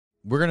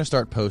We're going to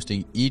start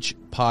posting each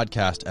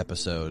podcast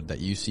episode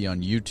that you see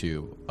on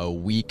YouTube a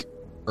week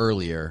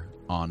earlier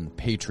on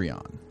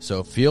Patreon.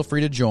 So feel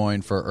free to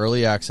join for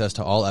early access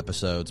to all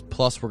episodes.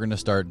 Plus, we're going to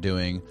start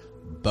doing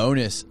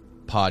bonus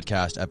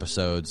podcast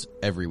episodes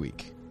every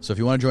week. So if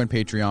you want to join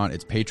Patreon,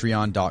 it's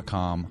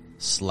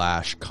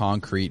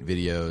patreon.com/concrete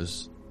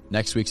videos.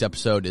 Next week's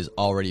episode is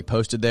already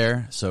posted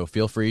there, so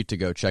feel free to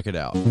go check it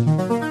out.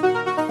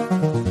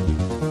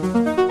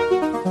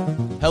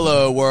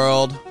 Hello,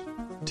 world.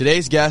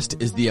 Today's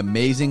guest is the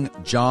amazing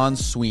John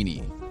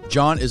Sweeney.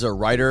 John is a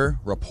writer,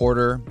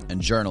 reporter, and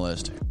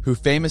journalist who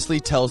famously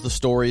tells the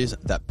stories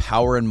that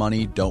power and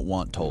money don't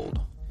want told.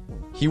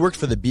 He worked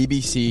for the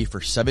BBC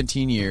for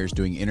 17 years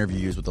doing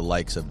interviews with the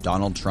likes of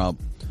Donald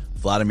Trump,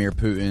 Vladimir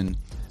Putin,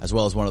 as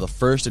well as one of the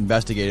first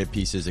investigative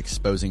pieces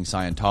exposing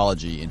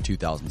Scientology in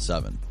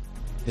 2007.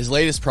 His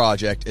latest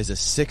project is a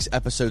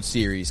 6-episode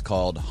series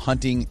called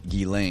Hunting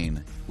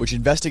Ghislaine, which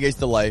investigates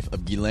the life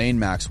of Ghislaine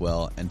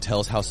Maxwell and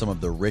tells how some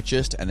of the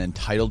richest and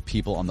entitled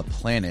people on the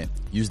planet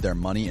use their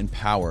money and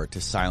power to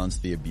silence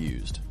the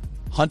abused.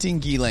 Hunting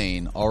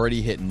Ghislaine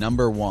already hit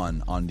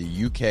 #1 on the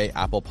UK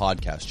Apple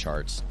Podcast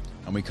charts,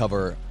 and we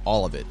cover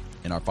all of it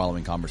in our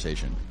following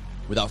conversation.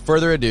 Without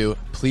further ado,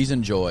 please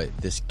enjoy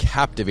this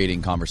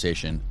captivating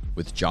conversation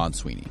with John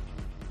Sweeney.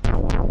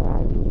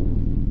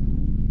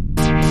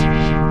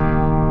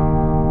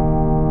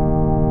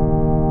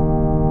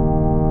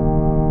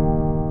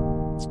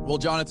 Well,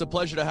 John, it's a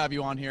pleasure to have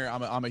you on here.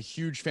 I'm a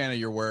huge fan of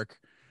your work.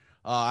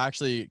 I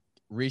actually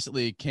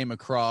recently came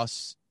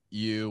across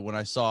you when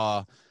I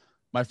saw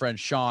my friend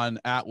Sean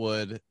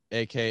Atwood,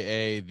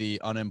 a.k.a.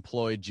 the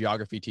unemployed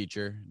geography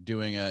teacher,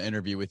 doing an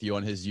interview with you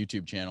on his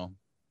YouTube channel.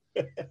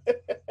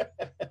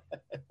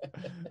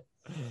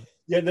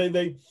 Yeah,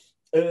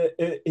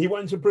 he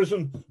went to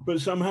prison,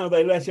 but somehow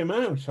they let him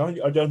out.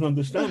 I don't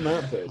understand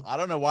that bit. I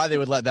don't know why they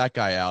would let that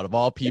guy out, of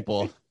all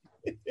people.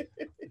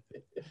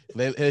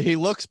 He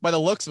looks, by the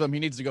looks of him, he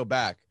needs to go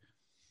back.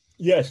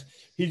 Yes,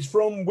 he's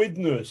from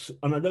Widnes,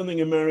 and I don't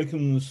think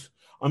Americans.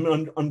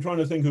 I'm trying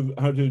to think of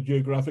how to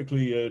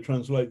geographically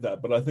translate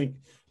that, but I think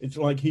it's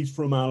like he's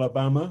from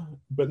Alabama,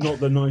 but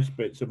not the nice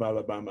bits of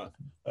Alabama.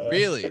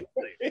 Really?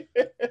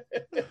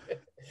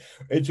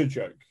 It's a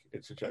joke.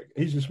 It's a joke.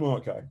 He's a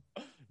smart guy.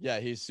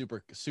 Yeah, he's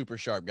super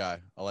sharp guy.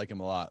 I like him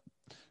a lot.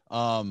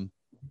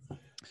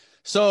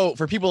 So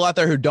for people out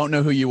there who don't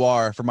know who you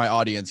are, for my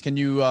audience, can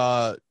you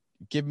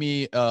give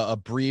me a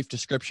brief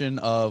description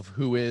of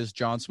who is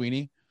John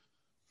Sweeney?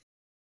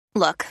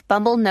 Look,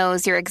 Bumble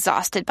knows you're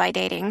exhausted by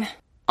dating.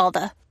 All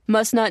the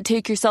must not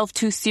take yourself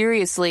too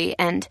seriously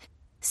and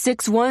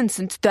 6'1"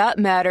 since that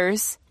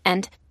matters.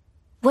 And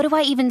what do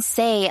I even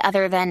say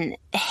other than,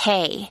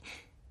 hey?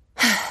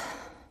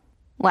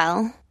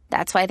 Well,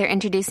 that's why they're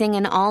introducing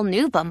an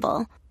all-new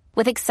Bumble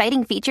with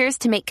exciting features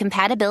to make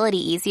compatibility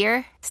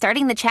easier,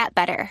 starting the chat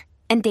better,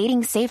 and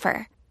dating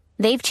safer.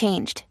 They've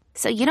changed,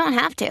 so you don't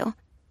have to.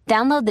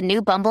 Download the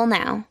new Bumble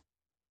now.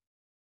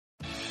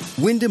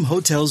 Wyndham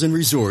Hotels and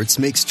Resorts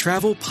makes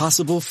travel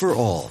possible for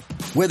all.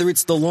 Whether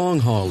it's the long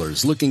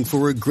haulers looking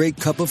for a great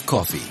cup of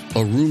coffee,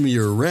 a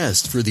roomier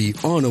rest for the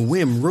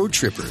on-a-whim road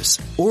trippers,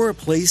 or a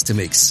place to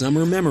make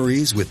summer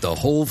memories with the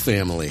whole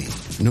family.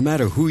 No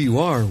matter who you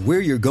are,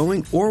 where you're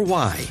going, or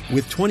why,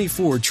 with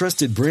 24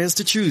 trusted brands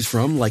to choose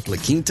from like La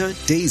Quinta,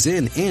 Days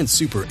Inn, and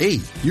Super 8,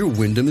 your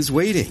Wyndham is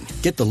waiting.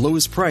 Get the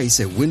lowest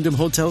price at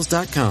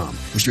WyndhamHotels.com.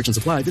 Restrictions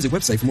apply. Visit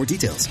website for more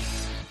details.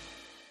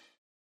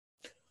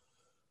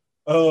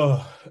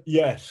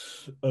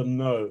 Yes and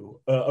no.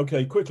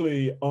 Okay,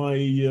 quickly, I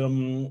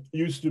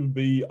used to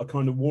be a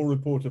kind of war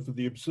reporter for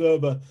The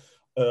Observer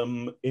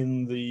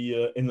in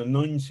the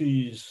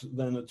 90s.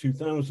 Then at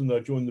 2000, I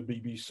joined the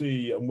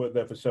BBC and worked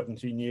there for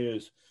 17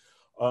 years.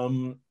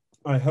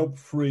 I helped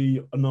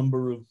free a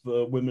number of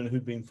women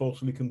who'd been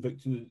falsely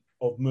convicted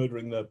of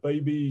murdering their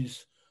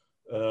babies,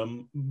 but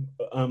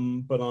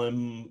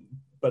I'm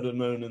better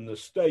known in the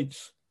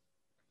States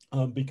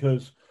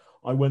because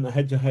I went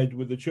head-to-head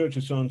with the Church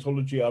of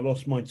Scientology. I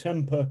lost my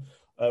temper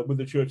with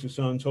the Church of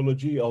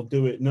Scientology. I'll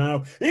do it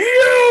now.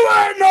 You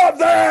were not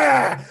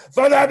there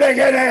for the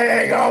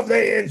beginning of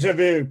the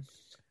interview.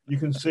 You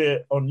can see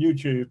it on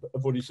YouTube,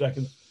 40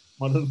 seconds.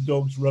 My little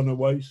dogs run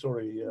away.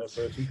 Sorry,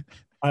 Bertie.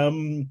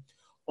 The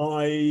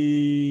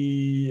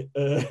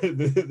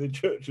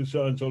Church of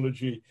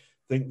Scientology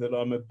think that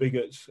I'm a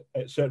bigot,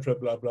 etc.,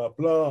 blah, blah,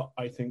 blah.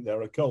 I think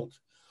they're a cult.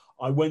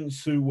 I went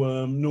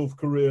to North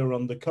Korea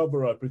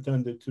undercover. I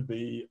pretended to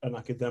be an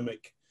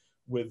academic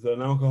with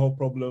an alcohol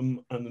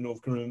problem, and the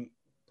North Korean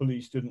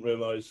police didn't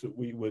realize that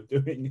we were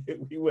doing it.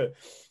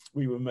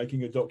 We were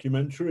making a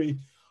documentary.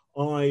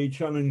 I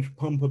challenged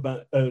Pump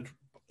about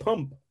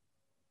Pump.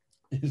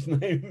 His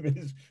name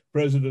is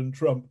President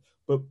Trump,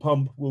 but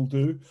Pump will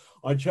do.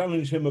 I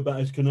challenged him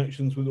about his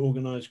connections with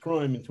organized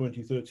crime in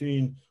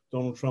 2013.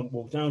 Donald Trump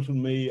walked out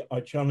on me. I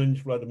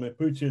challenged Vladimir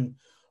Putin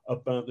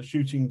about the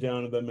shooting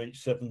down of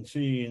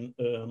MH17.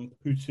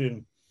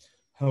 Putin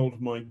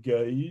held my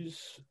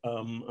gaze,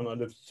 and I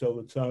lived to tell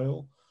the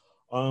tale.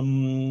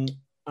 And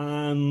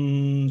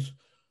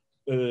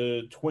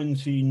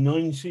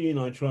 2019,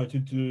 I tried to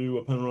do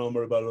a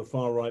panorama about a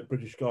far-right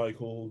British guy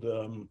called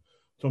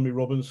Tommy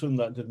Robinson.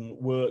 That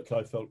didn't work.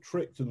 I felt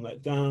tricked and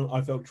let down.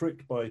 I felt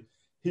tricked by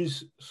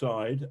his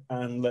side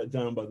and let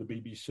down by the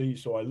BBC,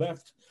 so I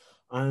left.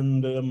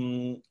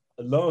 And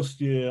last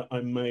year,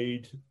 I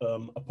made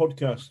a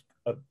podcast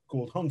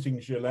called Hunting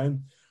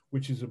Ghislaine,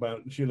 which is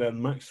about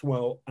Ghislaine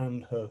Maxwell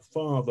and her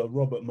father,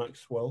 Robert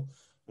Maxwell,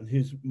 and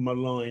his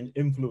malign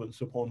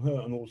influence upon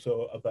her, and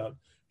also about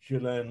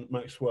Ghislaine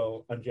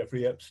Maxwell and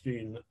Jeffrey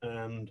Epstein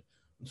and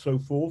so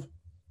forth.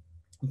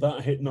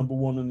 That hit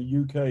 #1 in the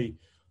UK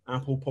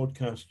Apple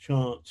podcast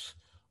charts,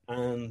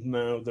 and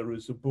now there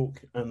is a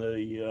book and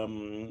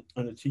a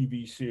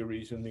TV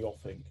series in the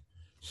offing.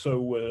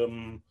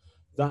 So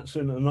that's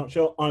in a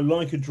nutshell. I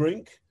like a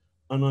drink,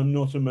 and I'm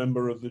not a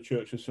member of the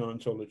Church of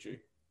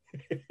Scientology.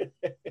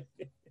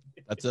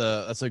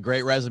 That's a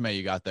great resume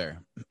you got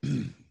there.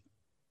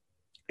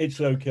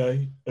 It's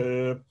okay.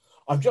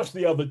 I've just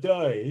the other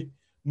day,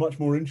 much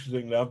more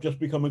interestingly, I've just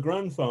become a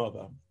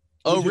grandfather.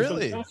 Oh,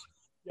 really?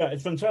 Yeah,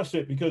 it's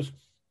fantastic because,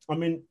 I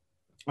mean,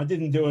 I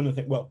didn't do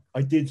anything. Well,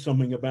 I did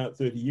something about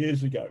 30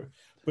 years ago,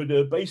 but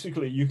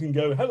basically you can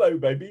go, hello,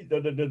 baby, da,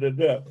 da, da, da,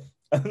 da.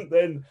 And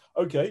then,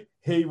 okay,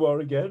 here you are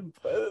again.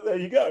 There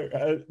you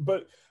go.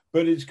 But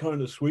it's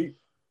kind of sweet.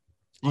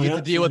 You get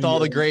to deal with all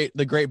the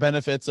great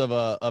benefits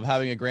of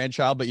having a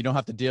grandchild, but you don't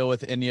have to deal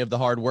with any of the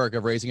hard work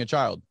of raising a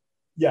child.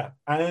 Yeah,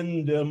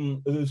 and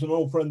there's an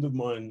old friend of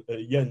mine,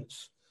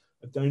 Jens,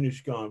 a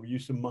Danish guy. We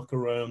used to muck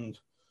around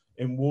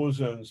in war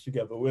zones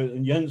together.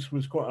 And Jens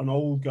was quite an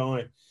old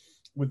guy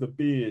with a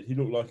beard. He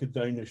looked like a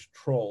Danish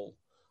troll,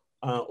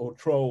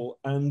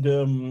 and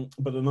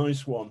but a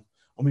nice one.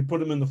 And we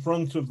put him in the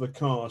front of the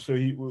car, so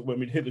when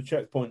we'd hit the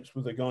checkpoints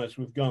with the guys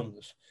with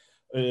guns,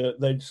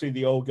 they'd see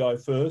the old guy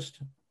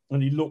first,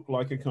 and he looked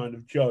like a kind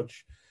of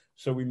judge.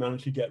 So we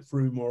managed to get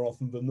through more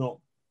often than not.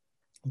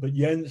 But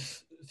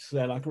Jens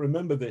said, I can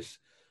remember this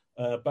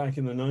back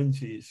in the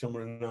 90s,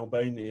 somewhere in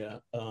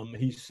Albania.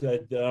 He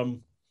said,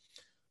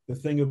 the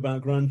thing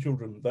about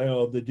grandchildren, they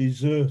are the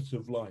dessert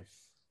of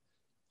life.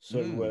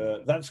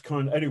 So that's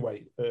kind of,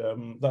 anyway,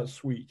 that's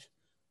sweet.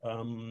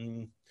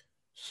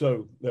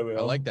 So there we are.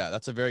 I like that.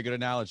 That's a very good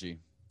analogy.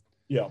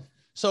 Yeah.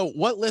 So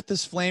what lit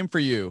this flame for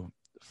you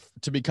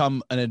to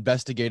become an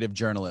investigative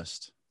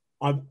journalist?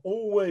 I've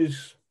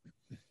always...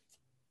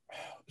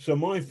 So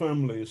my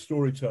family is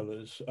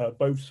storytellers,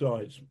 both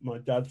sides, my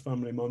dad's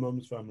family, my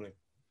mum's family.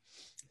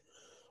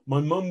 My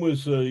mum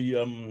was they're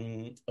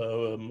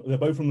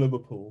both from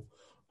Liverpool,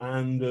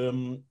 and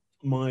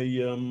my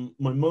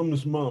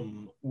mum's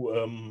mum,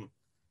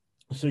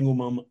 a single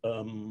mum,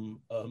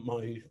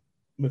 my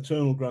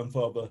maternal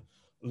grandfather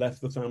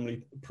left the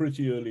family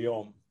pretty early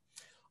on,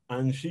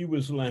 and she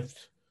was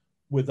left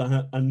with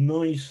a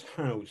nice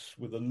house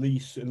with a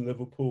lease in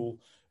Liverpool,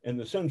 in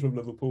the centre of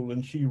Liverpool,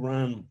 and she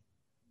ran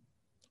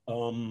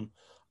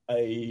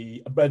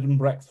a bed and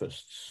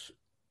breakfasts,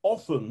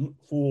 often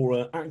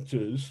for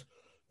actors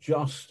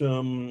just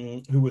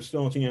who were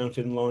starting out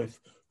in life,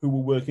 who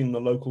were working in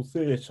the local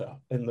theatre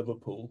in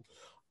Liverpool.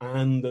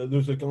 And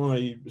there's a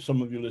guy,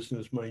 some of your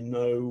listeners may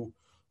know,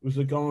 was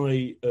a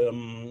guy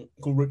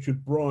called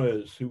Richard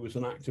Bryars, who was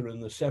an actor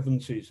in the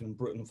 70s in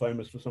Britain,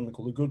 famous for something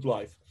called The Good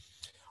Life.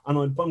 And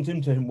I bumped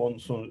into him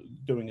once on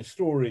doing a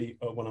story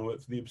when I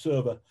worked for The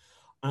Observer,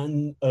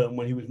 and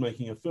when he was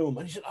making a film,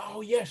 and he said,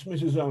 oh yes,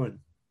 Mrs. Owen.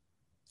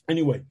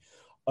 Anyway,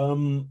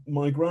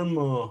 my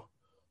grandma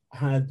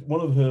had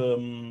one of her,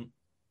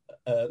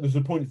 there's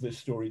a point to this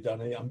story,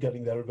 Danny, I'm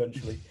getting there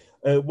eventually.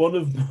 One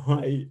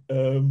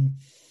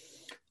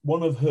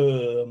of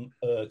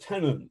her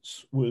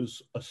tenants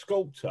was a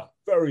sculptor,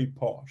 very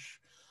posh,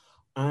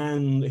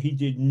 and he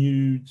did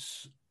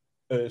nudes,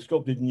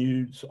 sculpted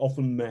nudes,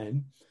 often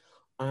men.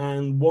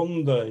 And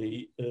one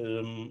day,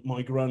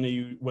 my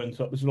granny went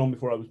up, this is long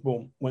before I was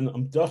born, went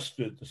and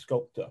dusted the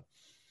sculpture,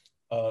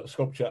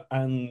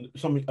 and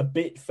a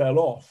bit fell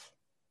off.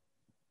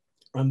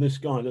 And this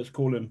guy, let's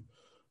call him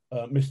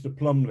Mr.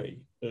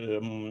 Plumley.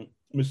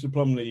 Mr.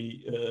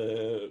 Plumley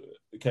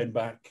came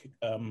back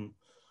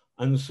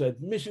and said,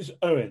 Mrs.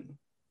 Owen,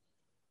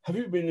 have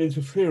you been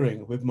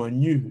interfering with my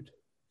nude?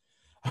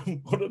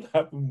 And what had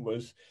happened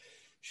was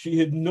she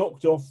had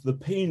knocked off the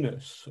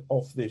penis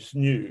off this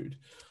nude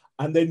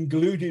and then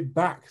glued it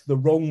back the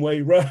wrong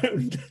way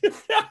round.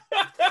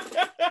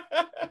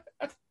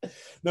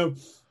 Now,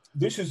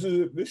 this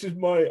is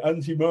my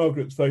Auntie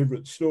Margaret's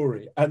favourite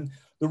story. And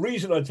the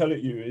reason I tell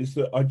it you is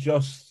that I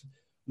just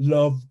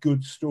love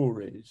good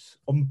stories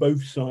on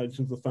both sides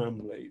of the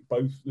family.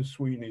 Both the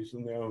Sweeneys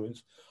and the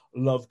Owens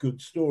love good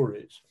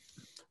stories.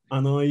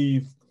 And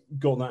I've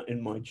got that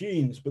in my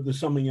genes, but there's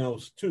something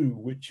else too,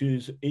 which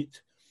is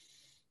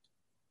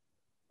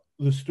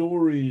the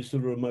stories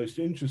that are most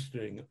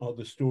interesting are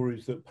the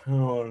stories that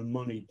power and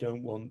money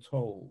don't want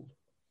told.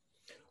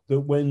 That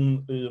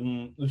when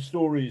the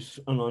stories,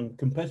 and I'm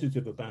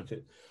competitive about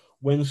it,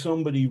 when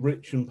somebody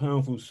rich and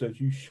powerful says,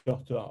 you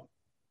shut up,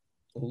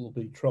 or there'll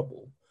be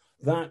trouble,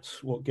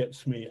 That's what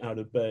gets me out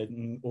of bed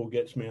or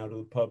gets me out of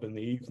the pub in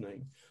the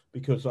evening,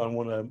 because I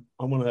want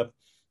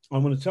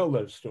to tell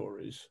those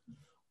stories,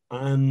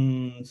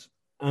 and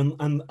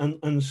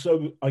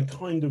so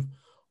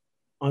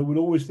I would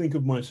always think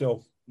of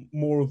myself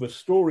more of a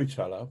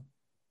storyteller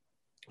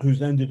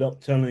who's ended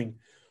up telling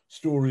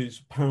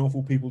stories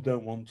powerful people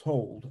don't want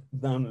told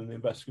than an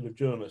investigative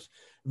journalist.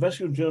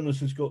 Investigative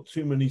journalist has got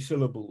too many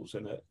syllables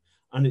in it,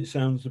 and it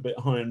sounds a bit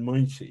high and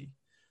mighty.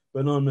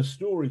 But I'm a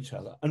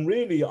storyteller, and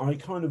really, I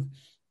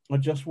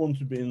just want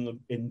to be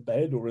in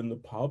bed or in the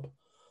pub.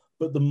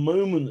 But the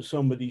moment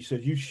somebody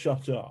says, "You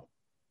shut up,"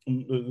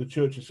 the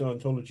Church of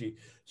Scientology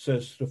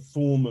says to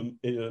former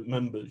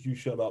members, "You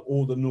shut up,"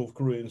 or the North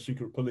Korean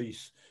secret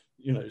police,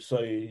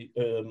 say,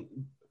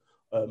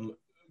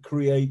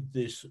 create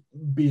this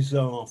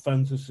bizarre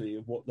fantasy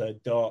of what their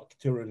dark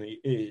tyranny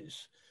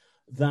is,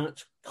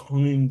 that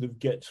kind of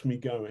gets me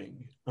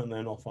going, and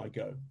then off I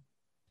go.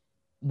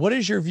 What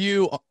is your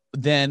view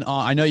then?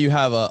 I know you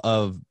have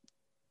a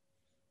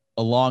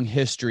long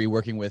history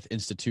working with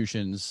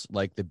institutions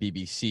like the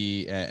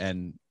BBC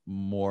and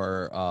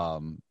more,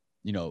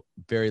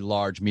 very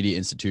large media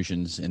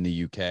institutions in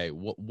the UK.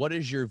 What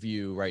is your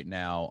view right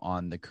now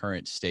on the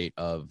current state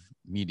of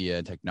media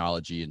and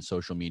technology and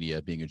social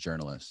media being a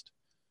journalist?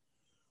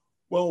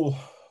 Well,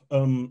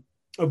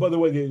 by the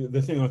way,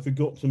 the thing I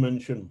forgot to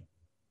mention,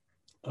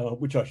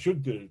 which I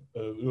should do,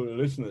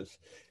 listeners,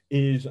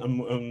 is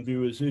and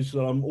viewers, is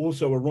that I'm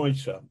also a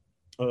writer.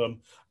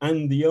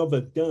 And the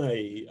other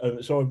day,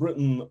 so I've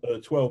written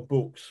 12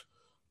 books,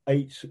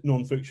 8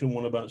 nonfiction,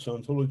 one about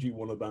Scientology,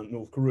 one about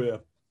North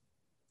Korea,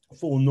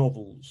 4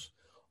 novels.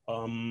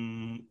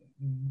 One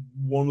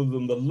of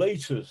them, the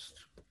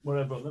latest,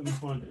 wherever, let me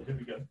find it, here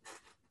we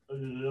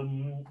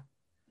go,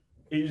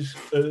 is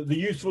The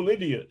Useful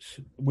Idiots,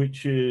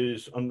 which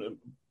is,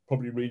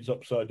 probably reads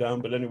upside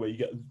down, but anyway, you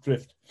get the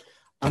drift.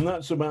 And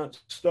that's about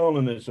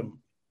Stalinism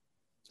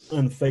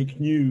and fake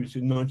news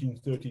in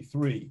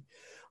 1933.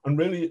 And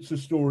really, it's a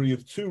story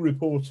of 2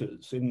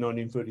 reporters in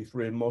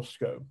 1933 in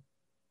Moscow.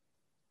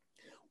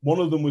 One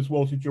of them was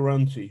Walter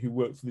Duranty, who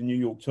worked for the New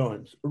York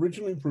Times,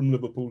 originally from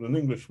Liverpool, an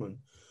Englishman,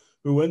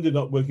 who ended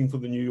up working for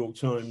the New York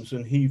Times.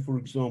 And he, for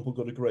example,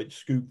 got a great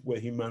scoop where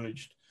he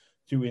managed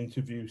to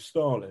interview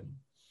Stalin.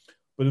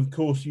 But of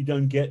course, you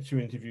don't get to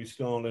interview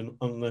Stalin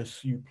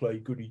unless you play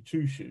goody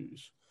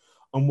two-shoes.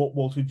 And what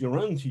Walter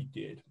Duranty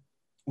did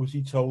was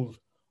he told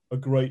a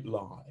great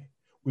lie,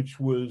 which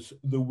was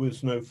there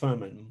was no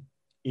famine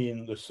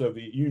in the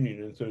Soviet Union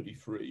in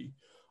 1933,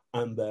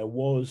 and there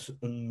was,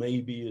 and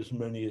maybe as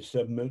many as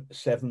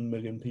 7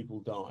 million people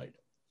died.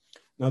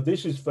 Now,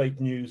 this is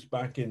fake news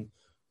back in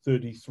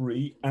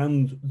 1933,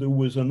 and there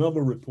was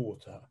another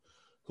reporter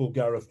called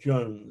Gareth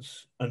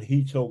Jones, and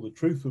he told the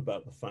truth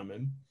about the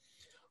famine,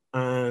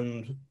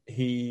 and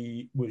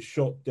he was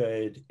shot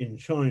dead in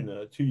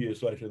China 2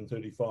 years later in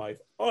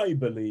 1935, I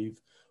believe,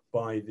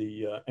 by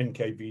the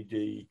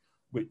NKVD,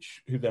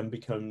 who then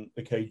became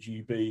the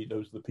KGB.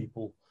 Those are the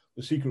people,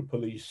 the secret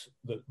police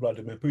that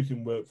Vladimir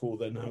Putin worked for.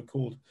 They're now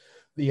called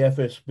the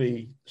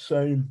FSB.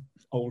 Same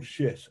old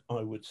shit,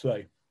 I would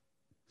say.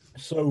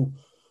 So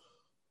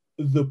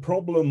the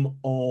problem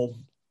of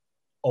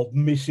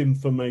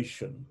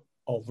misinformation,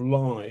 of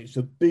lies,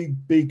 of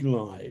big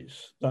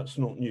lies, that's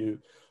not new.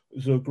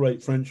 There's a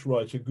great French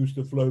writer,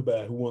 Gustave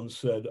Flaubert, who once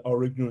said,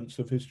 "Our ignorance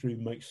of history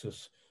makes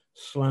us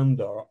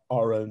slander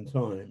our own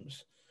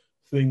times."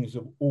 Things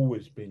have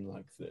always been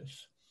like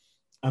this.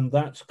 And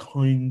that's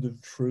kind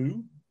of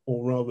true,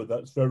 or rather,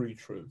 that's very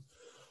true.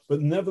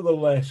 But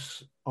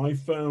nevertheless, I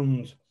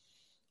found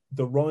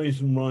the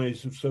rise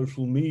of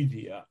social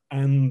media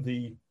and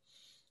the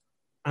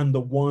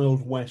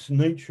Wild West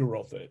nature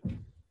of it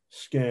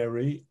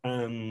scary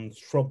and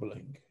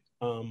troubling.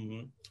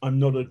 I'm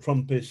not a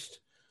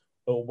Trumpist,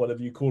 or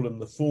whatever you call him,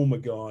 the former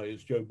guy,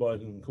 as Joe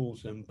Biden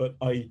calls him, but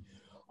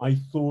I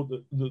thought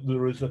that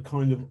there is a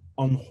kind of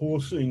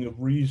unhorsing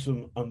of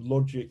reason and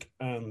logic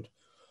and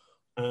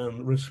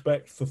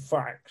respect for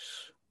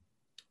facts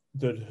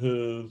that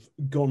have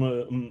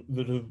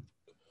that have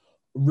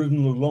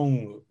ridden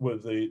along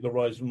with the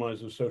rise and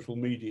rise of social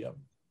media,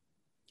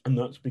 and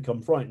that's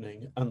become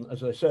frightening. And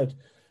as I said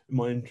in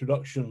my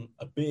introduction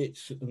a bit,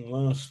 in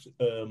last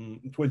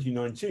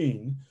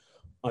 2019,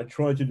 I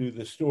tried to do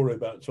this story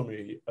about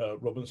Tommy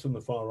Robinson,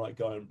 the far-right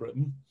guy in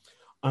Britain,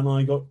 and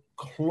I got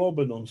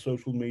clobbered on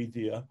social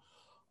media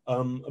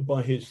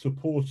by his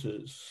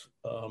supporters,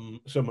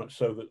 so much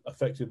so that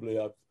effectively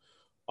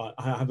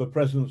I have a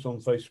presence on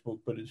Facebook,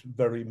 but it's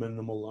very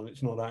minimal and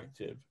it's not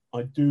active.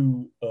 I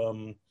do,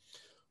 I'm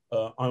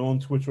on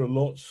Twitter a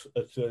lot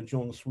at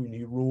John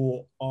Sweeney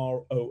Raw,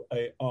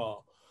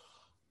 ROAR.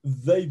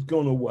 They've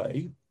gone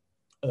away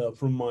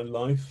from my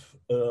life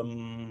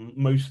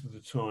most of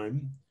the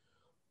time.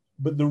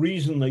 But the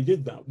reason they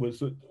did that was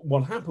that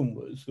what happened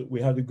was that we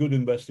had a good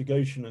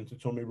investigation into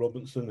Tommy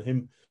Robinson,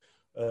 him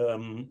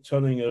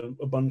telling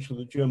a bunch of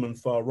the German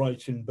far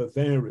right in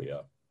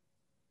Bavaria.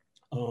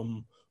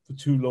 For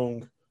too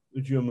long,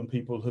 the German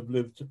people have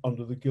lived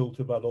under the guilt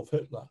of Adolf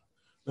Hitler.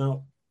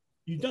 Now,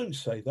 You don't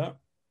say that.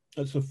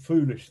 That's a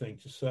foolish thing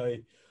to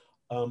say.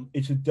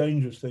 It's a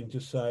dangerous thing to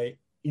say,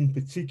 in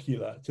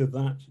particular to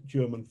that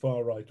German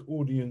far-right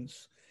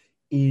audience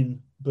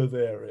in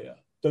Bavaria.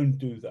 Don't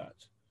do that.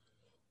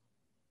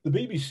 The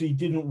BBC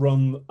didn't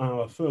run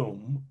our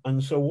film,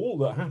 and so all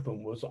that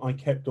happened was I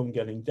kept on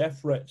getting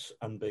death threats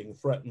and being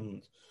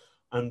threatened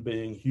and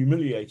being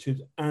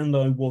humiliated, and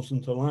I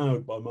wasn't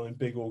allowed by my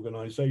big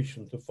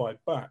organization to fight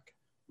back.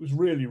 It was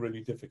really,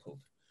 really difficult.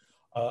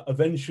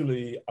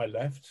 Eventually, I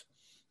left.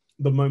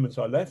 The moment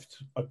I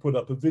left, I put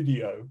up a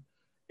video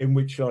in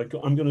which I'm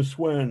going to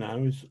swear now.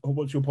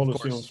 What's your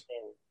policy on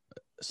swearing?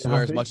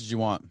 Swear as much as you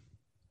want.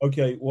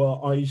 Okay,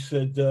 well, I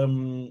said,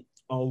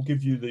 I'll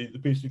give you the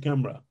piece of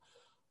camera.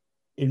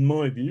 In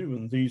my view,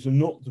 and these are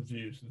not the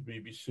views of the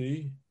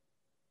BBC,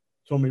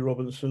 Tommy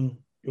Robinson,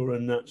 you're a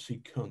Nazi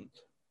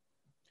cunt.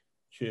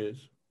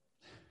 Cheers.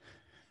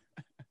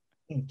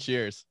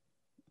 Cheers.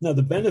 Now,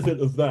 the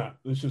benefit of that,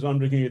 this is I'm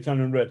drinking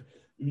Italian red.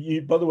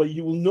 By the way,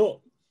 you will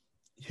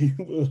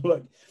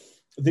like,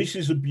 this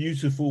is a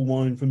beautiful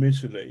wine from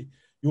Italy.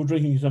 You're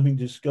drinking something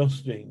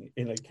disgusting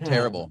in a can.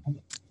 Terrible.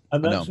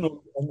 And that's not,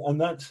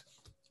 and that's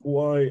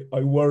why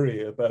I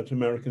worry about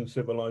American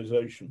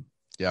civilization.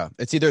 Yeah,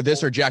 it's either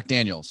this or Jack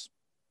Daniels.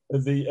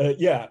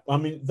 Yeah, I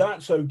mean,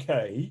 that's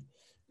okay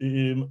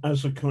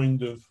as a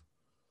kind of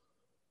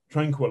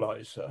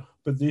tranquilizer,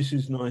 but this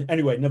is nice.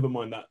 Anyway, never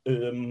mind that.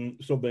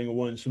 Stop being a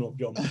wine snob,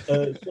 John.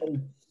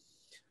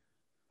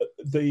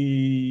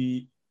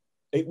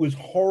 It was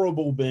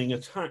horrible being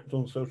attacked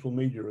on social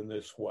media in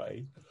this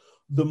way.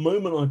 The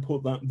moment I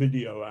put that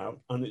video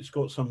out, and it's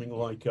got something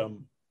like, I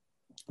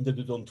did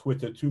it on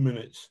Twitter, 2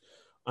 minutes,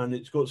 and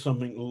it's got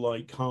something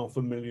like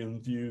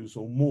 500,000 views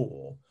or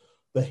more,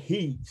 the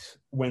heat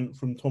went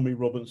from Tommy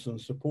Robinson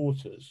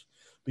supporters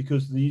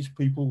because these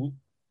people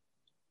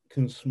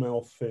can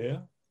smell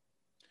fear.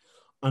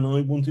 And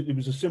it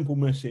was a simple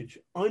message.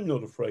 I'm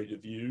not afraid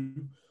of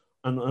you.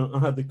 And I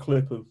had the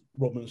clip of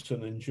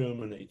Robinson in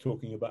Germany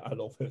talking about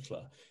Adolf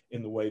Hitler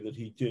in the way that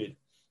he did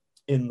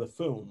in the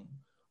film.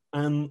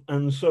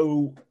 And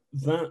so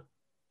that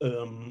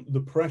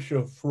the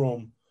pressure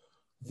from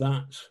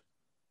that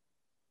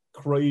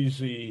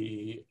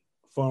crazy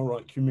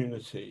far-right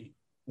community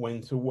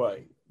went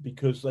away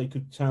because they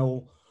could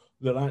tell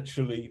that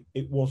actually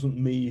it wasn't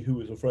me who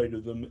was afraid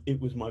of them,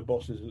 it was my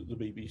bosses at the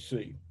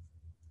BBC.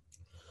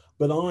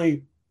 But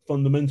I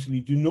fundamentally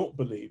do not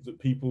believe that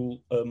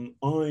people,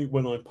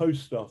 when I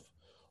post stuff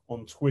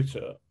on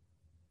Twitter,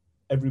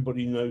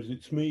 everybody knows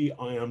it's me.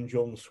 I am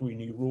John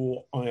Sweeney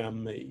Raw, I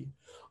am me.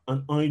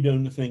 And I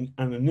don't think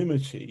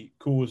anonymity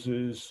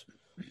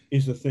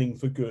is a thing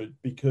for good,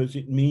 because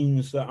it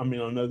means that, I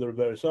mean, I know there are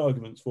various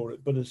arguments for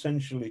it, but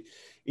essentially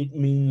it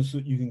means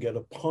that you can get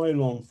a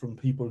pile-on from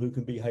people who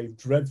can behave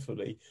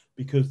dreadfully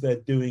because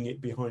they're doing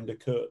it behind a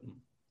curtain.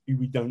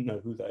 We don't know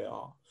who they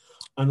are.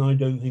 And I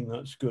don't think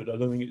that's good. I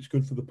don't think it's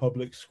good for the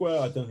public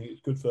square. I don't think it's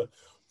good for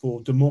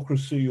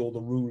democracy or the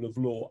rule of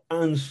law.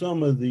 And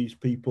some of these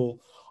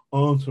people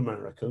aren't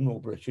American or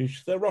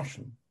British, they're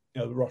Russian,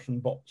 the Russian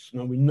bots.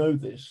 Now we know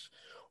this.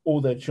 Or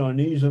they're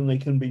Chinese and they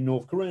can be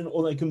North Korean,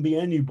 or they can be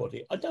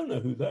anybody. I don't know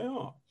who they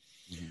are.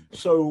 Mm-hmm.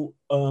 So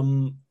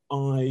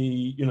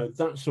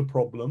that's a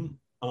problem.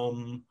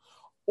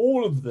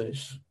 All of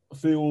this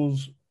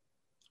feels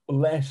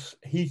less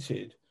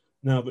heated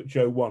now that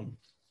Joe won.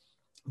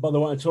 By the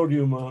way, I told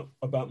you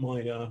about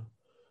my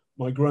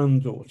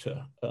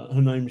granddaughter.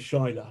 Her name's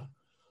Shyla,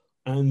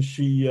 and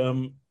she's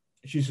a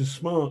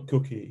smart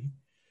cookie.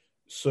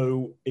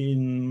 So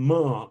in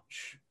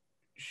March,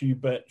 she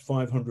bet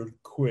 500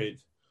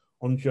 quid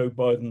on Joe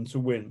Biden to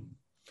win.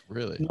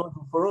 Really?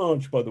 Nigel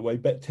Farage, by the way,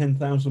 bet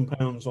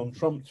 £10,000 on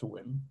Trump to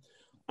win.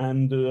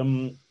 And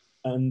I'm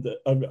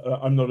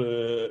not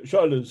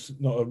Shyla's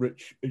not a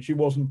rich, she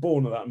wasn't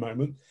born at that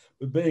moment,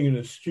 but being an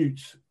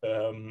astute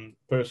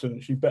person,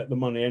 she bet the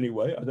money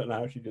anyway. I don't know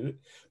how she did it,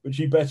 but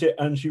she bet it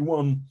and she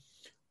won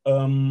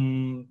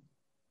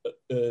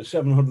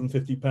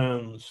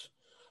 £750.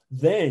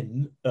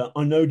 Then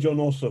I know John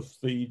Ossoff,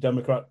 the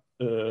Democrat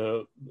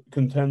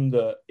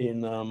contender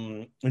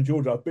in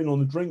Georgia. I've been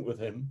on a drink with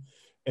him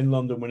in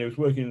London when he was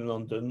working in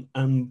London,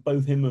 and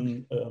both him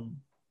and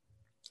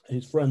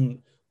his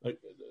friend,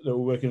 they were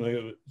working at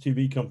a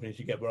TV company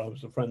together. I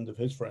was a friend of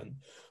his friend,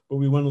 but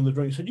we went on the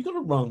drink. He said, you've got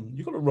to run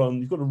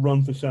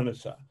for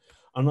senator.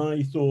 And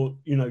I thought,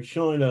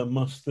 Shyla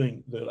must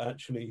think that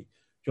actually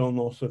John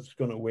Ossoff's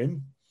going to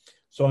win.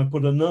 So I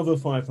put another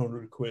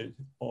 500 quid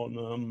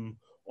on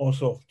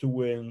Ossoff to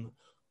win,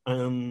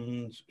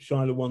 and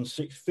Shyla won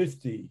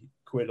 650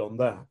 quid on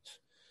that.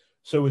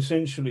 So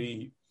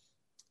essentially,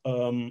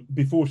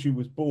 before she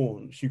was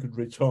born, she could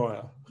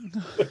retire.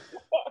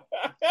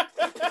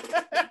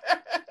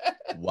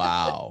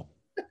 Wow.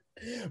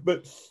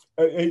 But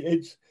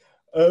it's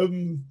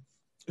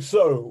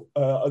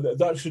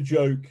that's a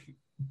joke,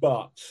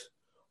 but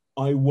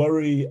I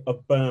worry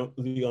about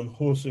the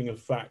unhorsing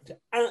of fact.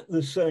 At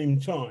the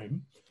same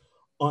time,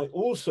 I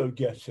also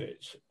get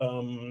it.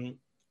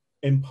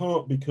 in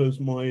part because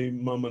my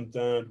mum and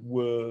dad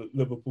were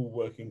Liverpool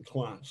working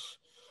class,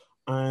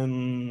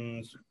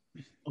 and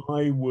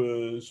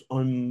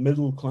I'm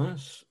middle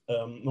class,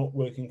 not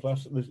working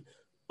class.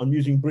 I'm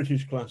using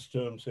British class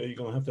terms here. You're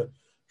going to have to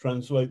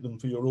translate them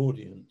for your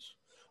audience.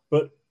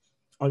 But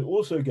I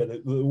also get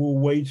it that there were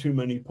way too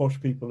many posh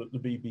people at the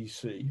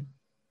BBC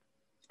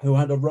who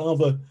had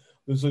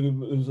there's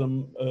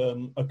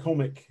a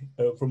comic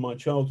from my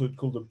childhood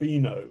called The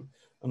Beano,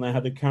 and they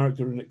had a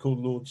character in it called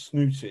Lord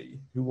Snooty,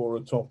 who wore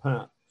a top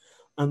hat.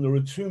 And there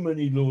are too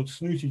many Lord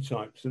Snooty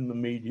types in the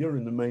media,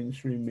 in the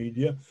mainstream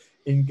media,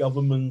 in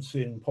governments,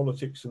 in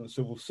politics and the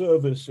civil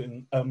service,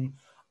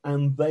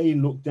 and they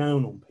look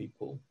down on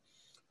people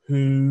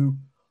who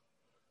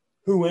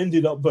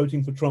ended up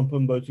voting for Trump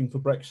and voting for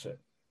Brexit.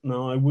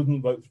 Now, I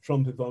wouldn't vote for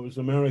Trump if I was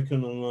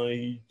American, and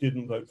I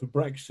didn't vote for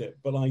Brexit,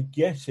 but I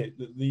get it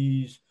that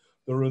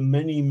there are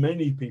many,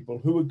 many people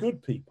who are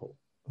good people,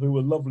 who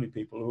are lovely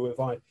people, who if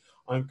I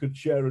could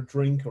share a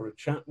drink or a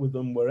chat with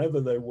them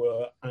wherever they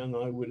were, and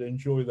I would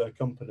enjoy their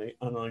company,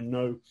 and I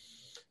know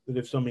that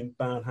if something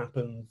bad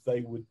happened,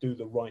 they would do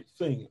the right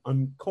thing.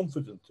 I'm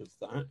confident of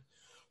that,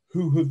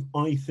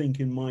 I think,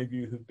 in my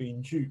view, have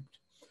been duped.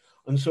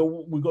 And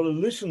so we've got to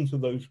listen to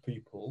those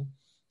people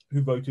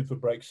who voted for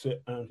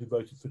Brexit and who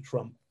voted for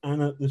Trump.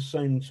 And at the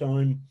same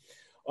time,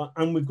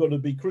 and we've got to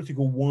be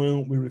critical, why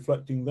aren't we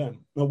reflecting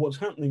them? Now, what's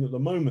happening at the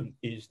moment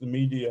is the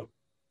media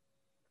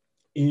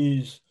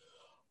is,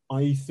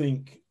 I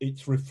think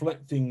it's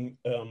reflecting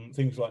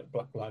things like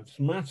Black Lives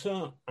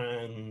Matter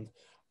and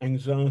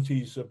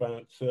anxieties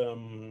about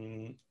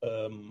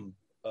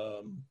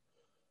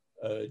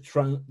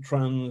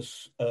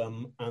trans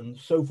and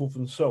so forth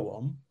and so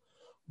on.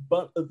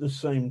 But at the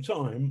same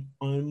time,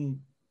 I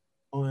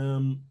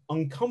am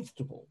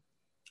uncomfortable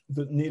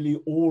that nearly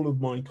all of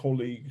my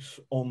colleagues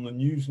on the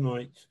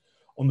Newsnight,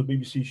 on the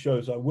BBC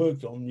shows I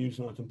worked on,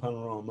 Newsnight and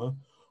Panorama,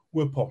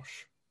 were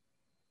posh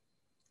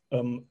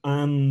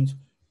and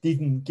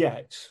didn't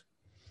get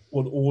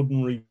what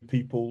ordinary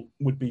people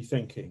would be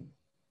thinking,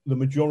 the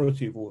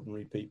majority of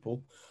ordinary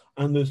people,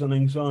 and there's an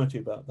anxiety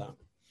about that.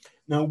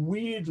 Now,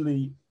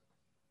 weirdly,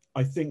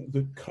 I think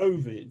that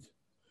COVID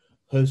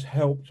has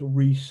helped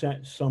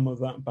reset some of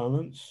that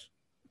balance.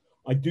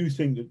 I do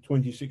think that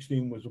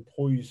 2016 was a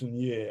poison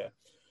year.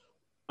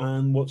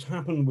 And what's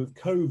happened with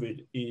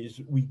COVID is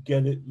we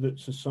get it that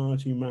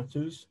society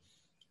matters,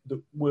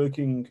 that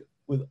working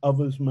with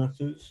others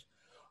matters,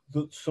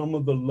 that some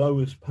of the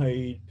lowest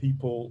paid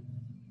people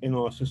in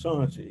our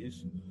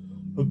societies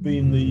have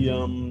been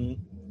the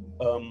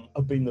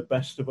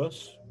best of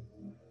us.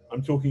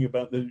 I'm talking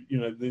about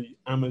the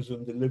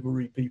Amazon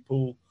delivery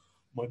people,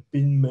 my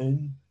bin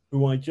men,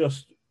 who I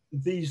just,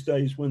 these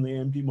days when they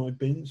empty my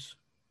bins,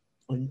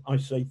 I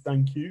say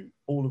thank you,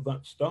 all of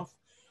that stuff.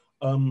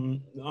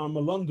 I'm a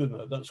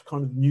Londoner, that's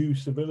kind of new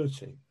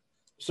civility.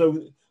 So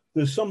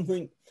there's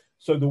something,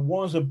 so there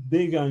was a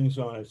big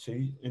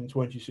anxiety in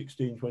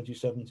 2016,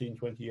 2017,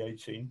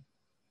 2018.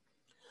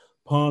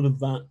 Part of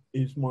that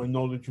is my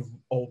knowledge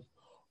of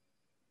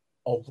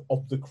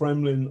the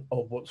Kremlin,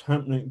 of what's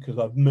happening, because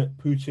I've met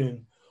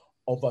Putin,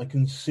 I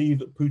can see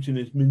that Putin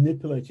is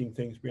manipulating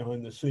things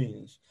behind the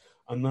scenes.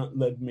 And that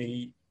led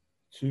me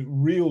to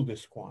real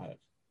disquiet.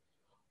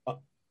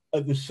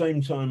 At the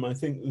same time, I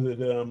think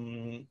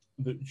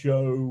that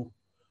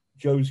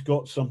Joe's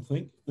got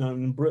something. Now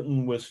in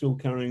Britain, we're still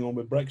carrying on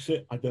with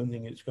Brexit. I don't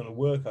think it's going to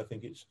work. I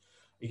think it's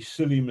a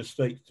silly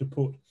mistake to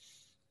put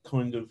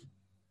kind of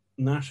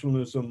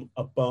nationalism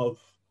above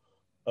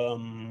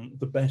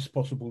the best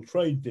possible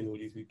trade deal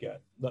you could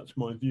get. That's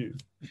my view.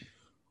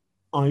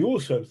 I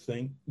also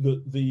think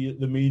that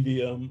the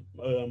media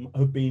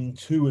have been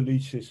too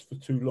elitist for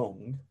too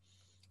long,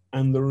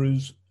 and there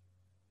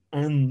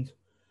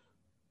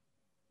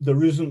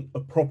isn't a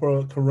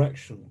proper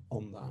correction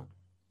on that.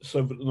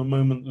 So that at the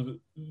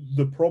moment,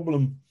 the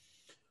problem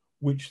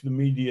which the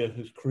media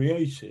has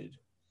created,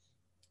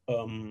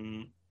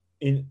 in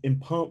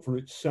part for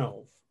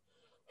itself,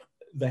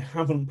 they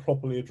haven't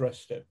properly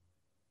addressed it.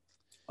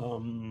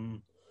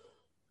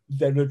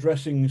 They're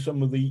addressing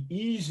some of the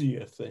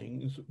easier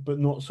things, but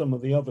not some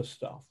of the other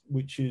stuff,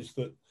 which is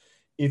that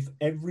if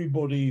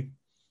everybody,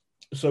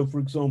 so for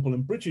example,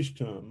 in British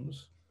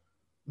terms,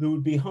 there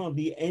would be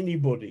hardly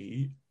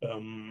anybody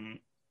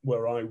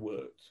where I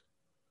worked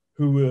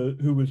who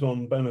was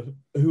on benefit,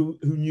 who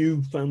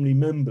knew family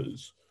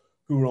members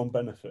who were on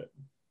benefit,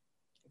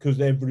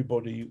 because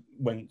everybody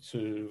went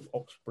to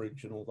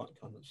Oxbridge and all that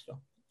kind of stuff.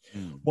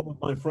 One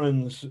of my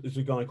friends is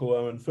a guy called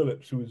Owen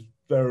Phillips, who is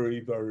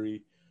very,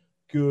 very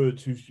good,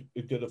 who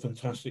did a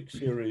fantastic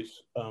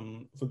series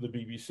for the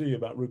BBC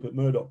about Rupert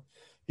Murdoch.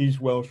 He's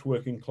Welsh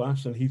working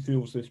class, and he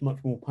feels this much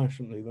more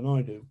passionately than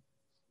I do.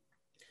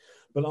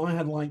 But I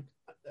had like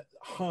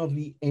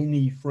hardly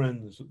any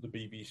friends at the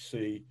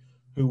BBC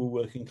who were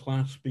working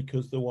class,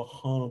 because there were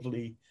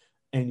hardly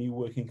any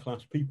working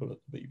class people at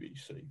the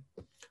BBC.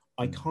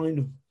 I kind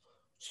of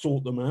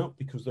sought them out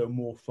because they were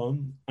more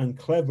fun and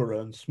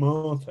cleverer and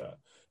smarter,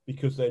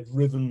 because they'd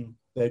risen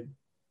with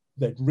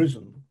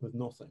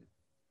nothing,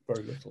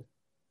 very little.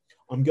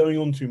 I'm going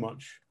on too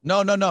much.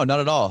 No, not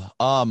at all.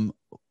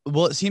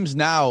 Well, it seems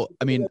now,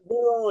 I mean,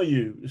 where are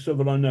you? So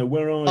that I know,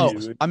 where are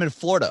you? I'm in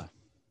Florida.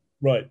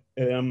 Right.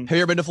 Have you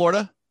ever been to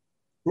Florida?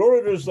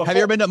 Florida is the Have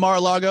you ever been to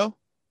Mar-a-Lago?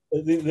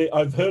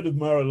 I've heard of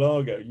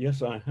Mar-a-Lago.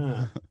 Yes, I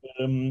have.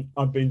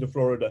 I've been to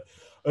Florida.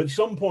 At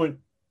some point,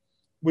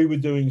 we were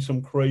doing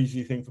some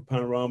crazy thing for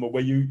Panorama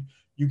where you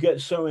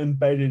get so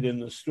embedded in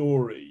the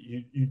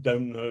story, you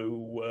don't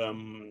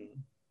know,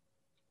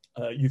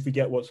 you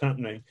forget what's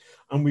happening.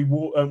 And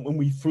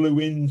we flew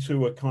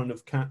into a kind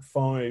of Cat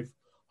 5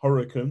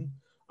 hurricane,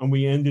 and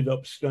we ended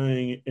up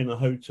staying in a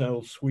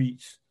hotel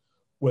suite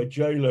where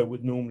J-Lo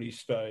would normally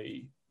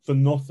stay for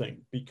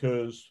nothing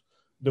because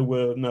there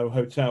were no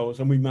hotels,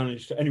 and we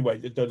managed to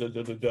anyway.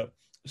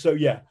 So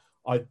yeah,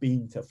 I've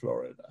been to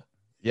Florida.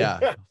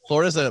 Yeah,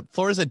 Florida's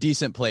a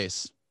decent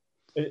place.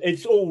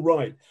 It's all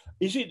right.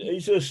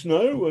 Is there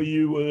snow? Are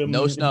you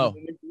no snow?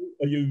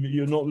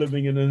 You're not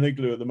living in an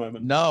igloo at the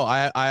moment? No,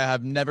 I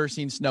have never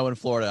seen snow in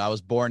Florida. I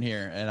was born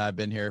here and I've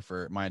been here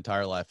for my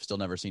entire life. Still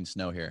never seen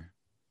snow here.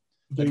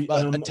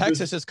 But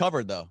Texas is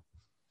covered though.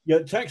 Yeah,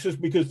 Texas,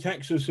 because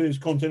Texas is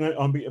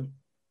continental.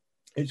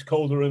 It's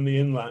colder in the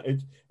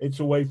inland. It's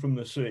away from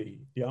the sea.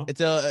 Yeah.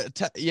 It's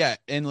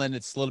inland.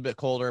 It's a little bit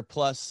colder.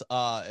 Plus,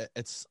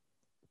 it's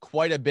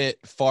quite a bit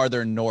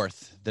farther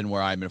north than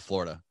where I'm in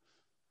Florida.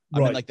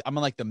 I'm in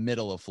like the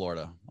middle of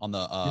Florida on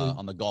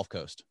the Gulf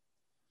Coast.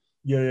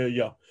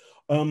 Yeah.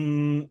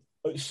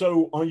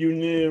 So are you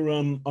near?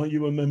 Are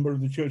you a member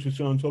of the Church of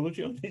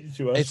Scientology? I needed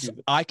to ask you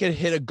that. I could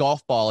hit a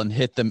golf ball and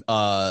hit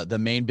the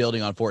main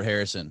building on Fort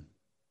Harrison.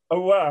 Oh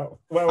wow!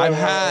 I've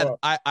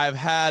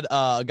had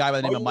a guy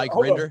by the name of Mike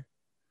Rinder.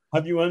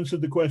 Have you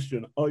answered the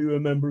question? Are you a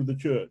member of the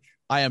church?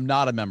 I am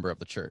not a member of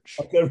the church.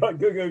 Okay, right,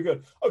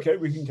 good. Okay,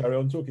 we can carry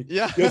on talking.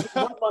 Yeah.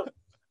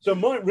 So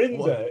Mike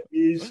Rinder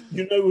is,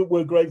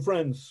 we're great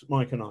friends,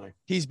 Mike and I.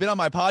 He's been on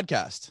my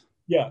podcast.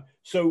 Yeah.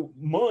 So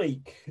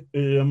Mike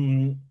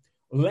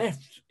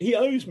left. He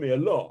owes me a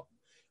lot.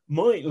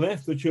 Mike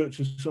left the Church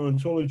of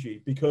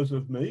Scientology because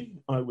of me,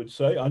 I would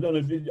say. I don't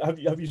know if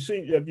have you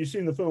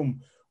seen the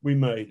film we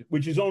made,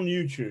 which is on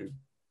YouTube?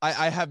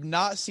 I have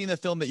not seen the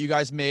film that you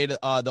guys made.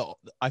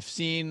 I've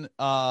seen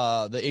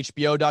the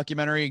HBO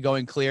documentary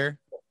Going Clear.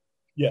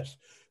 Yes.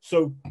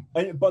 So,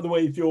 and by the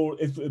way,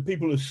 if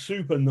people are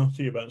super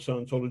nutty about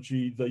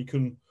Scientology, they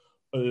can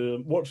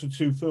watch the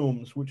two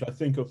films, which I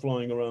think are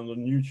flying around on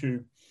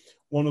YouTube.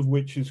 One of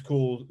which is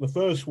called, the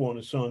first one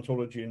is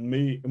Scientology and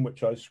Me, in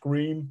which I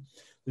scream.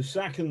 The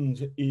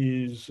second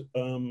is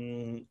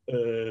Scientology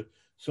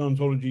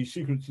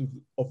Secrets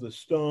of the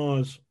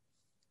Stars.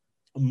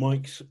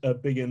 Mike's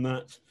big in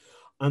that.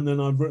 And then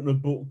I've written a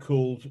book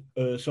called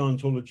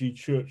Scientology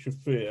Church of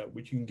Fear,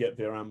 which you can get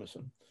via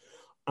Amazon.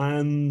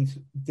 And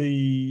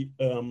maybe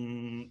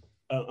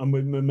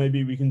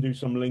we can do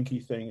some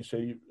linky things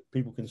so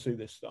people can see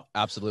this stuff.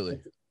 Absolutely.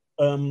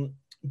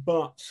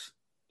 But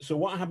so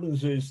what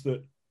happens is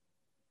that,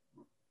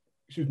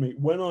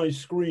 when I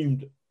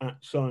screamed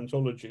at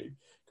Scientology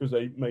because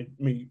they made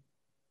me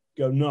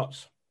go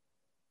nuts,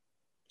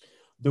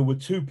 there were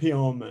two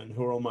PR men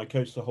who were on my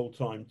case the whole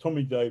time.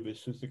 Tommy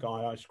Davis is the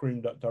guy I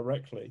screamed at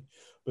directly,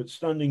 but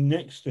standing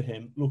next to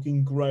him,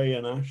 looking grey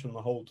and ashen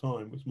the whole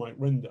time, was Mike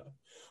Rinder.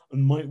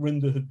 And Mike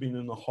Rinder had been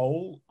in the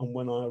hole. And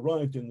when I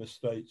arrived in the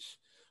States,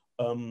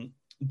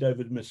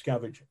 David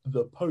Miscavige,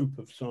 the Pope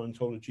of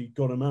Scientology,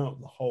 got him out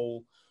of the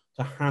hole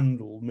to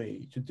handle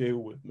me, to deal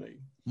with me.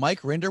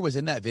 Mike Rinder was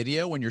in that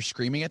video when you're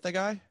screaming at the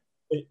guy?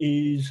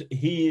 He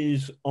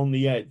is on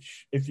the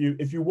edge. If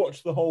you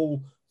watch the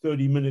whole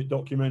 30-minute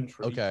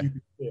documentary, okay, you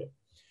can see it.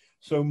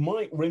 So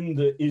Mike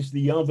Rinder is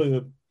the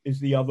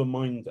other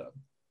minder.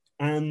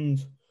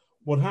 And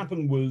what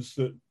happened was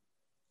that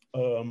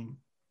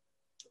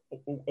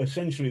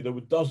essentially there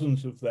were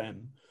dozens of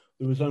them.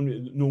 There was only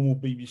a normal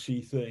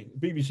BBC thing.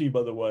 BBC,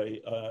 by the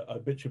way, I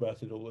bitch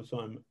about it all the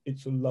time.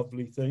 It's a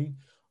lovely thing.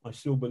 I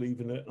still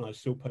believe in it, and I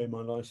still pay my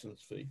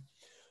license fee.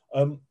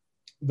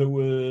 There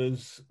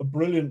was a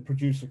brilliant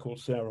producer called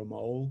Sarah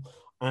Mole,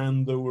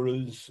 and there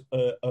was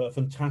a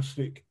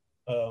fantastic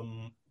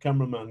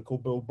cameraman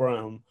called Bill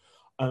Brown.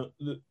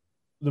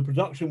 The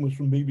production was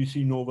from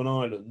BBC Northern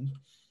Ireland,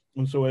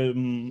 and so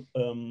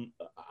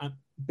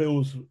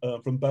Bill's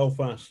from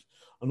Belfast,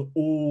 and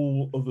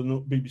all of the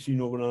BBC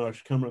Northern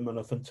Irish cameramen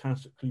are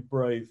fantastically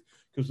brave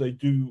because they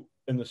do,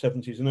 in the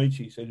 70s and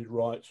 80s, they did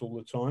riots all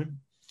the time.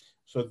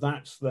 So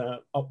that's their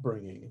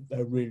upbringing.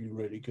 They're really,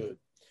 really good.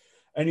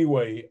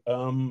 Anyway,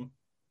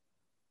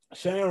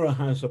 Sarah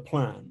has a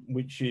plan,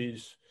 which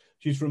is,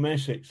 she's from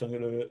Essex. I'm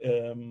going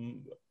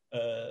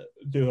to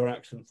do her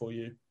accent for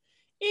you.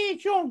 Hey,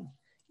 John,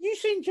 you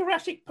seen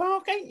Jurassic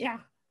Park, ain't ya?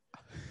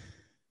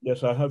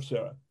 Yes, I have,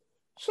 Sarah.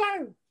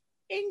 So,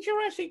 in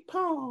Jurassic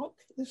Park,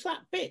 there's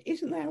that bit,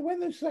 isn't there, when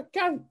there's a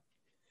goat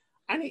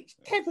and it's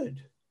tethered,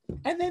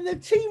 and then the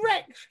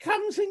T-Rex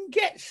comes and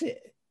gets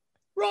it.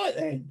 Right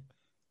then,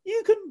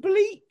 you can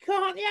bleat,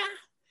 can't ya?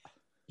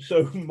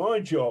 So my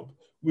job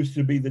was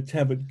to be the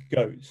tethered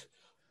goat.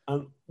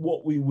 And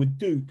what we would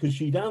do, because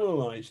she'd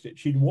analysed it,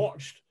 she'd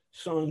watched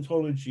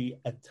Scientology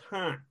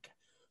attack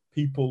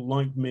people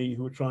like me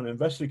who were trying to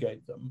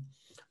investigate them.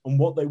 And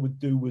what they would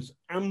do was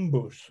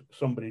ambush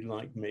somebody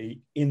like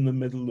me in the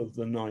middle of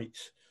the night,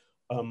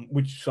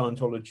 which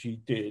Scientology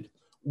did,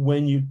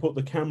 when you'd put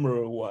the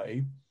camera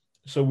away,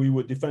 so we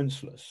were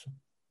defenseless.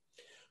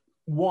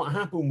 What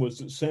happened was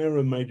that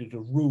Sarah made it a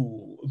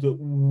rule that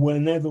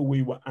whenever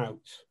we were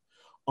out,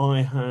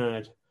 I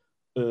had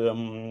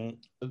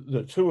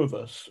the two of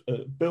us,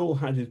 Bill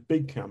had his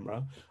big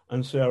camera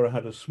and Sarah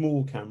had a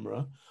small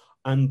camera,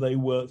 and they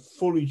were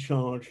fully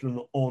charged and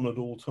on at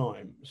all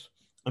times.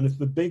 And if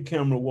the big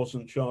camera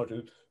wasn't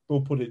charged,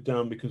 Bill put it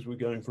down because we're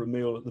going for a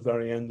meal at the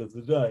very end of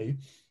the day.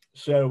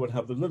 Sarah would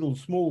have the little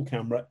small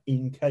camera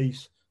in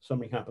case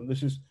something happened.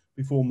 This is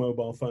before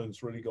mobile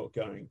phones really got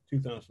going,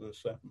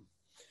 2007.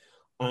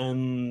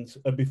 And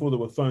before there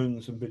were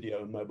phones and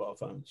video and mobile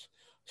phones.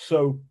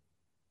 So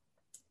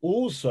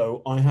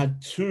also I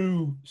had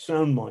 2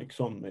 sound mics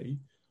on me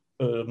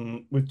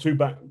with 2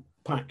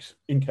 backpacks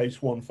in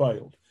case one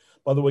failed.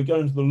 By the way,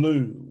 going to the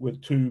loo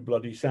with 2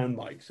 bloody sound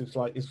mics, it's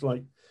like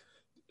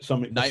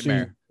something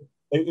nightmare.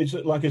 It's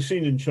like a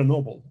scene in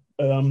Chernobyl.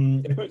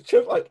 It's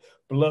just like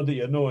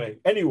bloody annoying.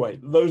 Anyway,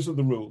 those are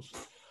the rules.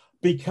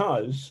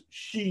 Because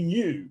she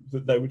knew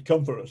that they would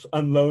come for us,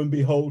 and lo and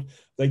behold,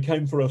 they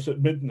came for us at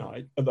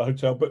midnight at the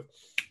hotel. But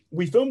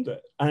we filmed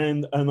it,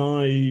 and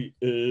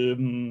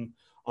I'm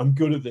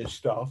good at this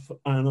stuff,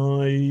 and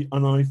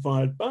I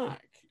fired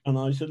back, and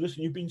I said,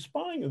 "Listen, you've been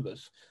spying on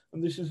us,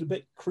 and this is a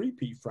bit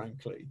creepy,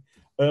 frankly."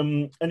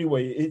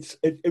 Anyway,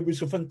 it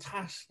was a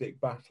fantastic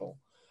battle,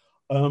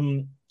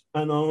 and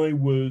I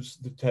was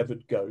the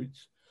tethered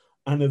goat,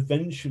 and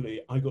eventually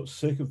I got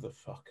sick of the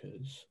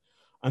fuckers.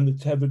 And the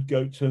tethered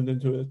goat turned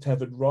into a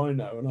tethered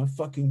rhino, and I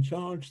fucking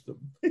charged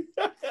them.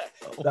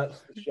 That's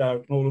the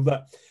shout and all of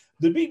that.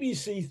 The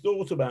BBC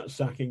thought about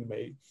sacking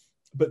me,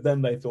 but then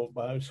they thought,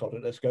 well,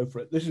 sorry, let's go for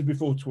it. This is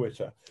before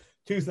Twitter.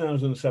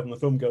 2007, the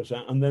film goes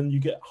out, and then you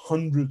get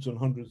hundreds and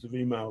hundreds of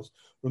emails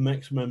from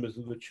ex-members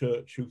of the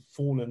church who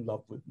fall in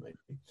love with me,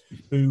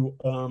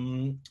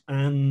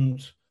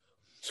 and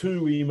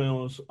 2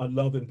 emails I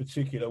love in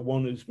particular.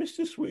 One is,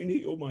 Mr. Sweeney,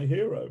 you're my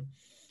hero.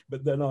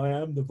 But then I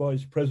am the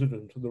vice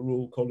president of the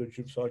Royal College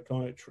of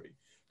Psychiatry,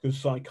 because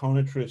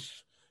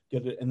psychiatrists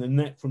get it in the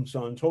neck from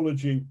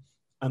Scientology,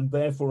 and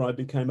therefore I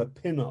became a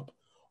pin-up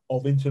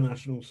of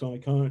international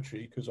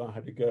psychiatry because I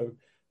had to go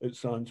at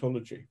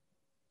Scientology.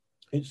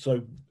 It's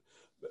so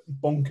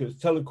bonkers.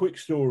 Tell a quick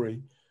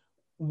story.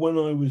 When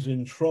I was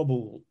in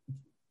trouble,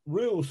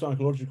 real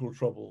psychological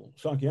trouble,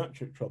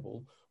 psychiatric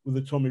trouble, with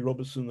the Tommy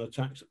Robinson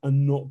attacks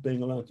and not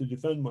being allowed to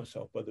defend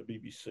myself by the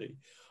BBC,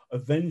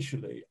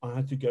 eventually I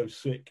had to go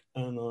sick,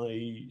 and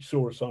I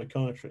saw a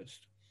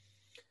psychiatrist.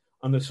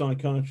 And the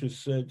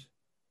psychiatrist said,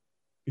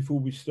 "Before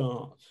we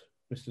start,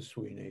 Mr.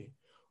 Sweeney,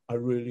 I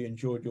really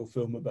enjoyed your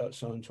film about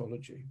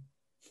Scientology."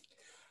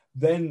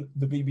 Then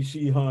the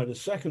BBC hired a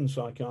second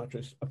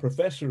psychiatrist, a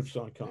professor of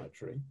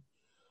psychiatry,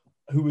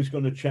 who was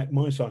going to check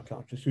my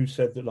psychiatrist, who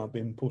said that I'd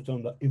been put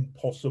under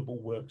impossible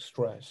work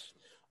stress,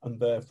 and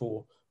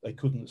therefore they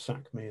couldn't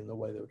sack me in the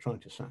way they were trying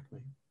to sack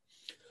me.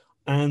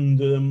 And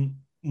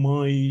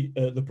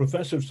the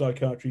professor of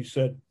psychiatry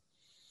said,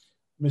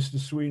 "Mr.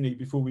 Sweeney,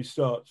 before we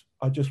start,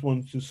 I just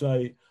wanted to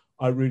say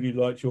I really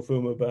liked your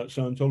film about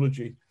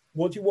Scientology.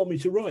 What do you want me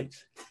to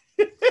write?"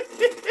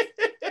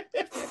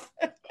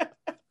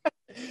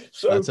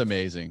 So that's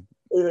amazing.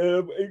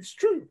 It's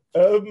true.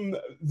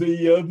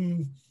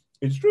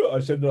 It's true. I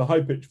said in a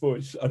high-pitched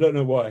voice. I don't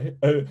know why.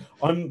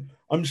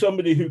 I'm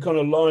somebody who kind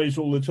of lies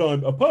all the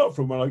time, apart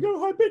from when I go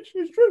high-pitched.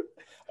 It's true.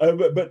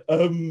 But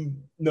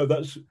no,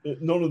 that's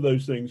none of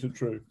those things are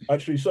true.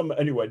 Actually,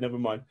 anyway, never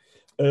mind.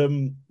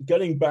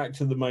 Getting back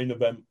to the main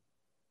event.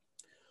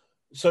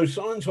 So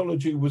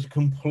Scientology was a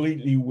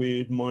completely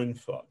weird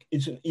mindfuck.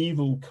 It's an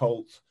evil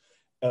cult.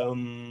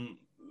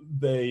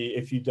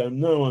 If you don't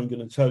know, I'm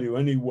going to tell you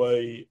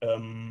anyway.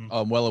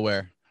 I'm well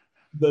aware.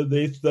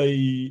 They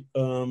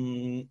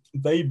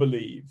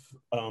believe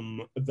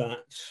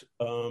that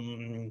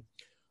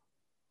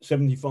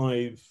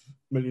 75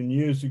 million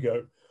years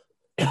ago,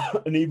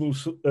 an evil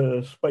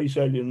space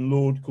alien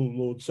lord called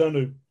Lord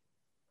Senu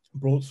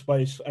brought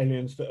space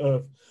aliens to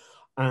Earth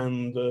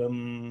and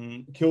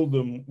killed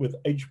them with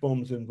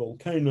H-bombs in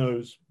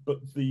volcanoes, but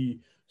the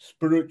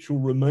spiritual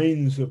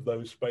remains of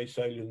those space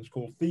aliens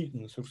called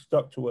Thetans have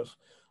stuck to us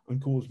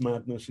and caused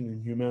madness and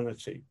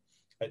inhumanity,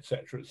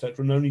 etc.,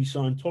 etc. And only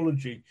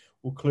Scientology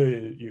will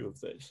clear you of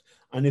this.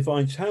 And if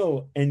I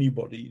tell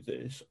anybody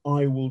this,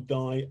 I will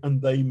die and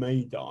they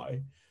may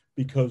die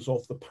because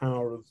of the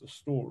power of the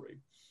story.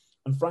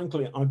 And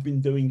frankly, I've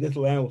been doing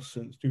little else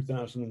since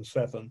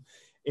 2007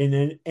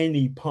 in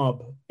any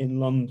pub in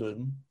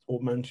London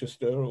or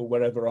Manchester or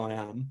wherever I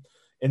am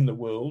in the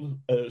world.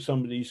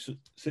 Somebody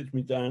sits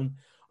me down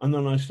and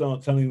then I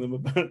start telling them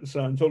about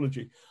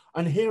Scientology.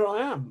 And here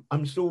I am.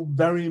 I'm still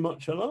very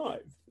much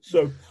alive.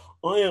 So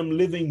I am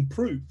living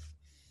proof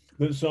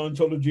that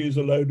Scientology is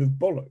a load of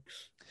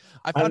bollocks.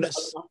 I found it.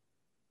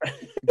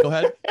 Go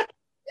ahead.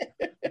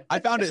 I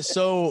found it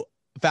so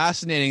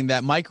fascinating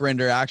that Mike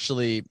Rinder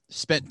actually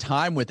spent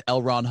time with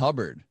L. Ron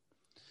Hubbard.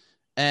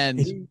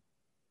 And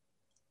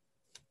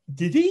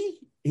did he?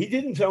 He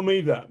didn't tell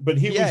me that, but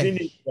he was in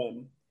it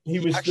then. He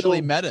was actually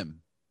still, met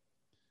him.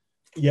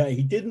 Yeah,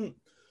 he didn't.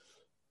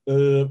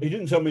 He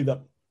didn't tell me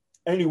that.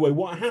 Anyway,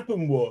 what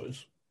happened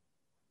was,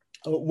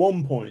 at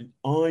one point,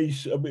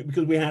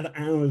 because we had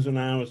hours and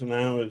hours and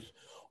hours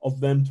of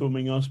them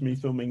filming us, me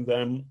filming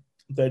them.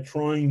 They're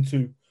trying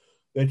to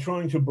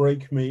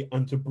break me,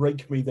 and to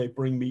break me, they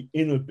bring me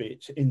in a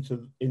bit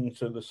into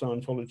the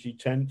Scientology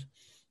tent,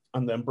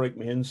 and then break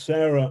me. And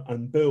Sarah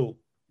and Bill,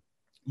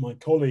 my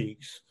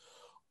colleagues,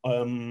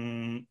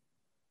 they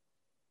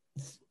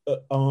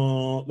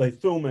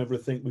film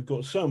everything. We've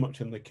got so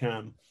much in the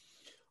can.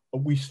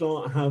 We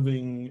start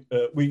having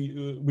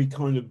we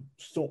kind of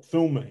stop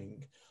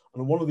filming,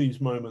 and at one of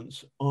these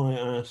moments, I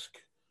ask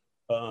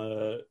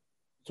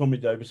Tommy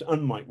Davis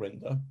and Mike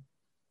Rinder,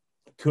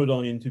 could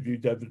I interview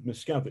David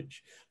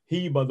Miscavige?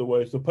 He, by the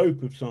way, is the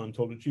Pope of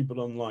Scientology, but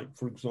unlike,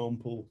 for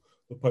example,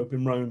 the Pope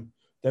in Rome,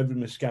 David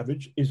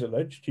Miscavige is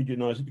alleged, he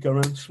denies it, to go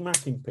around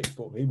smacking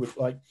people. He would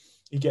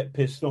he'd get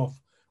pissed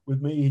off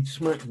with me, he'd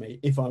smack me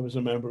if I was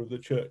a member of the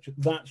church.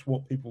 That's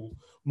what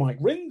Mike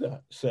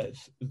Rinder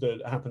says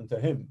that happened to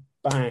him.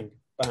 Bang,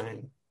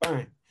 bang,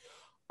 bang.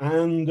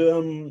 And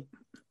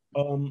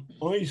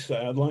I say,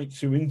 I'd like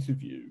to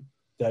interview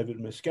David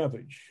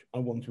Miscavige. I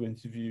want to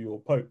interview your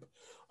Pope.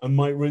 And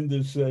Mike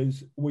Rinder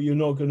says, well, you're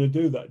not going to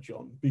do that,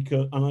 John.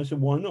 And I said,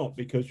 why not?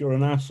 Because you're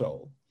an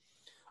asshole.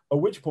 At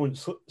which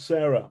point,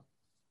 Sarah,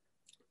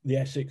 the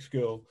Essex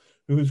girl,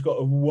 who has got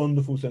a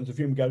wonderful sense of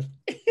humor, goes,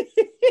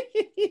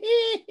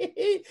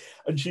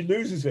 and she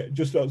loses it and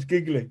just starts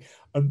giggling.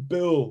 And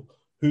Bill,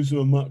 who's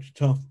a much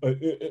tough,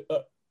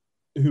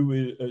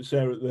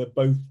 Sarah, they're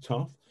both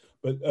tough,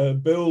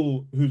 but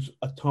Bill, who's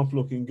a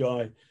tough-looking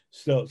guy,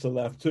 starts to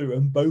laugh too.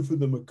 And both of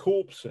them are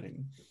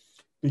corpsing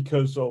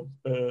because of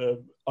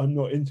I'm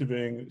not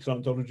interviewing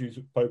Scientology's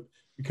Pope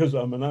because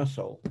I'm an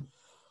asshole.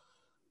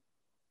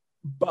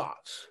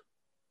 But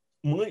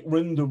Mike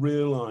Rinder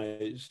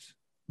realized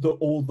that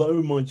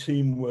although my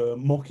team were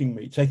mocking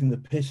me, taking the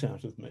piss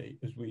out of me,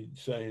 as we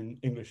say in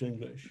English,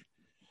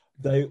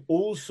 they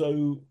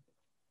also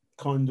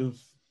kind of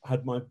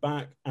had my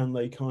back, and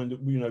they kind of,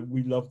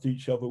 we loved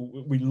each other,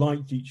 we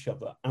liked each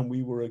other, and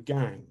we were a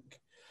gang.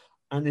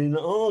 And in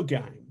our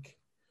gang,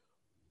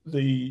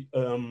 the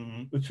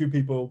two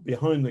people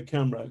behind the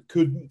camera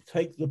could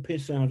take the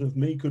piss out of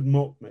me, could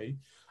mock me,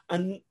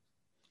 and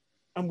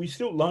we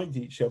still liked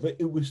each other.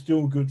 It was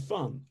still good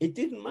fun. It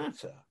didn't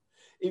matter.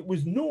 It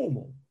was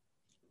normal.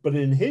 But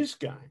in his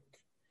gang,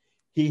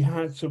 he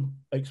had to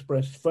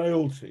express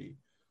fealty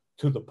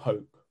to the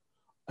Pope.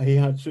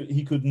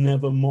 He could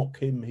never mock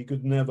him. He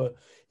could never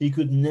be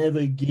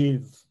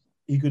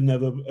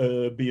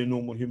a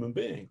normal human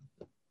being.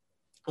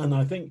 And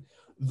I think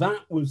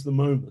that was the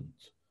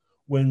moment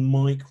when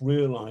Mike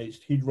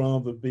realized he'd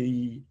rather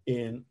be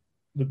in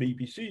the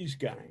BBC's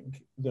gang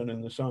than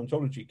in the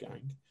Scientology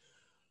gang.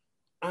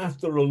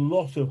 After a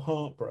lot of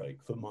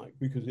heartbreak for Mike,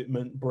 because it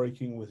meant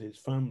breaking with his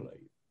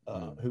family,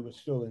 who was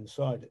still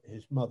inside it,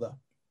 his mother,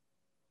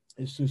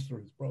 his sister,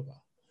 his brother,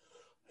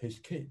 his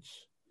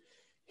kids.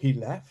 He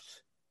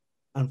left,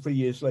 and 3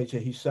 years later,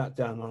 he sat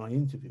down and I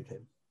interviewed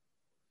him.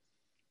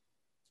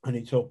 And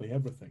he told me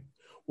everything.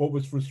 What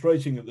was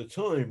frustrating at the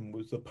time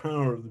was the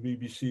power of the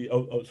BBC,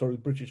 the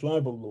British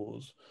libel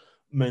laws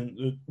meant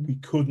that we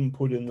couldn't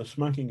put in the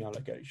smacking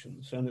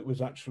allegations. And it was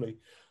actually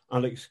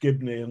Alex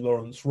Gibney and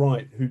Lawrence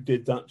Wright who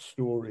did that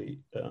story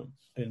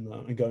in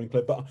Going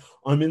Clear. But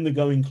I'm in the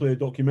Going Clear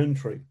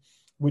documentary,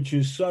 which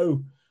is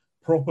so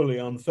properly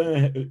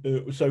unfair,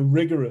 so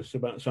rigorous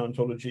about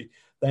Scientology.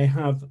 They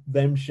have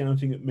them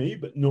shouting at me,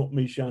 but not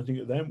me shouting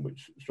at them,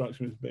 which strikes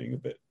me as being a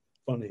bit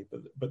funny,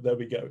 but there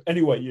we go.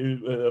 Anyway,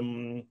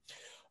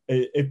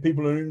 if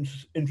people are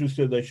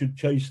interested, they should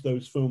chase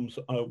those films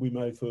we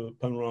made for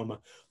Panorama.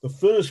 The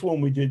first one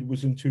we did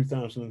was in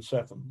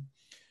 2007.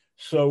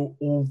 So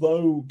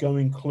although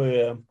Going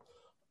Clear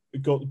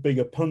got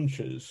bigger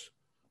punches,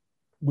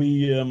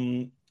 we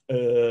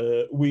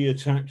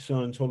attacked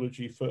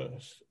Scientology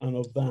first, and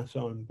of that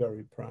I'm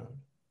very proud.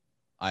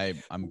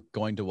 I'm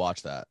going to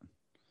watch that.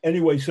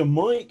 Anyway, so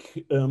Mike,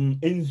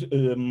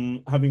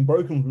 having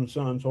broken from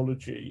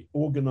Scientology,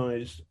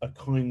 organized a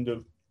kind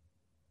of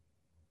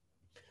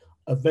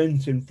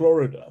event in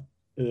Florida,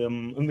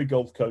 in the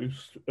Gulf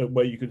Coast,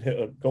 where you could hit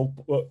a golf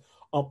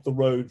up the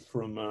road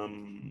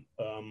from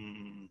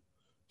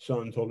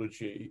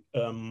Scientology.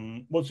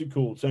 What's it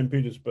called? St.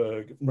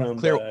 Petersburg,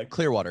 there.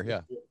 Clearwater,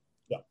 yeah.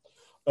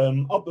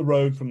 Up the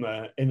road from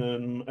there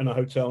in a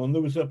hotel, and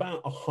there was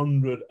about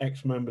 100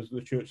 ex-members of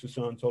the Church of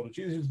Scientology.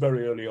 This is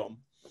very early on.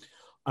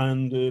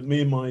 And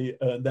me and my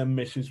then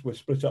missus were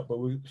split up, but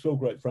we were still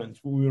great friends.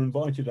 But we were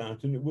invited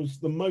out, and it was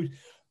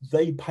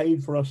they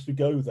paid for us to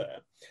go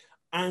there.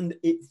 And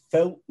it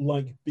felt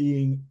like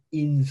being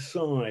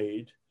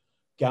inside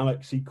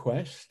Galaxy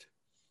Quest.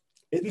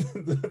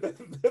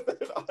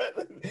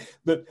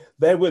 That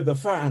there were the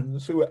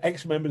fans who were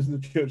ex-members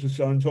of the Church of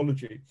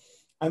Scientology.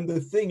 And the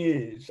thing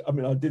is, I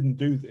mean, I didn't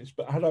do this,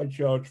 but had I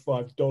charged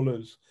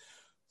 $5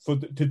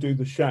 to do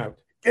the shout,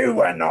 "You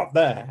were not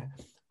there,"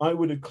 I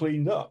would have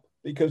cleaned up,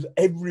 because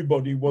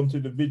everybody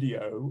wanted a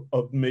video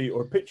of me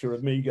or a picture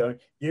of me going,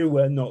 "You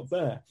were not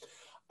there."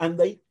 And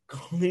they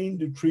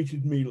kind of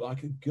treated me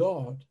like a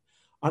god.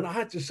 And I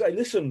had to say,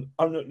 listen,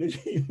 I'm not,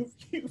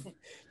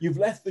 you've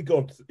left the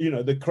God,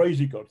 the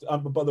crazy God.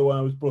 By the way,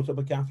 I was brought up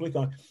a Catholic.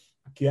 I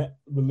get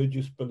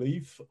religious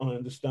belief. I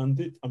understand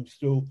it. I'm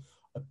still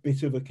a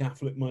bit of a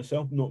Catholic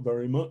myself, not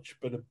very much,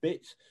 but a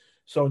bit.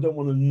 So I don't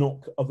want to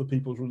knock other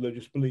people's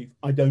religious belief.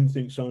 I don't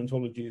think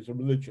Scientology is a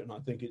religion. I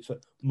think it's a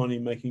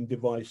money-making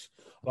device.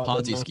 Like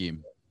Ponzi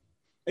scheme.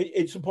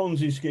 It's a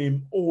Ponzi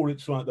scheme, or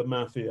it's like the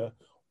mafia,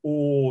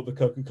 or the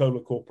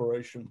Coca-Cola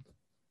Corporation,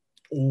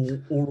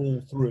 or all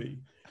three.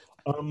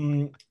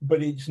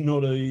 But it's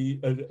not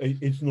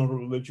it's not a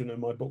religion in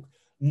my book.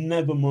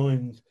 Never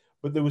mind.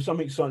 But there was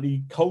something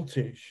slightly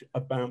cultish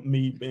about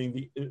me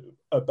being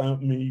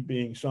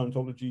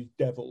Scientology's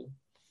devil.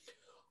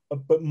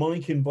 But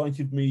Mike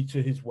invited me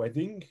to his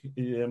wedding,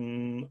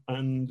 and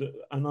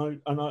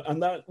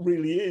that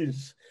really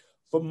is,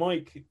 for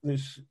Mike,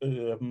 this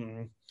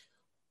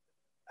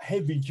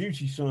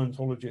heavy-duty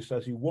Scientologist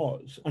as he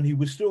was, and he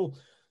was still,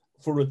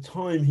 for a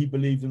time, he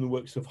believed in the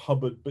works of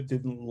Hubbard, but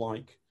didn't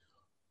like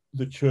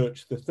the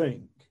church, the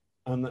thing,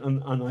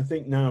 and I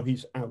think now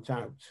he's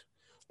out.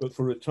 But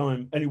for a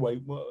time,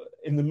 anyway,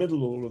 in the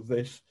middle of all of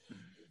this,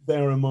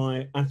 there am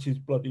I at his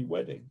bloody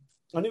wedding,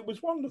 and it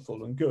was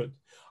wonderful and good.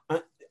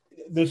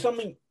 There's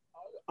something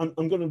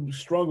I'm going to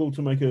struggle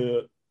to make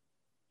a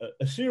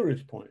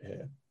serious point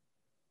here,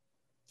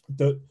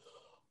 that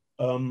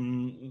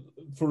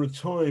for a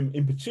time,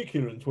 in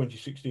particular in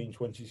 2016,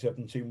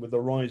 2017, with the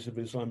rise of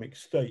Islamic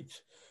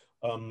State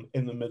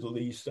in the Middle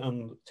East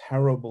and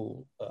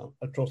terrible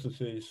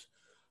atrocities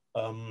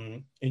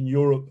in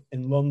Europe,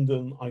 in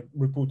London, I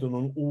reported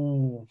on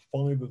all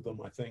 5 of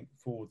them, I think,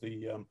 for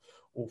the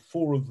or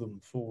 4 of them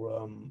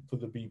for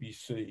the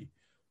BBC.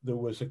 There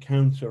was a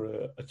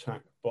counter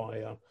attack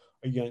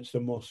against a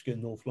mosque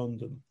in North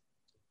London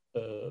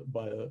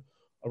by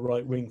a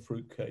right-wing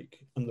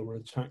fruitcake, and there were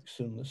attacks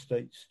in the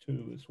States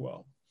too as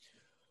well.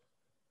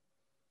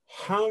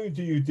 How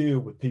do you deal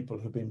with people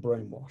who've been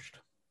brainwashed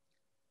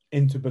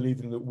into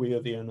believing that we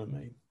are the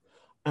enemy?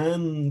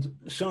 And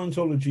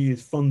Scientology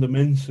is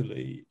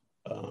fundamentally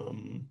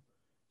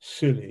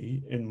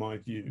silly, in my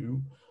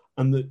view,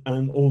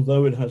 and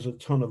although it has a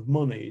ton of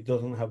money, it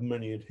doesn't have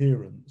many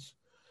adherents.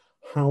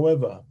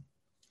 However,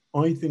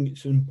 I think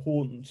it's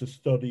important to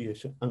study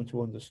it and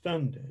to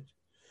understand it,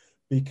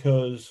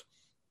 because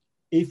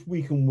if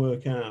we can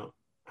work out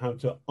how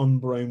to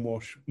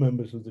unbrainwash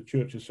members of the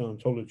Church of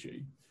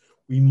Scientology,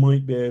 we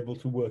might be able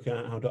to work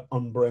out how to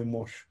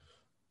unbrainwash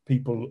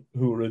people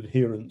who are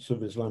adherents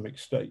of Islamic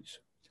State,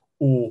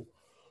 or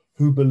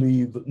who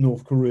believe that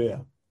North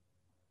Korea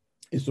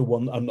is the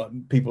one,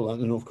 people like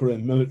the North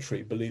Korean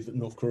military believe that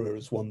North Korea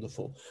is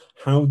wonderful.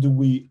 How do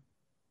we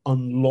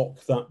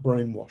unlock that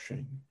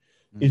brainwashing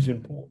is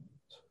important.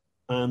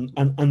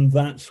 And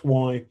that's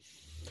why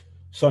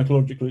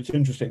psychologically it's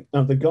interesting.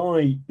 Now, the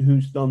guy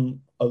who's done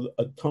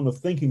a ton of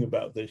thinking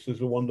about this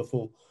is a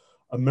wonderful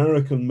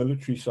American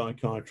military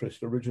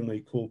psychiatrist, originally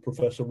called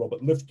Professor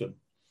Robert Lifton,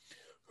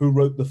 who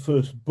wrote the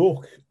first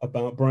book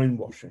about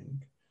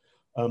brainwashing,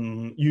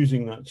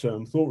 using that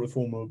term, thought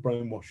reform or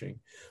brainwashing.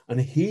 And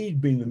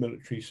he'd been the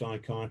military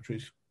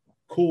psychiatrist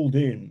called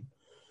in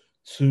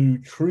to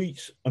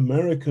treat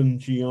American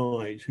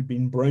GIs who'd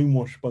been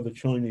brainwashed by the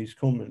Chinese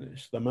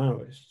communists, the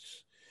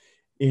Maoists,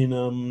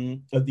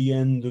 at the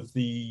end of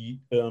the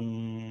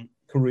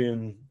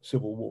Korean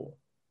Civil War.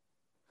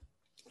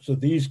 So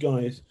these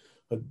guys,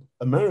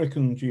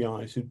 American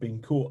GIs, had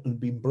been caught and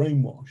been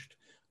brainwashed,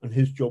 and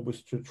his job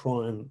was to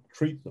try and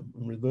treat them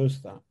and reverse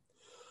that.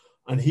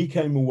 And he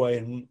came away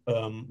and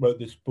wrote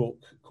this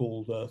book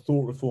called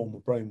Thought Reform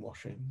or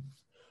Brainwashing,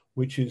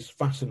 which is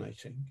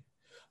fascinating.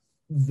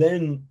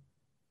 Then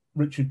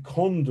Richard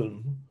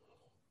Condon,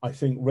 I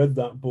think, read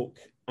that book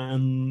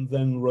and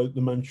then wrote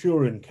The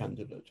Manchurian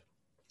Candidate,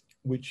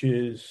 which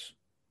was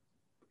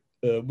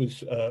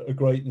a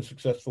great and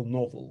successful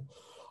novel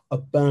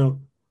about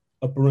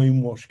a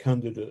brainwashed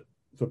candidate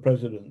for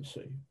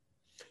presidency.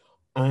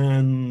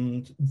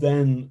 And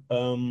then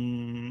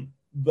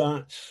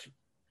that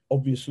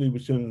obviously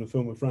was turned into a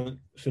film with Frank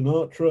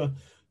Sinatra.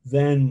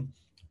 Then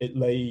it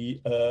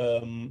lay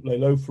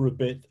low for a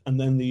bit, and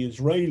then the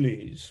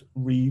Israelis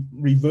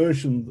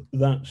reversioned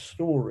that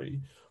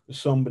story with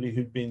somebody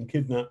who'd been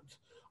kidnapped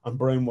and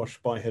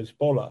brainwashed by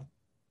Hezbollah,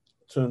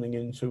 turning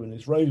into an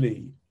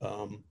Israeli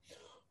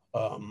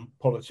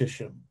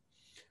politician,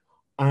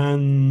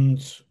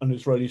 and an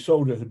Israeli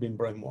soldier had been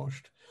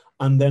brainwashed.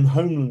 And then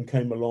Homeland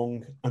came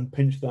along and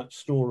pinched that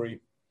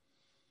story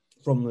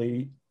from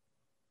the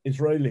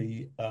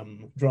Israeli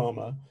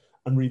drama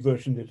and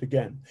reversioned it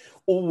again,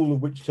 all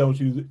of which tells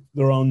you that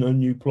there are no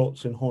new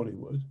plots in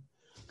Hollywood,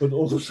 but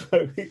also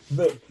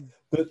that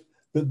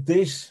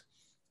this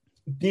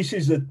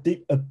is a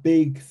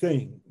big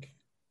thing,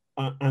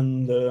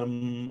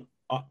 and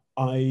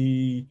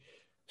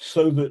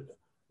So that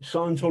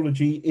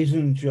Scientology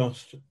isn't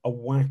just a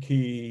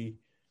wacky,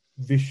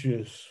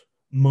 vicious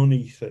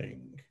money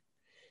thing.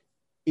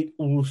 It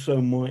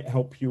also might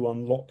help you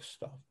unlock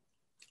stuff.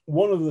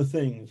 One of the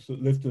things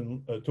that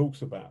Lifton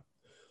talks about,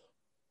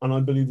 and I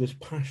believe this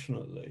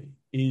passionately,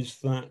 is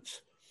that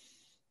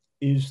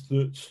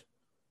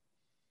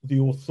the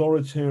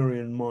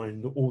authoritarian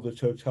mind or the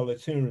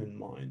totalitarian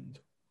mind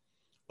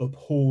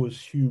abhors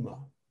humor.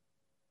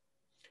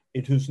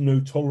 It has no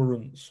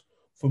tolerance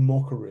for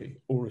mockery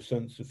or a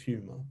sense of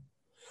humor.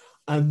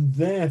 And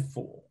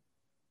therefore,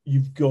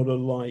 you've got to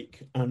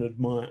like and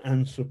admire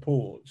and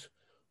support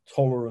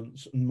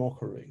tolerance and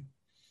mockery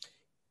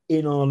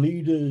in our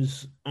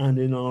leaders and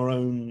in our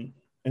own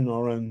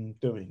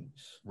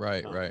doings.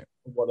 Right.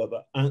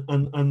 Whatever.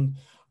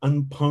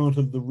 And part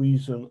of the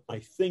reason, I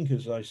think,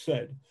 as I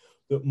said,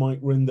 that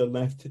Mike Rinder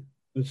left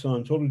the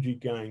Scientology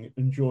gang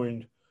and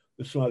joined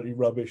the slightly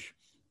rubbish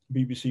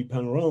BBC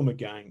Panorama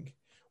gang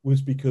was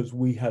because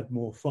we had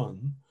more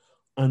fun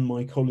and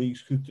my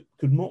colleagues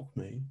could mock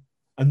me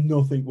and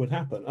nothing would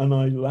happen. And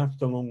I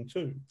laughed along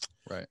too.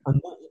 Right. And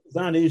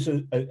that is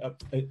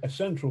a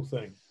central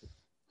thing.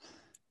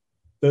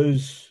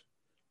 There's,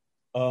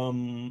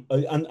 and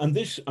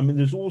this, I mean,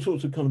 there's all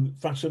sorts of kind of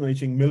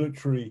fascinating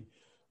military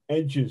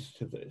edges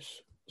to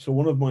this. So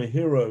one of my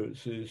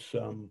heroes is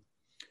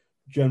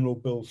General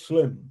Bill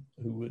Slim,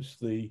 who was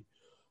the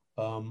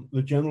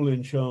general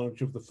in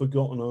charge of the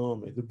Forgotten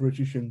Army, the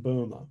British in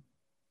Burma,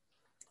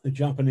 the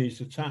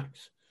Japanese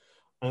attacks,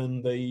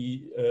 and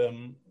the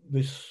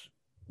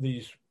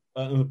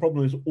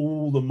problem is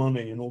all the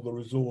money and all the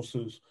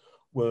resources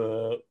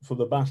were for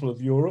the Battle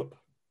of Europe,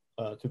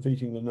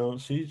 defeating the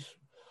Nazis,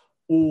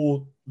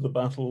 or the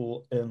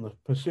battle in the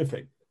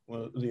Pacific,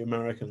 where the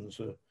Americans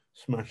are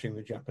smashing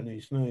the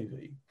Japanese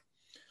Navy.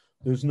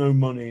 There's no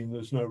money and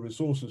there's no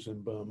resources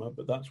in Burma,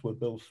 but that's where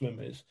Bill Slim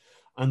is.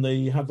 And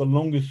they have the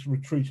longest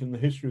retreat in the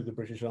history of the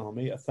British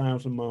Army,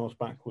 1,000 miles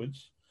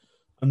backwards,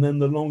 and then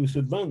the longest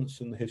advance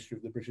in the history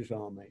of the British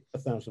Army,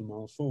 1,000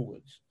 miles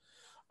forwards.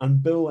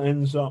 And Bill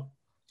ends up,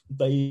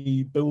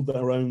 they build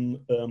their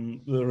own,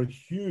 there are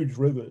huge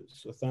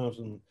rivers,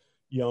 1,000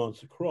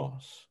 yards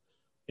across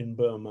in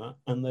Burma,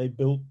 and they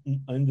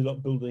ended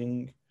up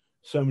building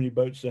so many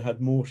boats, they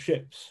had more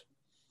ships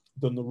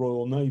than the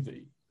Royal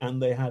Navy,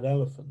 and they had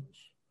elephants.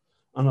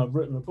 And I've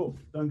written a book,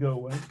 don't go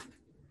away.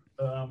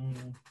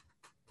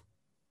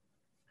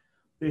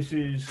 This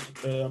is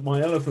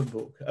my elephant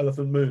book,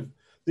 Elephant Moon.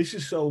 This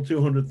has sold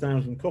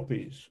 200,000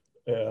 copies.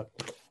 And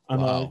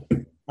wow.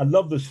 I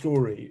love the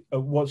story.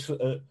 There's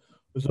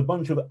a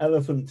bunch of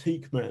elephant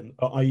teak men,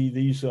 i.e.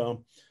 these are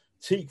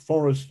teak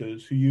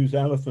foresters who use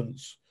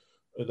elephants.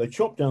 They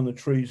chop down the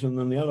trees and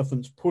then the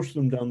elephants push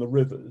them down the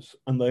rivers,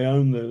 and they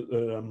own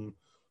the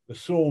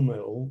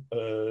sawmill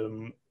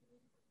down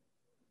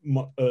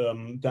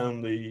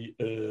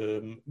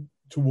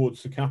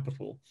towards the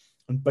capital.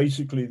 And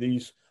basically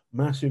these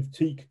massive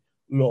teak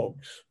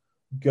logs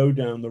go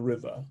down the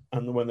river,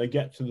 and when they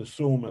get to the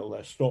sawmill,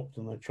 they're stopped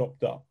and they're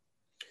chopped up.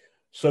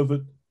 So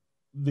that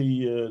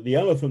the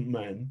elephant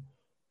men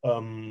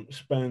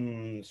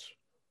spend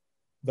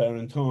their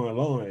entire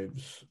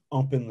lives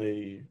up in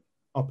the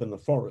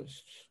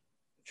forests,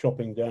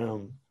 chopping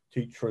down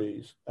teak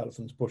trees,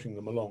 elephants pushing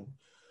them along.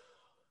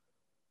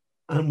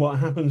 And what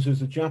happens is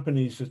the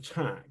Japanese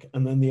attack,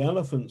 and then the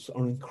elephants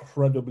are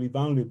incredibly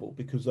valuable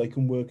because they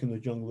can work in the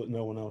jungle that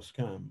no one else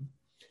can.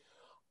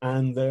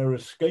 And they're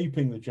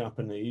escaping the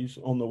Japanese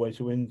on the way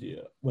to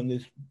India when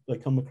they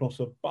come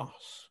across a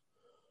bus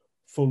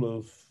full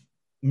of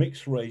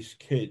mixed race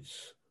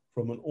kids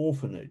from an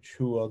orphanage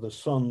who are the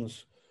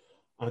sons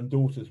and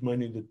daughters,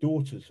 mainly the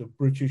daughters of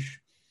British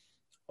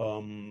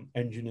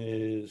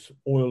engineers,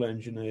 oil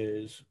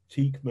engineers,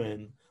 teak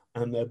men,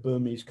 and their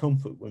Burmese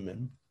comfort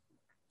women,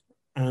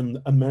 and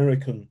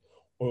American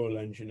oil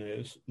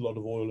engineers, a lot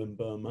of oil in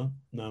Burma,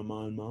 now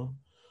Myanmar.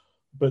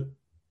 But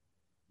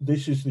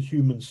this is the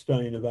human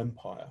stain of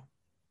empire.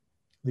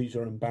 These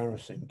are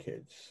embarrassing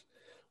kids.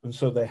 And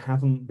so they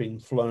haven't been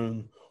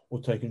flown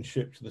or taken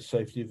ship to the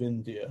safety of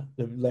India.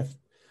 They've left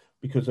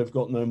because they've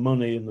got no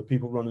money, and the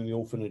people running the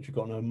orphanage have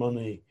got no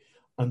money.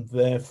 And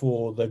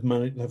therefore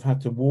they've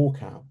had to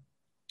walk out,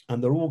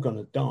 and they're all going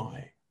to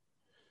die.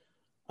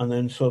 And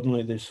then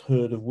suddenly this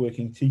herd of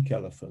working teak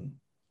elephant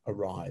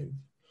arrive,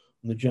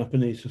 and the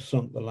Japanese have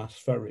sunk the last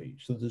ferry.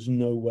 So there's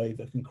no way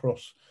they can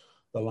cross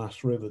the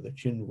last river, the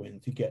Chinwin,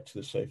 to get to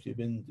the safety of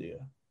India.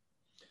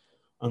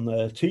 And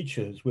their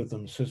teachers with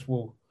them says,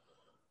 well,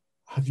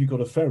 have you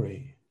got a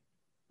ferry?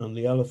 And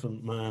the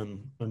elephant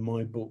man in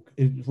my book,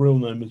 his real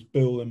name is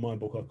Bill, in my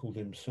book I called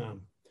him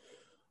Sam.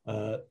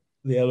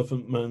 The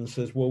elephant man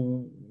says,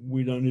 well,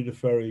 we don't need a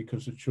ferry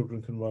because the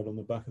children can ride on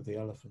the back of the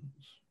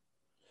elephants.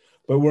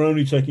 But we're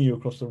only taking you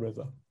across the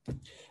river.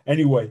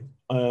 Anyway,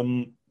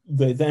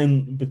 they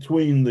then,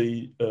 between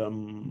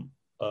them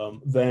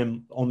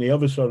on the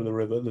other side of the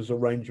river, there's a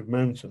range of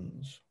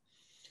mountains.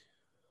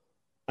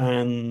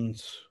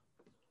 And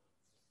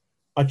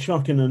I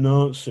chuck in a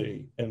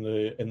Nazi in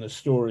the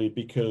story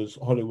because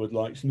Hollywood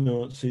likes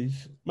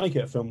Nazis. Make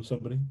it a film,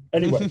 somebody.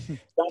 Anyway,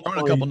 throw in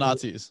a couple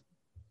Nazis.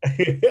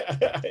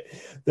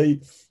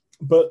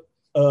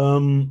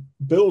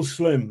 Bill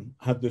Slim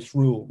had this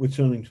rule,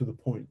 returning to the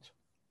point,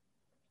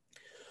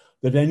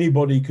 that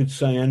anybody could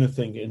say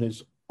anything in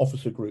his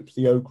officer groups,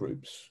 the O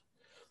groups.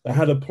 They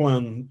had a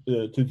plan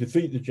to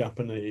defeat the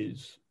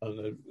Japanese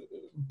and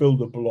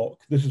build a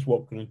block. This is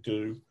what we're going to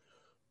do.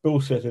 Bill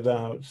set it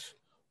out.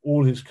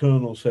 All his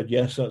colonels said,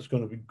 yes, that's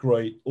going to be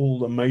great. All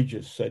the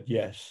majors said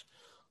yes.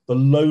 The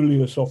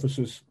lowliest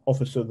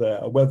officer there,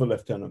 a weather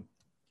lieutenant,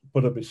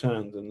 put up his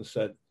hand and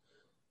said,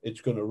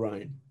 it's going to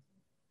rain,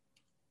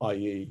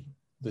 i.e.,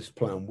 this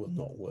plan will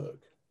not work.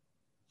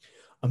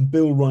 And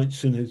Bill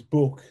writes in his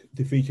book,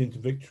 Defeat into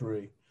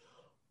Victory,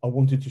 I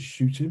wanted to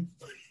shoot him,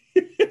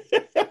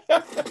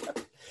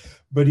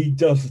 but he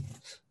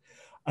doesn't.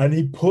 And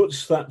he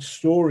puts that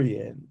story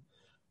in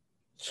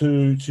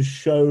to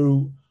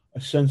show a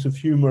sense of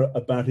humor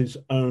about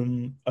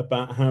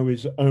how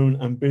his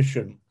own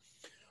ambition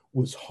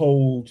was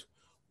held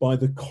by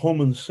the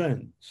common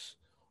sense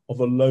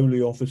of a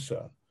lowly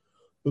officer.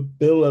 But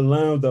Bill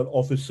allowed that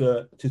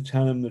officer to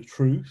tell him the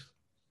truth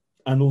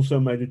and also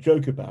made a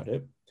joke about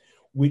it,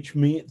 which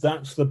means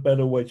that's the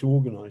better way to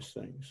organize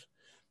things,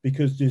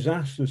 because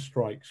disaster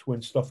strikes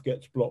when stuff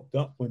gets blocked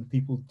up, when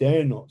people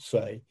dare not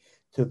say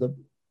to the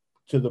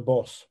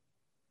boss,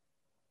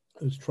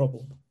 there's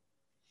trouble.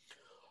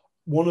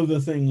 One of the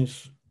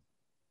things,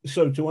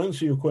 so to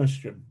answer your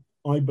question,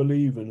 I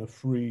believe in a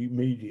free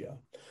media.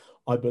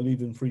 I believe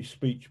in free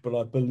speech, but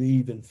I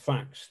believe in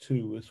facts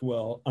too as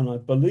well. And I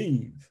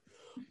believe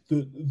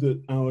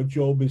that our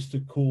job is to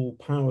call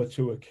power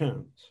to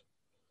account.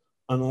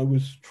 And I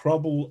was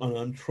troubled, and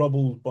I'm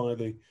troubled by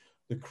the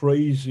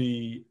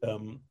crazy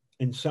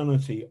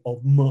insanity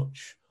of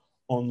much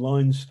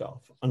online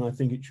stuff. And I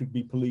think it should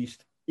be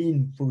policed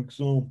in, for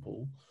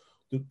example,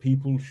 that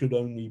people should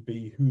only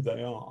be who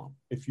they are.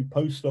 If you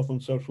post stuff on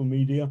social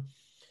media,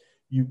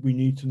 we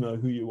need to know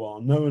who you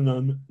are. No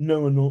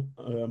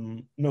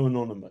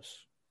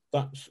anonymous.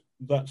 That's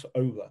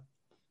over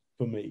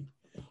for me.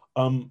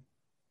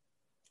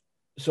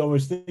 So I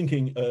was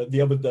thinking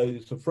the other day,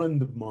 it's a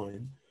friend of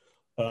mine.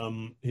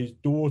 His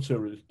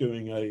daughter is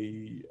doing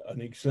an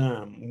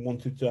exam and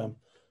wanted to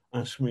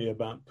ask me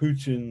about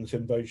Putin's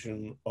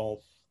invasion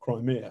of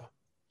Crimea,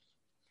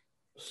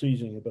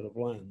 seizing a bit of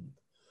land.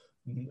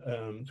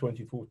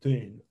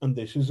 2014, and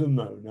this is a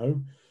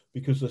no-no,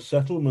 because the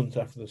settlement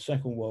after the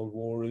Second World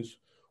War is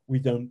we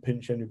don't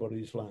pinch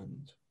anybody's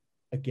land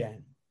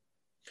again.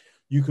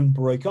 You can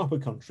break up a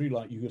country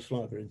like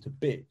Yugoslavia into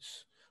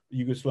bits.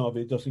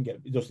 Yugoslavia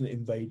doesn't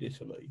invade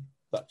Italy.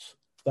 That's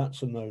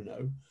a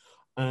no-no.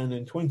 And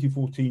in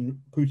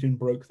 2014, Putin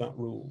broke that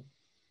rule.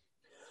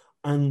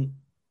 And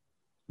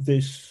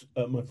this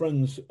my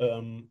friend's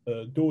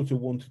daughter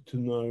wanted to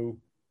know.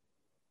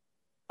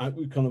 I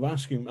would kind of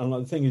ask him, and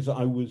the thing is,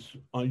 I was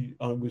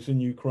in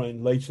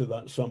Ukraine later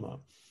that summer,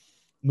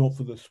 not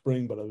for the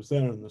spring, but I was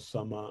there in the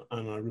summer,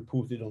 and I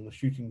reported on the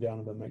shooting down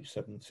of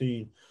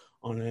MH17,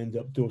 and I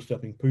ended up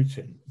doorstepping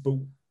Putin. But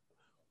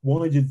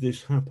why did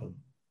this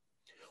happen?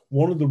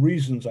 One of the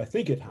reasons I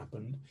think it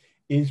happened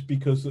is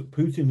because that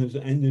Putin has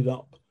ended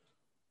up,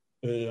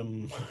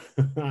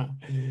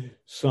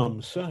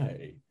 some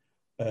say,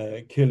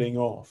 killing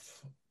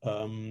off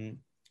an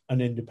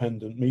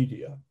independent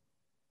media.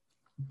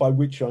 By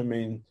which I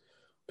mean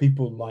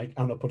people like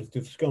Anna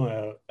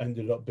Politkovskaya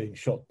ended up being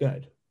shot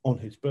dead on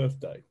his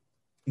birthday.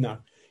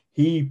 Now,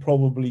 he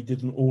probably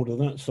didn't order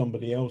that,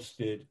 somebody else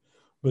did,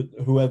 but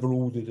whoever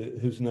ordered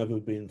it has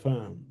never been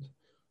found.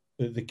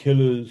 The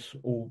killers,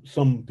 or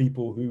some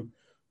people who've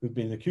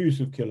been accused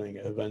of killing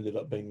it, have ended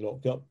up being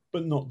locked up,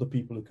 but not the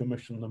people who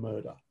commissioned the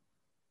murder.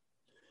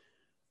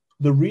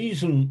 The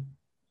reason,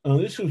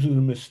 this was a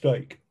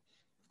mistake,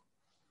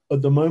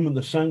 at the moment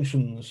the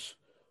sanctions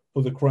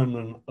for the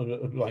Kremlin are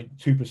like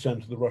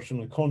 2% of the Russian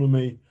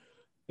economy,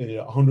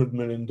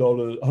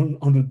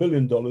 $100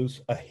 billion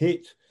a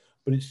hit,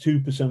 but it's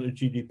 2% of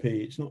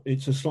GDP.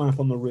 It's a slap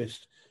on the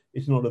wrist.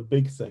 It's not a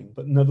big thing,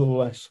 but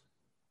nevertheless,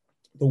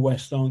 the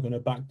West aren't going to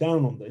back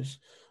down on this.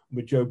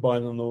 With Joe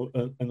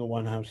Biden in the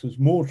White House, there's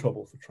more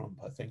trouble for Trump,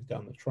 I think,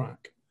 down the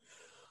track.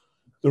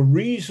 The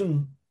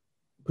reason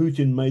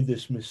Putin made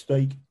this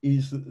mistake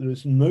is that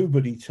there's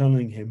nobody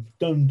telling him,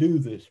 don't do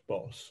this,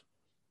 boss,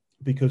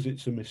 because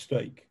it's a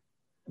mistake.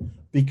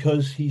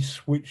 Because he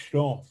switched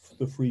off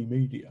the free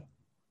media.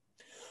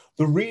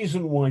 The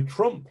reason why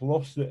Trump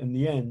lost it in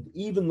the end,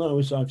 even though,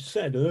 as I've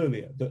said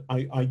earlier, that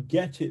I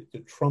get it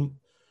that Trump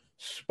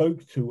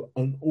spoke to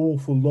an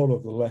awful lot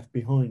of the left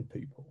behind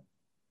people,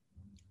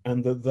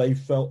 and that they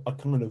felt a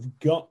kind of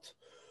gut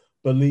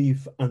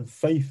belief and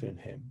faith in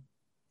him.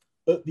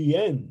 At the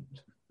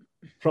end,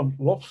 Trump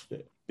lost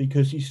it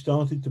because he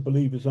started to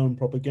believe his own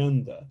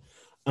propaganda.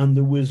 And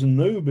there was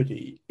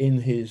nobody in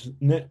his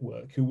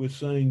network who was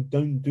saying,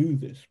 don't do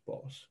this,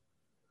 boss,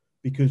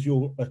 because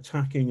you're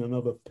attacking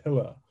another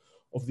pillar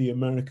of the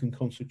American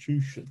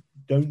Constitution.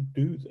 Don't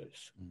do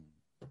this.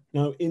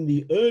 Now, in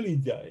the early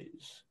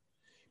days,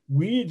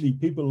 weirdly,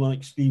 people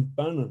like Steve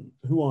Bannon,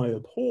 who I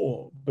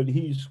abhor, but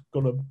he's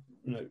got a,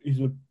 you know,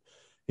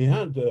 he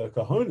had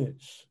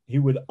cojones. He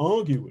would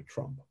argue with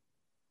Trump.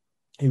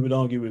 He would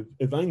argue with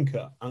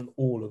Ivanka and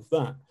all of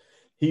that.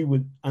 He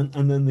would,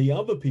 and then the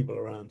other people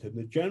around him,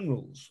 the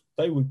generals,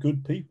 they were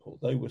good people.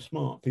 They were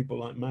smart. People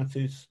like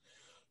Mattis,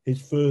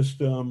 his first,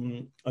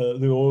 the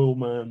oil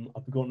man,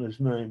 I've forgotten his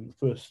name,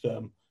 first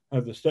head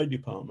of the State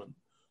Department.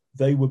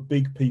 They were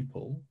big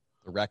people.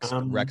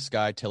 Rex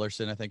Guy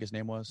Tillerson, I think his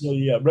name was.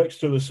 Yeah, Rex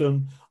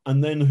Tillerson.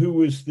 And then who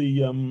was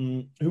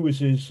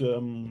his,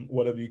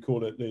 whatever you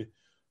call it,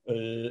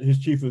 his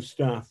chief of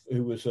staff,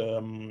 who was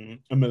a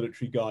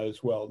military guy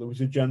as well. There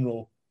was a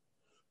general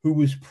who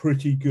was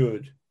pretty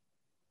good.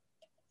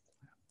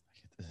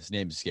 His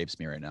name escapes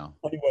me right now.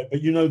 Anyway,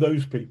 but you know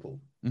those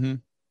people. Mm-hmm.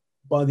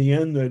 By the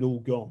end, they'd all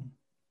gone.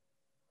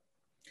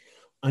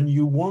 And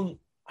you want,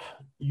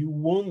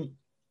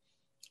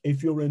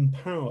 if you're in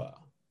power,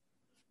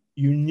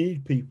 you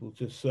need people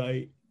to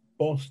say,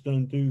 boss,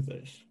 don't do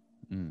this,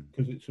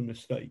 because it's a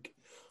mistake.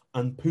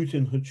 And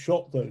Putin had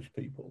shot those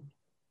people.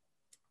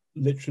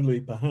 Literally,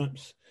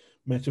 perhaps,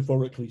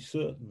 metaphorically,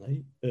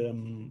 certainly,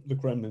 the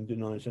Kremlin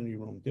denies any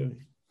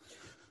wrongdoing.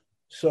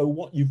 So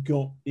what you've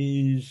got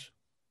is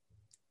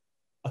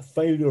a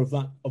failure of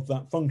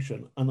that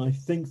function, and I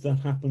think that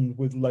happened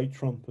with late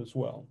Trump as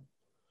well.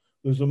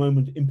 There's a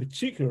moment in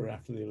particular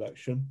after the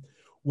election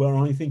where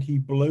I think he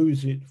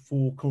blows it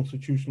for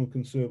constitutional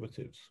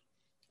conservatives,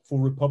 for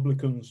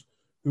Republicans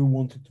who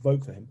wanted to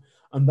vote for him.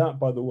 And that,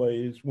 by the way,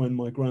 is when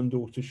my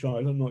granddaughter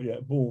Shiloh, not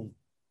yet born,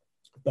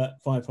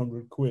 bet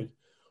 500 quid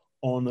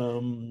on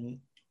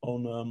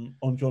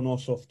John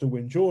Ossoff to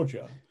win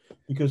Georgia,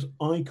 because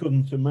I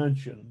couldn't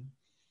imagine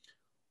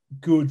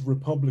good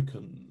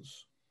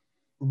Republicans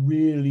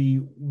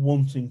really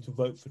wanting to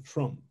vote for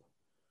Trump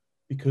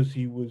because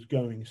he was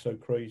going so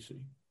crazy.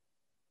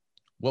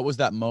 What was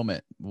that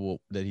moment?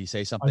 Did he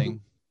say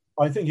something?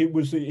 I think it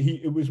was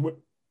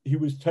he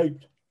was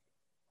taped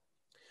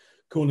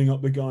calling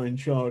up the guy in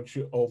charge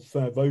of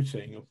fair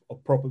voting,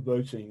 of proper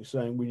voting,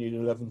 saying we need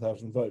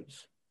 11,000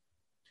 votes.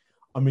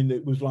 I mean,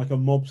 it was like a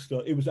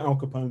mobster. It was Al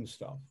Capone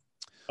stuff.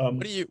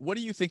 What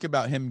do you think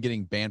about him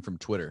getting banned from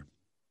Twitter?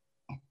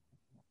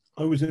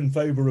 I was in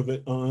favor of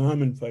it. I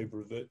am in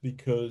favor of it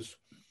because,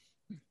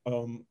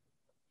 hold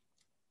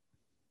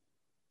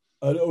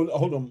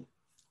on.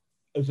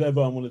 As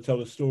ever, I want to tell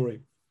a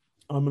story.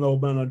 I'm an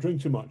old man. I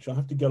drink too much. I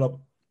have to get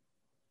up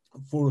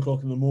at 4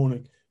 o'clock in the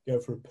morning, go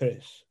for a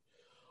piss.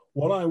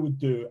 What I would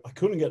do, I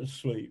couldn't get to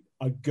sleep.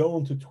 I'd go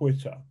onto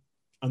Twitter,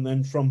 and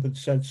then Trump had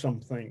said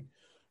something.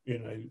 You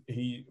know,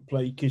 he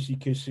played kissy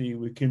kissy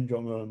with Kim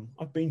Jong-un.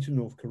 I've been to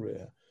North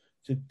Korea.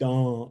 It's a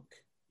dark,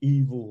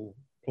 evil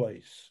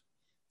place.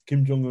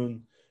 Kim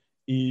Jong-un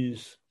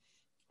is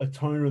a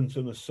tyrant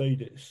and a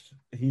sadist.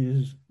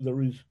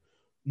 There is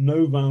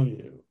no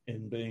value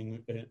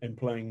in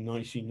playing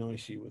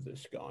nicey with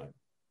this guy,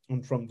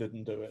 and Trump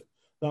didn't do it.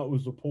 That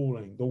was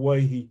appalling. The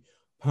way he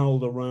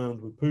palled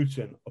around with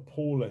Putin,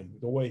 appalling.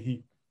 The way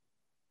he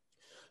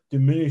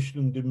diminished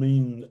and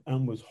demeaned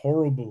and was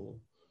horrible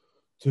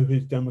to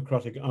his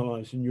democratic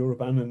allies in Europe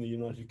and in the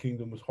United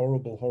Kingdom was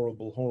horrible,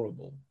 horrible,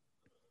 horrible.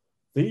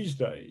 These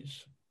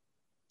days,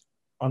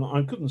 and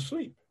I couldn't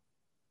sleep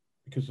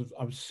because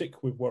I was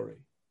sick with worry.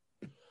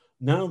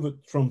 Now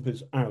that Trump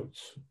is out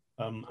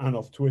and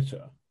off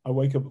Twitter, I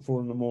wake up at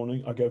 4 in the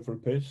morning, I go for a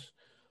piss,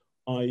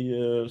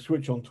 I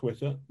switch on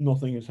Twitter,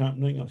 nothing is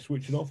happening, I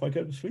switch it off, I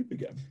go to sleep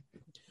again.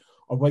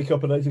 I wake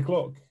up at 8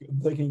 o'clock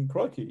thinking,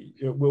 crikey,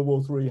 World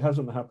War III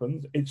hasn't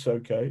happened, it's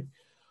okay.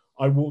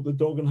 I walk the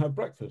dog and have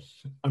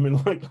breakfast. I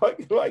mean,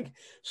 like,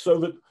 so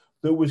that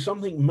there was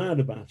something mad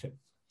about it.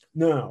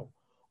 Now,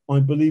 I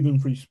believe in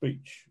free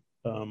speech.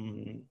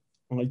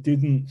 I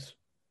didn't,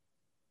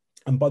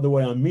 and by the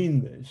way, I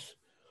mean this,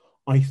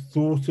 I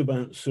thought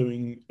about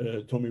suing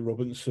Tommy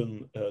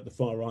Robinson, the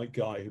far-right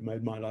guy who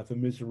made my life a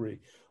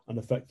misery and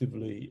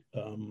effectively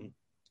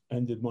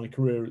ended my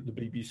career at the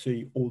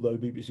BBC, although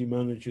BBC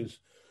managers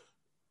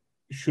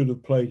should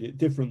have played it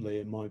differently,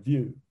 in my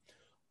view.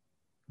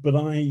 But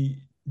I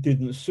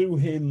didn't sue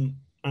him,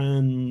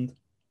 and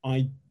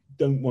I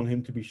don't want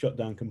him to be shut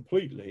down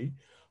completely,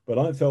 but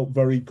I felt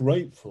very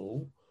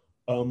grateful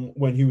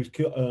when he was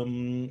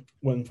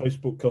when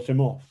Facebook cut him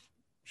off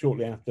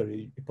shortly after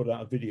he put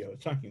out a video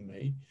attacking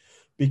me,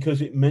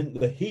 because it meant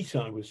the heat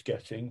I was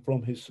getting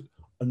from his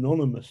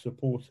anonymous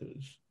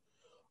supporters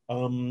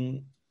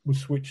was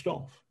switched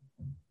off.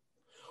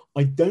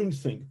 I don't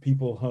think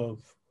people have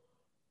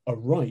a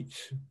right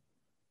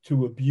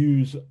to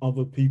abuse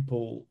other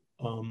people,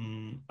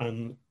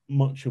 and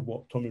much of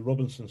what Tommy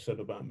Robinson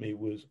said about me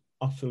was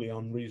utterly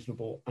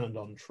unreasonable and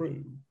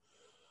untrue.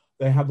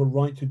 They have a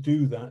right to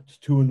do that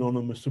to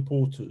anonymous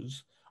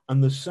supporters,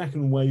 and the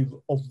second wave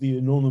of the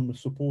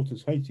anonymous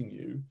supporters hating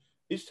you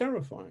is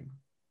terrifying.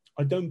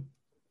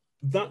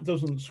 That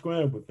doesn't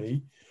square with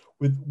me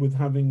with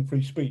having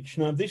free speech.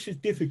 Now, this is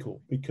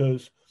difficult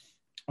because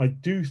I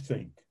do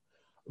think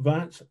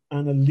that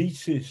an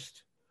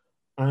elitist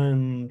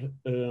and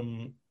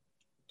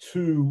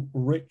too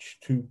rich,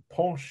 too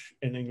posh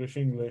in English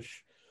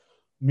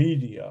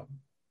media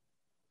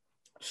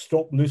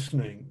stopped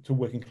listening to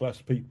working class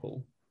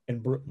people in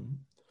Britain,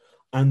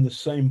 and the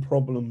same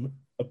problem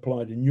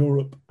applied in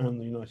Europe and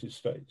the United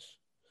States.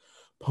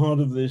 Part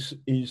of this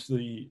is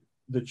the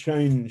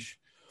change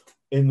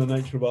in the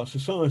nature of our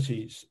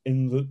societies,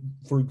 in that,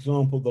 for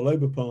example, the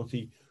Labour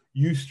Party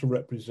used to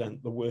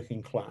represent the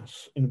working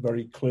class in a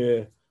very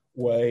clear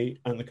way,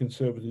 and the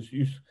Conservatives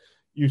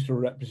used to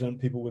represent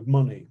people with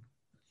money.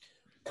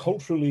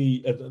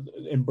 Culturally,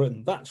 in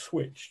Britain, that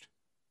switched.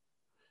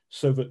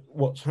 So that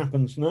what's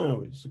happens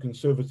now is the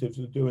Conservatives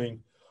are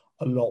doing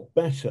a lot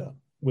better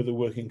with the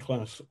working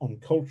class on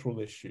cultural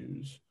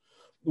issues.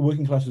 The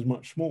working class is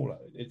much smaller.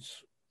 It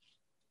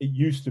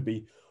used to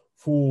be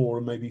 4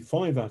 or maybe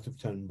 5 out of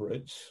 10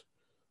 Brits,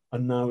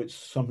 and now it's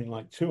something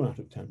like 2 out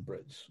of 10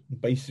 Brits.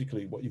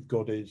 Basically, what you've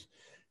got is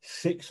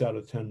 6 out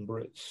of 10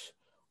 Brits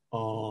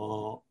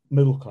are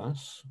middle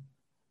class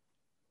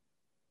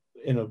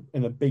in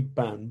a big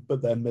band,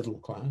 but they're middle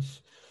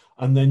class,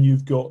 and then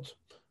you've got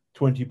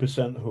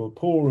 20% who are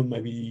poor, and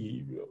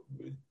maybe,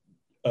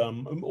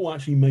 or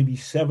actually maybe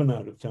 7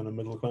 out of 10 are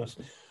middle class,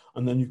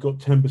 and then you've got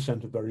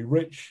 10% are very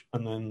rich,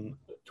 and then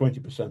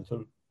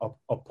 20%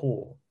 are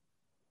poor.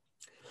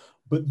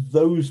 But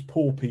those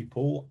poor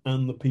people,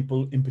 and the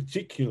people in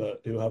particular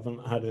who are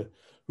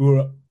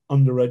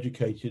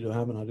undereducated, who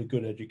haven't had a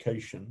good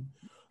education,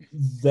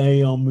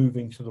 they are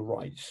moving to the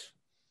right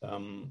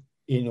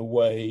in a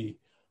way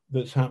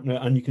that's happening.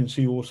 And you can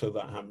see also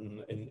that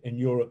happen in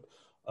Europe.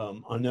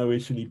 I know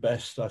Italy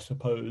best, I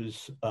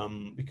suppose,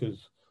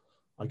 because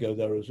I go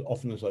there as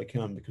often as I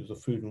can because the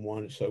food and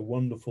wine is so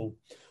wonderful.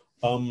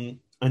 And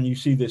you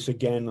see this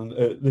again,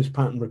 and this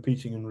pattern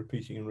repeating and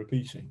repeating and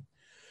repeating.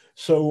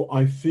 So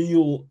I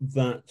feel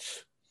that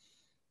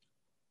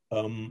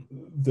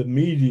the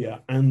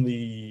media and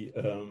the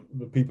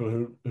people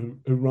who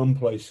run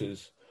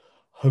places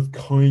have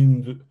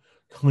kind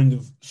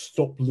of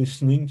stopped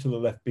listening to the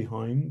left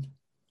behind,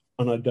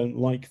 and I don't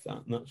like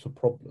that, and that's a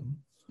problem.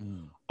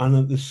 And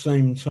at the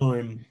same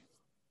time,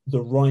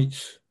 the right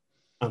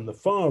and the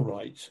far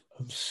right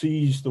have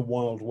seized the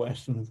Wild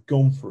West and have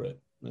gone for it,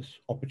 this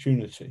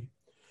opportunity.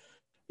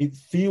 It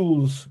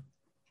feels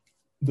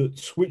that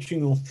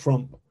switching off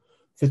Trump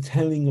for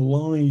telling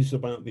lies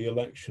about the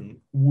election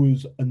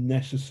was a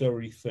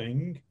necessary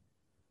thing.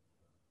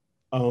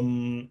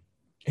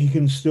 He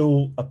can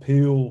still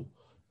appeal,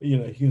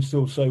 he can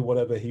still say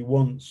whatever he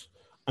wants,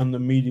 and the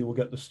media will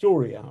get the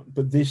story out.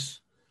 But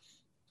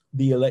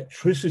the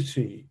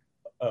electricity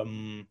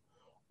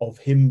of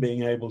him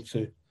being able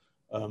to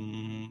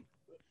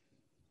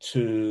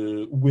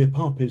whip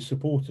up his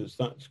supporters,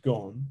 that's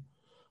gone.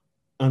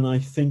 And I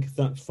think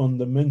that's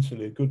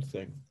fundamentally a good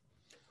thing.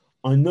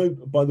 I know,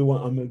 by the way,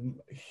 I'm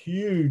a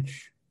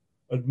huge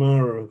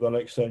admirer of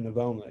Alexei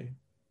Navalny.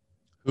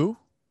 Who?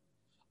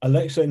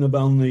 Alexei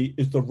Navalny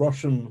is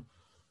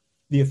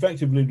the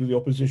effective leader of the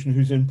opposition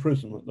who's in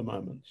prison at the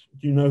moment.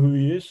 Do you know who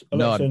he is?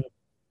 No, okay.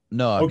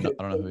 I don't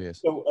know who he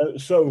is.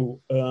 So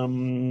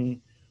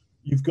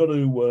you've got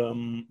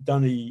to,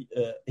 Danny,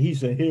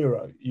 he's a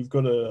hero. You've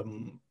got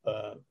to,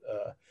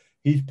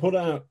 he's put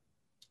out,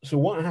 so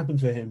what happened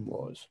to him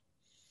was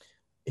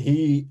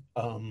he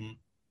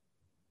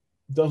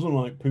doesn't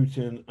like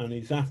Putin, and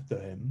he's after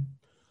him,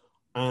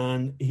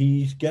 and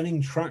he's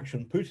getting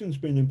traction. Putin's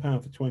been in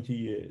power for 20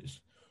 years.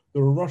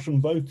 There are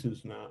Russian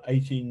voters now,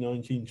 18,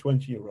 19,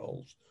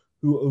 20-year-olds,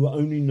 who have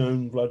only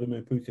known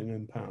Vladimir Putin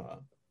in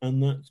power,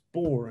 and that's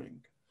boring.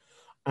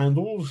 And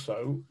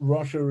also,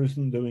 Russia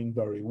isn't doing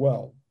very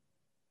well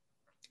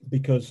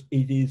because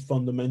it is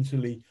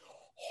fundamentally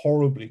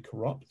horribly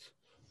corrupt.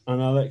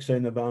 And Alexei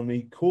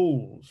Navalny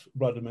calls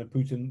Vladimir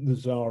Putin the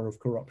Tsar of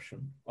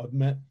corruption. I've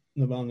met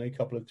Navalny a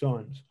couple of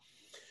times.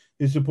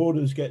 His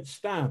supporters get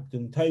stabbed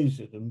and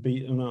tasered and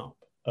beaten up,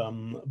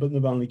 but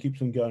Navalny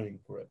keeps on going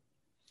for it.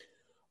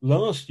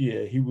 Last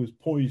year, he was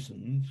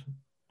poisoned.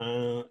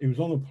 He was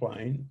on a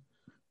plane,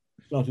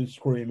 started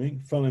screaming,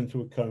 fell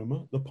into a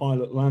coma. The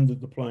pilot landed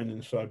the plane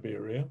in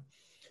Siberia.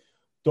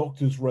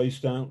 Doctors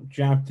raced out,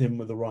 jabbed him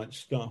with the right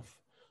stuff,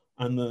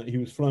 and he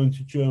was flown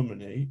to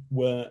Germany,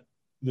 where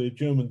the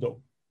German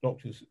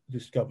doctors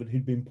discovered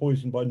he'd been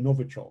poisoned by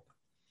Novichok.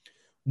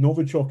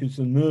 Novichok is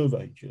a nerve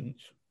agent.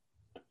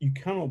 You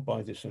cannot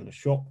buy this in a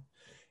shop.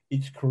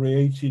 It's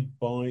created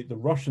by the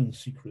Russian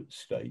secret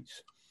state,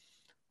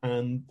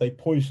 and they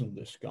poisoned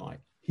this guy.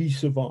 He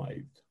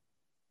survived.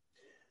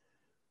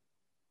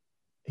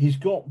 He's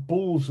got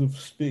balls of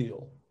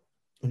steel,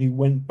 and he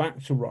went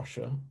back to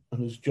Russia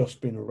and has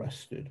just been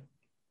arrested.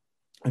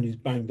 And he's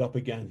banged up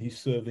again. He's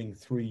serving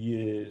 3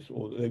 years,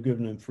 or they've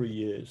given him 3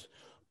 years,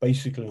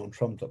 basically on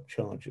trumped-up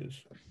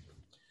charges.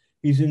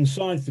 He's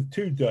inside for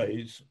 2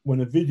 days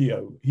when a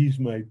video he's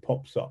made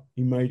pops up.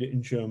 He made it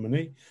in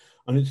Germany,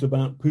 and it's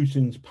about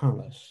Putin's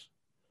palace.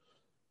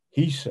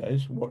 He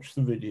says, watch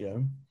the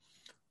video,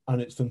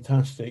 and it's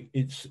fantastic.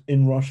 It's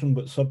in Russian,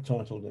 but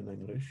subtitled in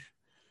English.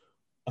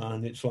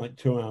 And it's like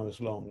 2 hours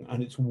long,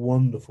 and it's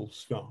wonderful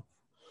stuff.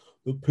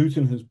 that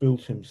Putin has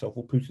built himself,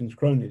 or Putin's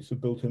cronies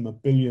have built him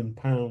 £1 billion,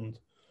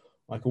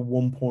 like a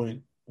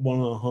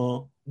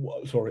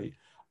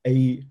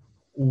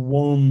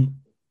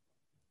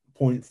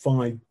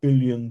 $1.5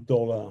 billion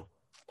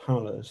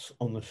palace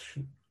on the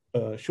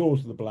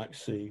shores of the Black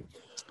Sea.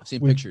 I've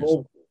seen pictures.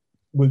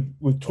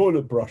 With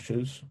toilet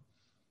brushes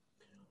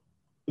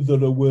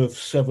that are worth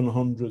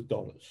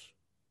 $700.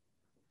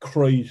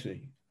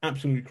 Crazy,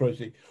 absolutely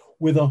crazy.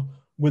 With a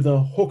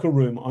hookah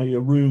room, a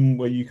room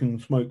where you can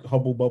smoke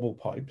hubble bubble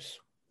pipes,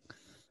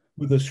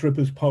 with a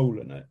stripper's pole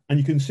in it, and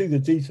you can see the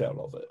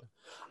detail of it.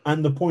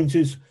 And the point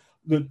is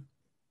that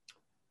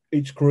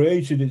it's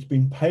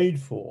been paid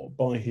for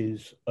by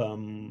his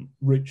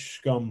rich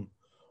scum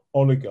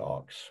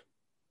oligarchs,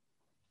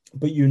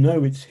 but you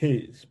know it's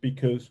his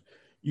because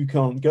you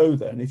can't go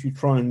there. And if you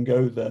try and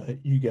go there,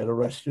 you get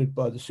arrested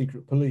by the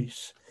secret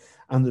police.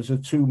 And there's a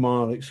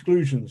 2-mile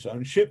exclusion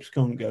zone. Ships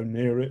can't go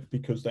near it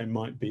because they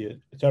might be a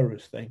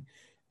terrorist thing.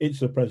 It's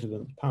the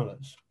president's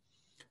palace.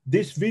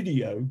 This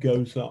video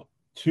goes up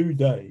 2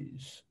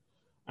 days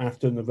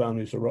after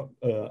Navalny's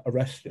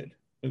arrested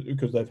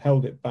because they've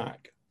held it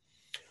back.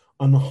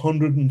 And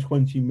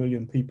 120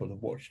 million people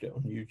have watched it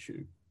on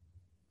YouTube.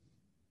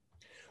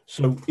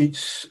 So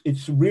it's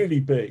really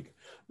big.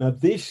 Now,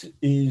 this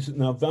is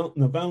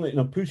Navalny.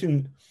 Now,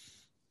 Putin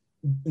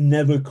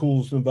never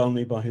calls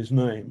Navalny by his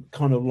name,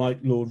 kind of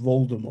like Lord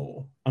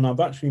Voldemort. And I've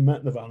actually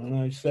met Navalny, and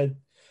I said,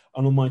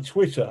 and on my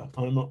Twitter,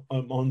 I'm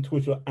on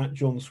Twitter at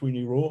John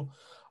Sweeney Raw,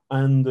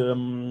 and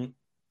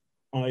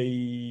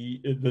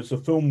there's a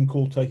film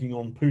called Taking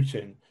on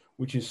Putin,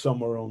 which is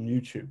somewhere on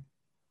YouTube.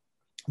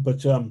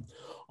 But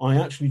I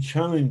actually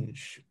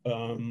challenge,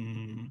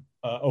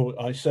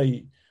 I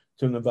say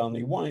to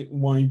Navalny,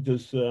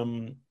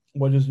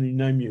 why doesn't he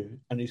name you?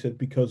 And he said,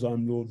 because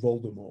I'm Lord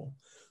Voldemort.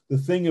 The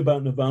thing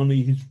about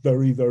Navalny, he's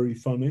very, very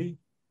funny.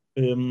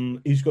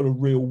 He's got a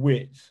real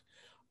wit,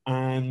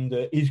 and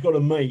he's got a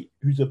mate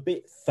who's a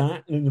bit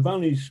fat. And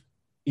Navalny's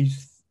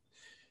he's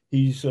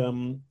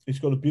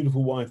got a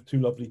beautiful wife, 2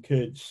 lovely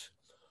kids,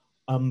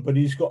 but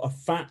he's got a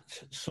fat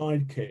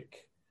sidekick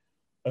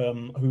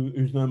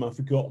whose name I've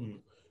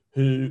forgotten,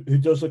 who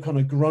does the kind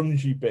of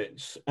grungy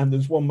bits. And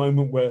there's one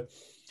moment where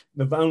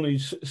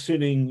Navalny's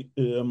sitting,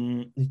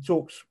 he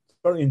talks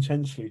very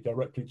intensely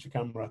directly to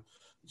camera.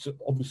 It's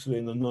obviously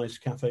in a nice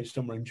cafe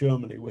somewhere in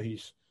Germany where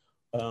he's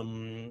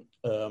talking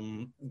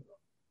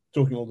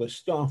all this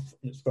stuff,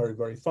 and it's very,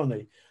 very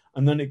funny.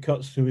 And then it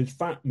cuts to his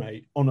fat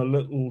mate on a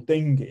little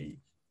dinghy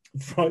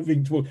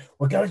driving toward,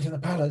 we're going to the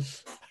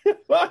palace.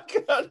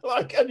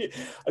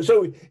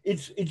 So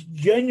it's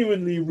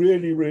genuinely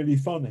really, really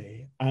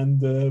funny and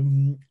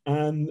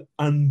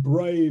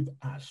brave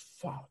as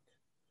fuck.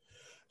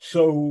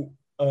 So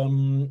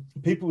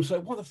people say,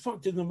 why the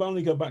fuck did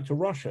Navalny go back to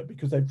Russia?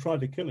 Because they've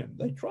tried to kill him.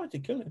 They tried to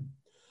kill him.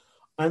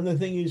 And the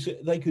thing is,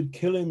 they could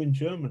kill him in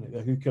Germany.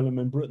 They could kill him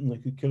in Britain. They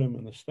could kill him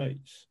in the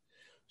States.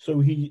 So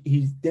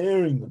he's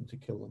daring them to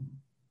kill him.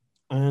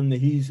 And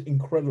he's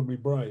incredibly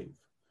brave.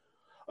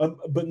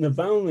 But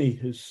Navalny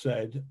has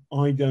said,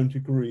 I don't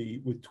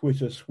agree with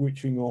Twitter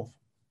switching off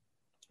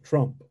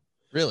Trump.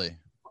 Really?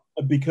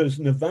 Because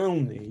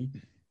Navalny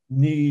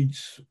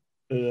needs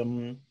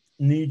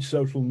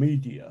social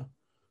media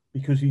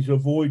because he's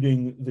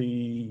avoiding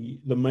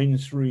the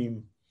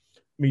mainstream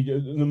media.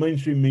 The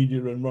mainstream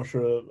media in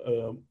Russia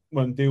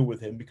won't deal with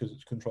him because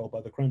it's controlled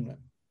by the Kremlin.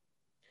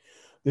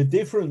 The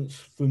difference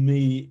for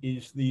me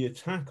is the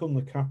attack on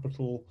the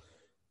Capitol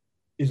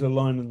is a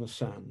line in the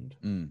sand.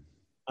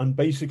 And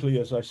basically,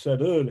 as I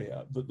said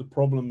earlier, that the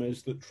problem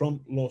is that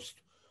Trump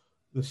lost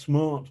the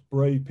smart,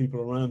 brave people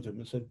around him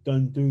and said,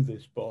 don't do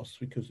this, boss,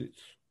 because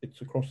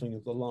it's a crossing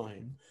of the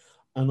line.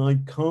 And I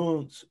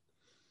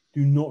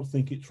do not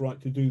think it's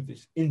right to do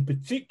this, in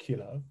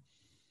particular,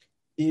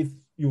 if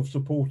your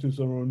supporters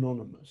are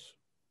anonymous,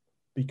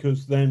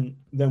 because then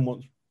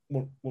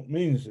what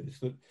means is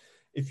that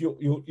if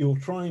you're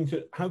trying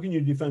to, how can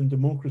you defend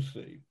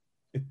democracy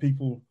if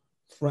people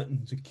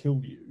threaten to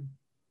kill you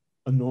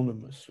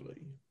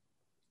anonymously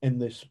in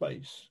this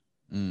space?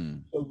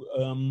 So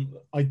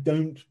I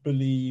don't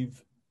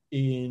believe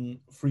in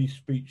free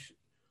speech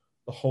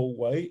the whole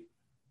way,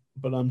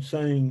 but I'm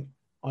saying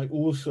I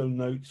also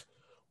note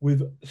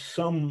with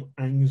some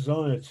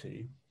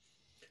anxiety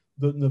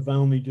that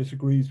Navalny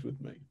disagrees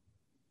with me.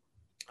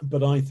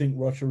 But I think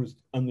Russia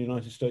and the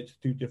United States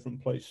are 2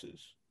 different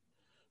places.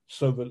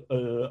 So that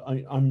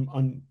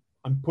I'm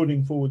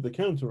putting forward the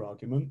counter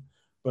argument,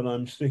 but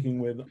I'm sticking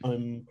with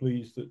I'm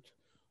pleased that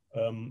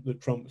that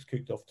Trump was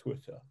kicked off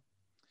Twitter.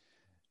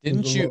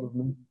 Didn't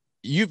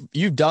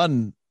you've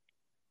done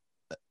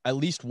at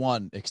least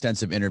one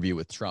extensive interview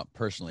with Trump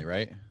personally,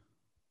 right?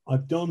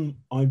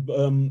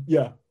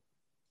 Yeah.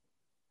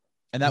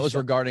 And that was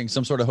regarding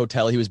some sort of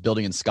hotel he was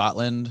building in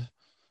Scotland.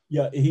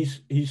 Yeah,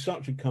 he's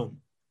such a cunt.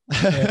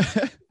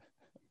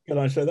 Can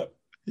I say that?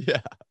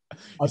 Yeah,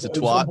 he's a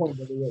twat. Point,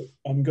 by the way,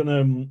 I'm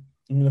gonna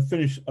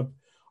finish.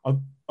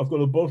 I've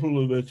got a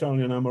bottle of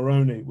Italian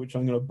Amarone, which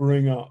I'm going to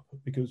bring up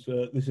because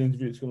this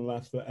interview is going to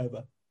last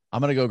forever.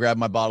 I'm going to go grab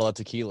my bottle of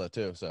tequila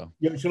too. So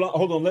Yeah,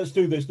 hold on. Let's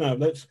do this now.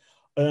 Let's.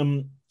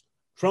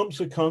 Trump's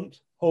a cunt.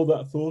 Hold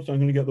that thought. I'm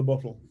going to get the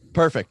bottle.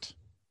 perfect.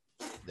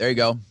 There you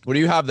go. What do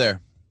you have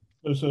there?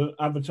 There's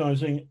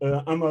advertising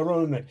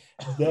Amarone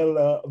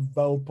della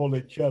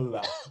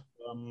Valpolicella,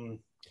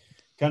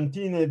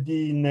 Cantina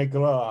di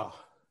Negra,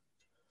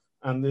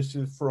 and this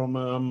is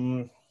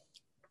from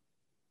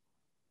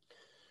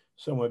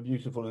somewhere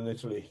beautiful in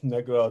Italy,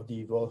 Negra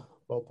di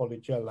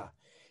Valpolicella,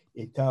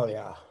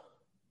 Italia.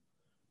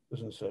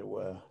 Doesn't say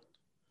where.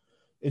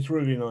 It's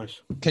really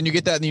nice. Can you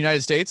get that in the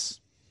United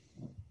States?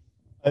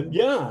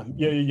 Yeah.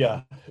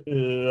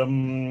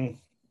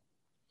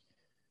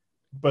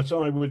 But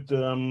I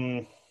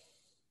would,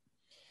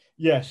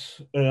 yes,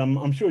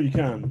 I'm sure you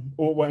can.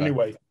 Or well,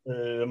 anyway,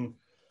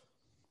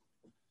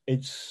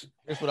 it's.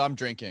 Here's what I'm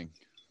drinking.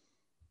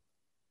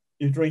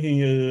 You're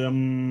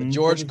drinking the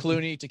George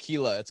Clooney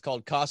tequila. It's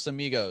called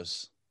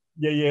Casamigos.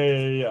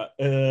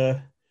 Yeah.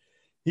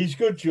 He's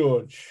good,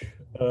 George.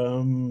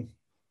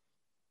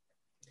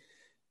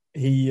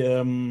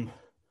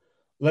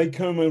 Lake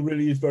Como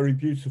really is very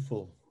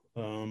beautiful.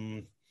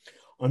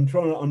 I'm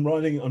trying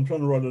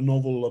to write a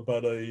novel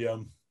about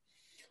an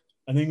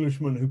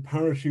Englishman who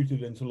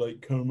parachuted into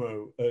Lake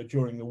Como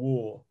during the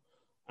war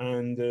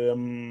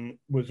and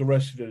was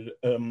arrested.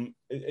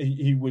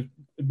 He was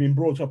been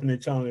brought up in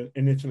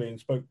Italy and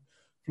spoke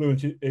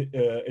fluent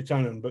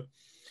Italian, but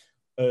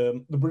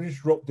the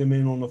British dropped him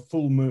in on a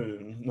full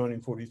moon,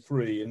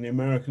 1943, and the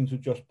Americans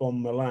had just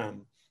bombed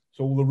Milan.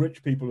 So all the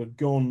rich people had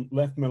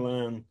left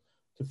Milan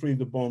to flee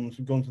the bombs,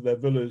 had gone to their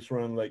villas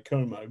around Lake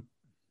Como.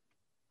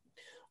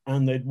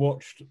 And they'd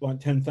watched, like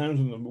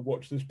 10,000 of them would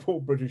watch this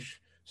poor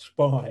British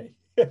spy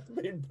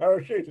being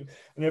parachuted,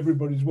 and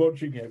everybody's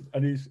watching him,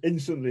 and he's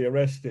instantly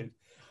arrested.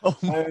 Oh.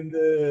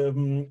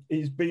 And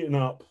he's beaten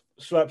up,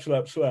 slap.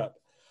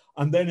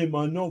 And then in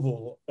my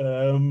novel,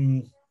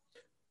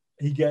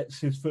 he gets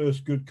his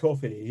first good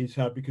coffee he's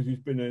had because he's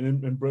been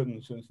in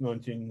Britain since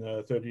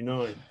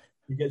 1939.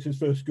 He gets his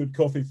first good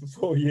coffee for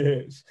 4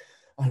 years.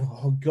 And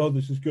oh God,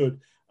 this is good.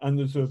 And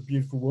there's a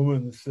beautiful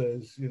woman that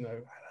says,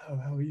 hello,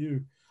 how are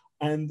you?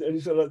 And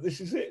it's like, this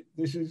is it.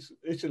 This is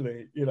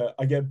Italy.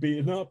 I get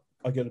beaten up.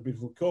 I get a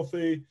beautiful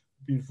coffee,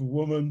 beautiful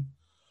woman.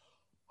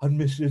 I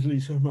miss Italy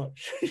so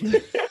much.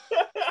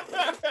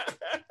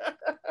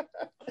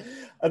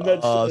 And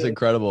that's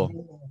incredible.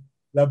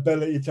 La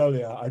Bella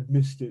Italia. I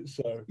missed it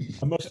so.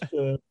 I must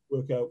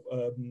work out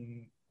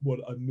what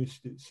I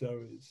missed it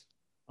so is.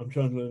 I'm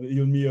trying to learn.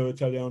 Il mio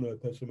italiano è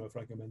pessimo,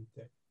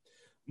 francamente.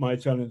 My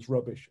Italian's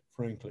rubbish,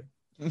 frankly.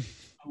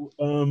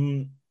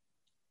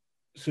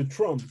 So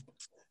Trump.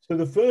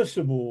 So first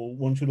of all,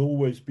 one should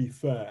always be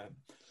fair.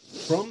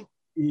 Trump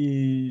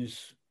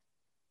is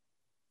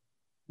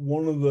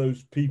one of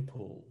those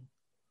people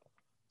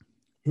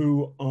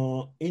who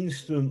are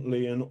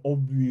instantly and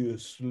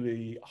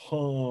obviously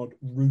hard,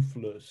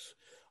 ruthless,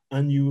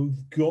 and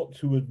you've got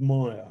to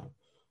admire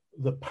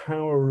the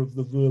power of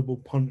the verbal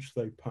punch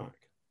they pack.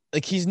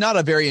 Like, he's not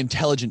a very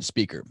intelligent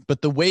speaker,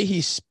 but the way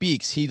he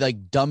speaks, he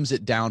like dumbs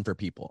it down for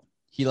people.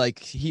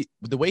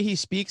 The way he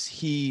speaks,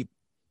 he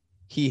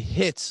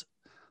hits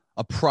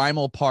a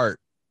primal part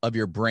of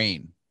your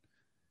brain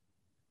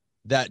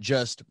that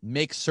just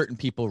makes certain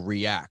people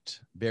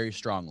react very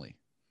strongly.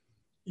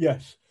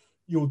 Yes,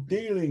 you're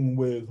dealing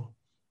with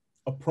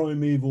a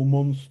primeval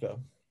monster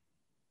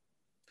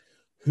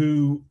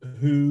who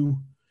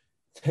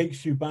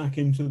takes you back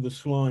into the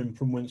slime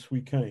from whence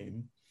we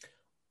came,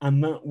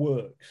 and that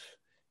works.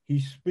 He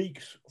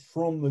speaks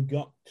from the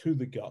gut to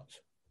the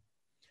gut,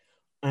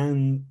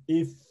 and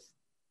if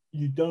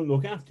you don't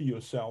look after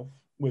yourself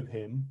with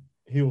him,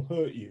 he'll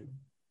hurt you.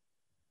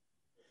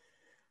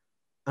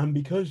 And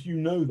because you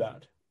know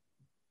that,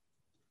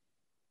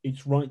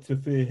 it's right to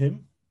fear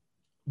him.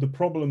 The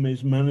problem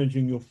is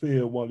managing your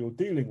fear while you're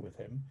dealing with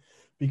him,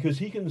 because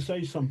he can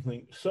say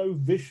something so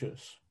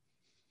vicious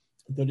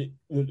that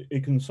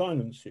it can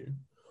silence you,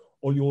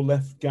 or you're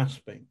left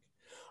gasping.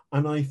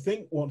 And I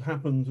think what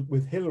happened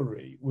with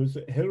Hillary was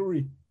that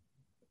Hillary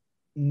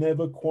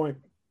never quite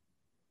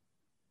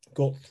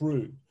got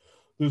through.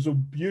 There's a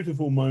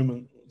beautiful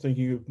moment,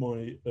 thinking of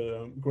my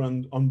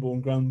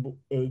unborn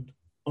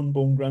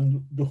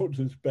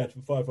granddaughter's bet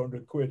for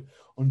 500 quid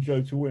on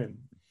Joe to win.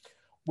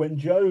 When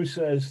Joe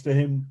says to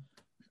him,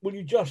 "Will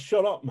you just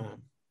shut up,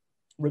 man?"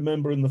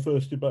 Remember in the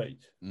first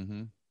debate.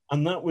 Mm-hmm.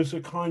 And that was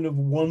a kind of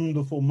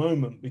wonderful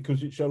moment,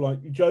 because it showed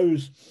like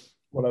Joe's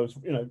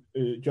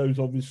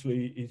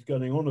obviously, he's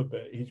going on a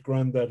bit. His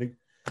granddad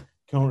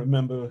can't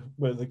remember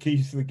where the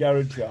keys to the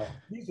garage are.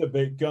 He's a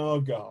bit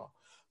gaga,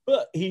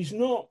 but he's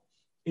not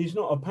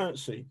a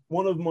patsy.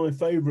 One of my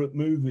favorite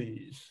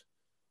movies,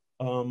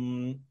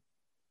 now,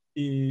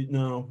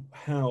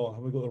 hell,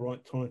 have I got the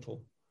right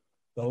title?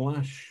 The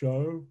Last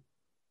Show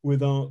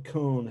with Art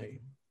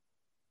Carney.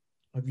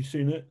 Have you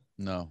seen it?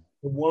 No.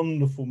 A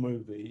wonderful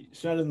movie.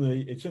 It's in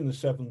the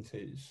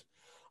 70s,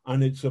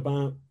 and it's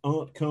about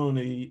Art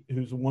Carney,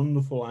 who's a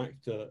wonderful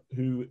actor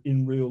who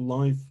in real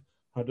life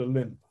had a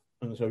limp,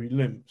 and so he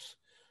limps.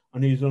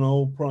 and he's an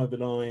old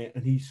private eye,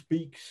 and he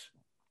speaks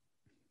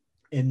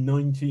in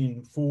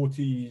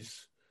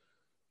 1940s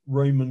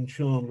Raymond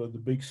Chandler, The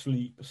Big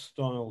Sleep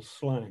style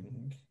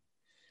slang.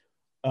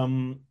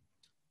 And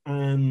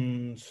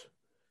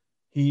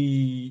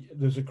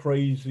there's a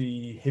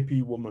crazy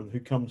hippie woman who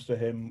comes to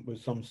him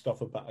with some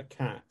stuff about a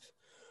cat,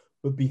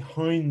 but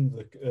behind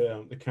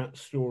the cat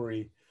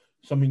story,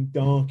 something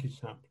dark is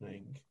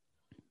happening,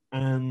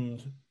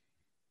 and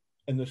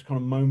in this kind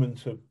of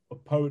moment of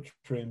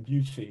poetry and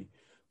beauty,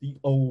 the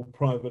old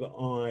private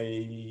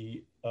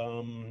eye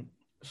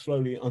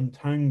slowly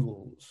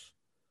untangles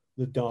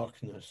the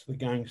darkness, the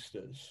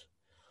gangsters,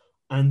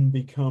 and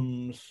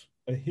becomes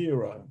a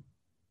hero.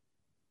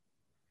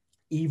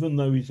 Even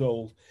though he's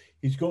old,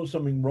 he's got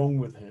something wrong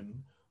with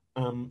him.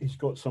 He's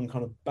got some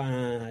kind of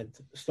bad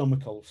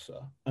stomach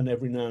ulcer, and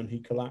every now and then he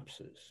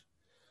collapses.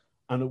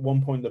 And at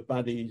one point, the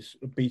baddies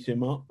beat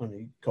him up, and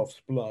he coughs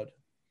blood.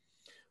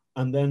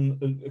 And then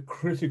at a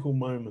critical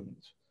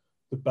moment,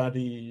 the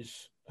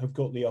baddies have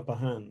got the upper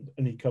hand,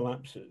 and he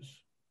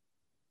collapses.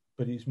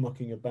 But he's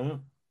mucking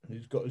about, and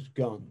he's got his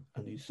gun,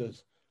 and he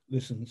says,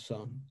 "Listen,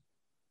 son,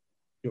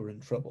 you're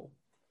in trouble."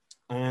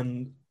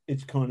 And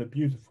it's kind of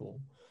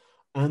beautiful.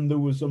 And there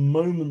was the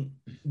moment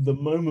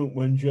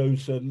when Joe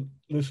said,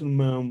 "Listen,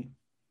 man,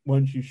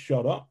 won't you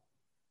shut up?"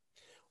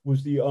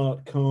 was the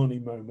Art Carney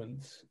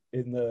moment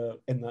in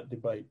that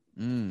debate.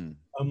 And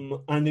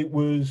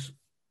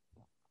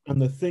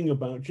the thing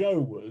about Joe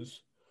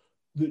was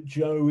that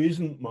Joe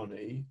isn't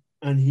money,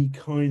 and he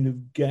kind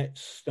of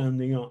gets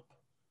standing up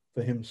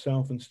for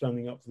himself and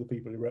standing up for the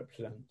people he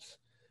represents.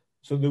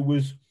 So there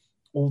was,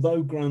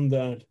 although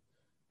Grandad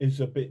is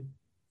a bit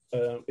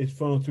is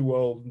far too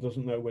old and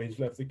doesn't know where he's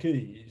left the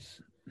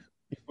keys,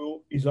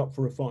 he's up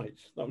for a fight.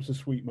 That was a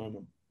sweet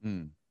moment.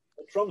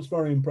 Trump's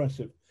very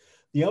impressive.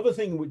 The other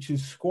thing which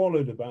is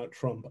squalid about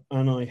Trump,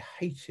 and I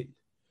hated,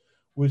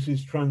 was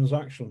his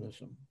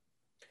transactionalism.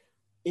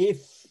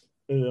 If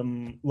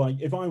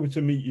I were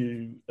to meet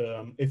you,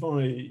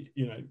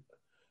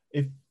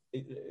 if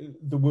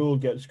the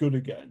world gets good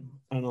again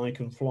and I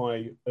can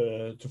fly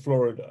to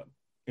Florida,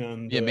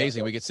 and be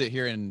amazing. We could sit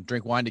here and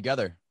drink wine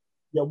together.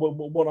 Yeah, well,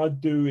 what I'd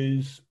do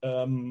is,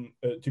 to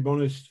be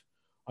honest,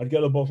 I'd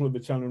get a bottle of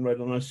Italian red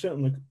and I'd sit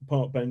on the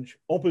park bench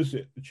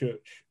opposite the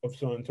Church of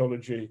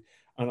Scientology,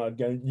 and I'd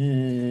go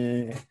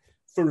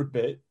for a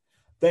bit.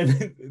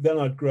 Then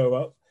I'd grow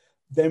up.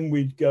 Then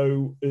we'd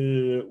go.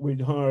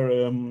 We'd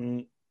hire.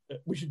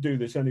 We should do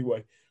this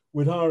anyway.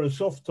 We'd hire a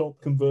soft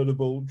top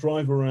convertible,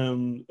 drive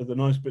around the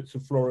nice bits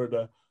of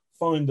Florida,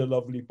 find a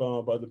lovely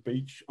bar by the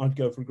beach. I'd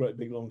go for a great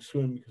big long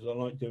swim because I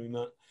like doing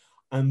that.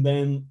 And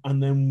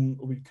then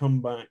we'd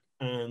come back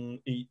and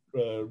eat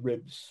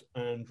ribs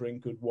and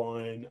drink good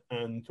wine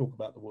and talk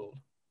about the world.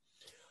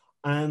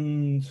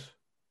 And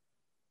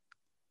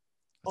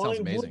that sounds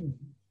amazing.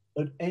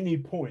 At any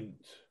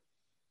point,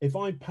 if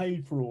I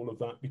paid for all of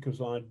that because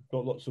I'd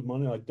got lots of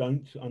money, I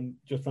don't, I'm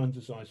just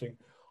fantasizing,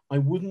 I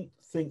wouldn't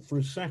think for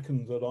a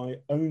second that I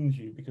owned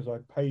you because I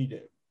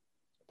paid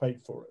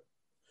for it.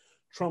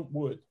 Trump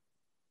would.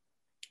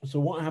 So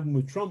what happened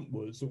with Trump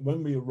was that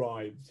when we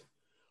arrived,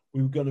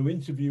 we were going to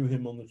interview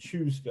him on the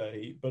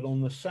Tuesday, but on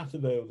the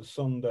Saturday or the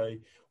Sunday,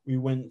 we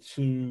went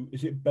to,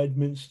 is it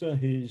Bedminster,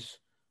 his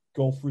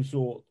golf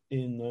resort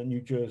in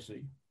New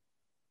Jersey?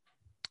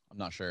 I'm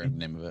not sure the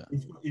name of it.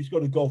 He's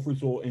got a golf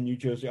resort in New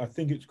Jersey. I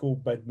think it's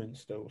called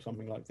Bedminster or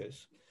something like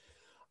this.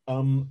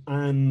 It's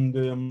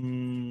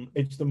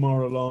the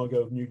Mar-a-Lago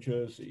of New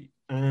Jersey.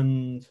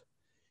 And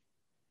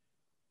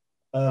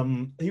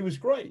he was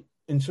great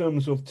in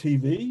terms of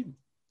TV.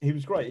 He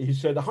was great. He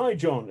said, "Hi,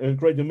 John.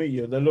 Great to meet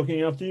you. They're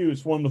looking after you.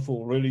 It's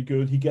wonderful. Really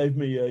good." He gave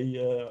me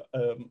a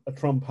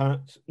Trump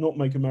hat, not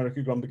Make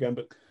America Great Again,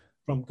 but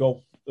Trump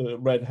golf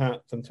red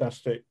hat.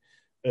 Fantastic.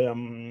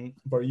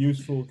 Very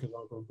useful because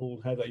I've got a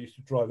bald head. I used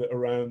to drive it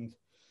around.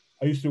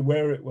 I used to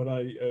wear it when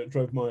I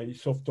drove my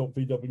soft top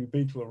VW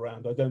Beetle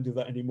around. I don't do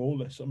that anymore,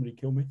 lest somebody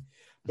kill me.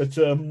 But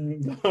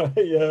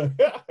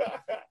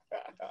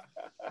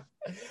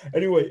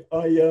anyway,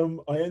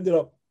 I ended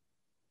up.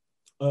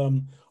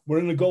 We're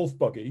in a golf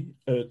buggy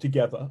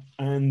together,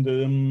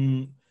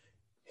 and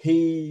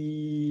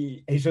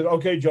he said,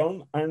 "Okay,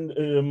 John,"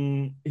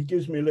 and he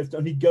gives me a lift,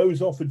 and he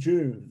goes off a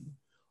dune,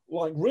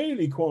 like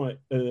really quite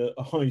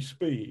a high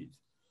speed,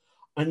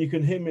 and you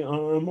can hear me.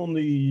 I'm on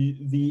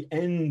the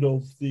end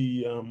of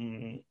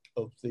the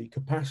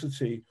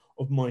capacity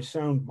of my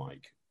sound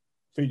mic,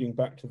 feeding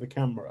back to the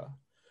camera.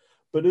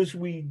 But as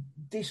we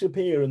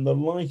disappear and the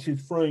light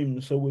is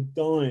framed, so we're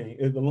dying.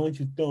 The light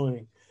is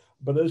dying.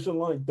 But as the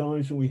light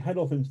dies and we head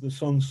off into the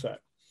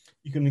sunset,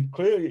 you can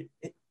clearly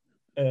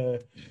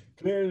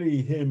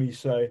hear me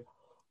say,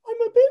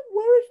 "I'm a bit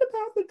worried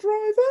about the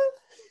driver,"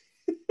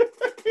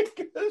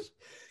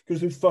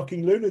 because this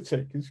fucking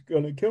lunatic is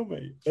going to kill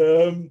me.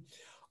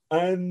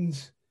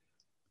 And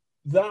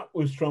that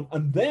was Trump.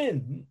 And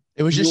then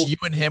it was just you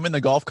and him in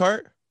the golf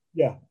cart.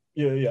 Yeah.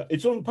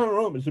 It's on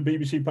Panorama. It's a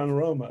BBC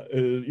Panorama.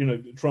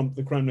 Trump,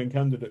 the Kremlin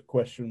candidate ?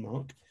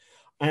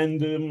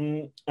 And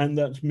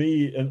that's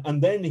me.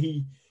 And then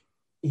he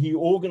he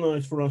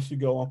organized for us to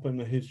go up in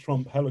his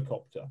Trump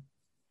helicopter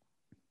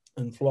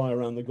and fly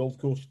around the golf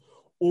course,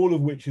 all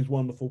of which is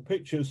wonderful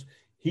pictures.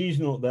 He's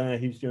not there,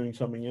 he's doing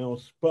something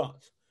else. But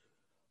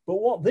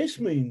what this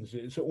means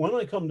is that when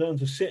I come down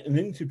to sit and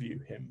interview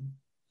him,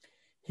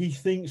 he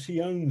thinks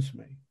he owns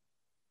me.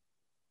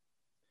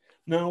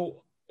 Now,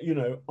 you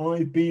know,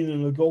 I've been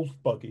in a golf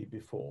buggy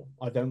before.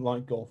 I don't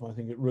like golf. I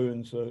think it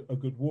ruins a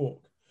good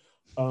walk.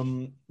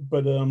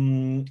 But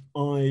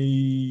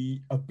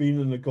I have been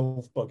in a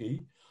golf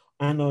buggy,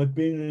 and I've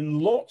been in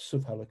lots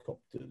of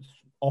helicopters,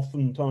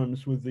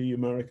 oftentimes with the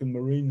American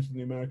Marines and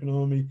the American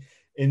Army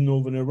in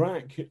northern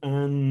Iraq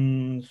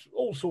and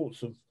all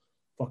sorts of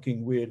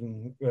fucking weird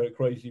and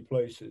crazy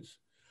places.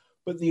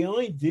 But the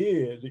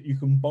idea that you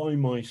can buy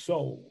my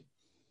soul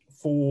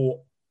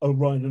for a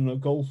ride in a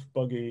golf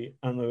buggy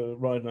and a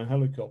ride in a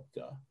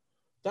helicopter,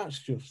 that's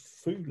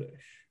just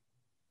foolish.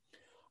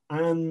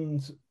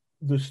 And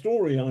the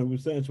story I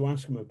was there to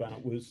ask him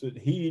about was that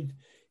he'd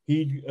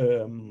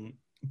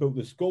built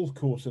this golf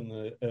course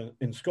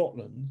in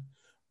Scotland,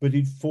 but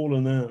he'd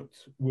fallen out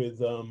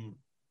with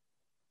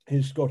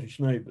his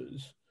Scottish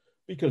neighbours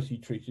because he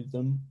treated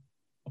them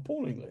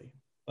appallingly.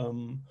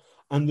 And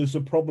there's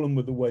a problem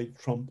with the way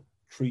Trump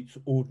treats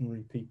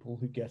ordinary people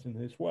who get in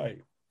his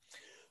way.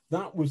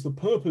 That was the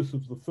purpose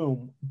of the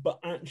film, but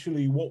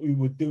actually what we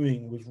were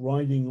doing was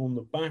riding on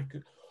the back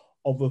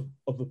of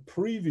a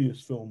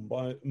previous film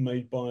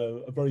made by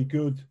a very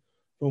good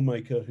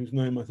filmmaker whose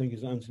name I think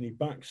is Anthony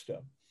Baxter.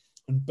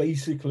 And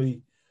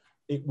basically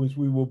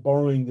we were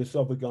borrowing this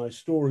other guy's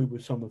story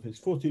with some of his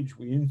footage.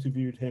 We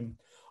interviewed him,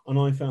 and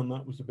I found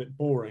that was a bit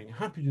boring.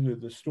 Happy to do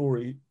the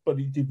story, but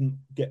it didn't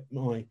get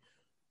my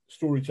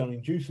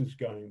storytelling juices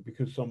going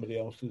because it's somebody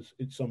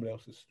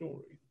else's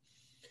story.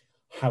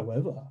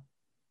 However,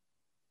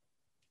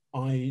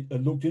 I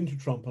looked into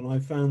Trump and I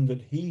found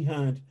that he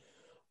had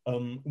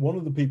one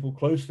of the people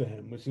close to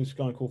him was this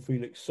guy called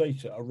Felix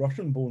Sater, a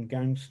Russian-born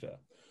gangster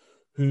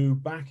who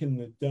back in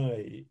the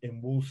day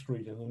in Wall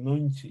Street in the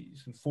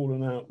 90s had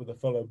fallen out with a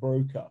fellow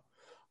broker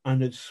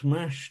and had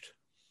smashed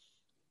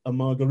a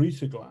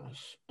margarita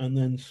glass and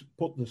then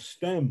put the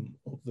stem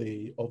of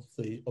the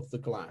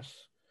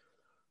glass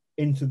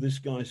into this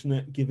guy's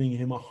neck, giving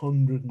him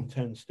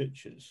 110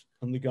 stitches,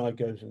 and the guy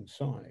goes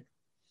inside.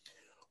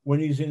 When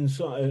he's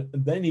inside,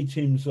 then he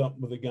teams up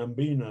with the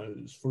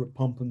Gambinos for a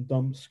pump and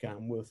dump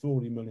scam worth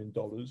 $40 million,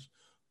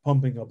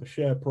 pumping up a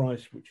share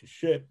price, which is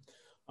shit.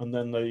 And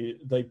then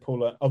they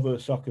pull out, other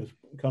suckers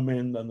come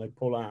in, then they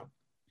pull out.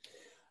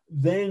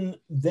 Then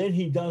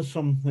he does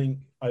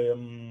something,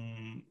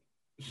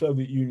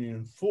 Soviet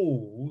Union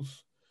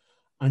falls,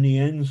 and he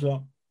ends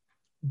up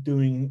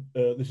doing,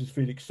 this is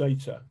Felix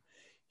Sater,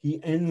 he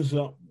ends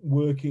up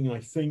working, I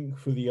think,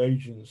 for the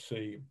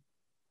agency,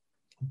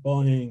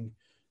 buying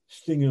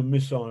Stinger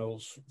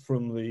missiles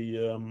from the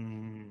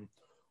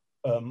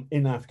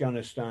in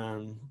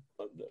Afghanistan,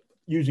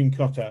 using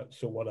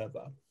cutouts or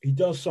whatever. He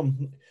does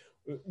something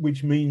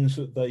which means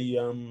that they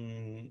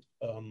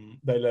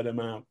let him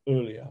out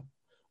earlier,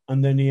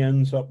 and then he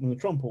ends up in the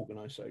Trump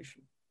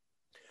organization.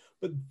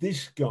 But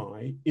this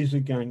guy is a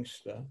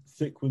gangster,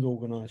 thick with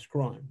organized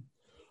crime.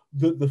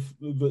 That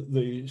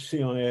the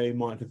CIA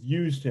might have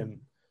used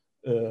him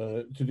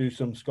to do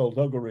some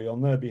skullduggery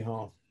on their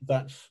behalf.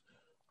 That's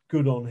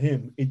good on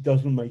him. It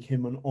doesn't make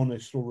him an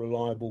honest or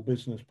reliable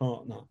business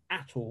partner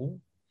at all.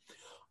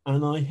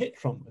 And I hit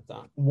Trump with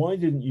that. Why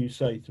didn't you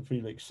say to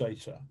Felix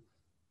Sater,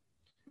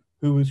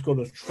 who has got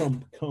a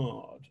Trump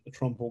card, a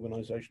Trump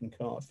organization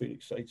card,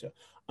 Felix Sater,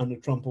 and a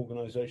Trump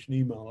organization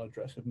email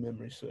address, if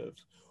memory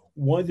serves,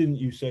 why didn't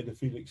you say to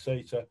Felix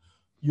Sater,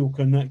 you're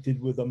connected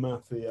with the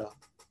mafia,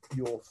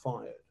 you're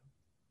fired?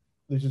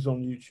 This is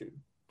on YouTube.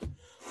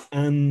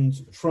 And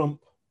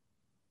Trump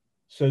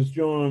says,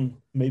 John,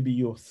 maybe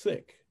you're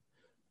thick,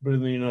 but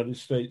in the United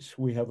States,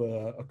 we have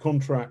a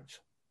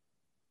contract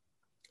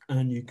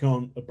and you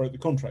can't break the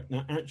contract.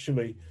 Now,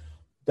 actually,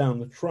 down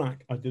the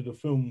track, I did a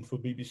film for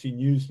BBC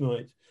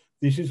Newsnight.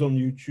 This is on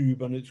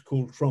YouTube and it's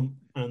called Trump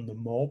and the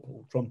Mob,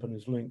 or Trump and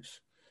his links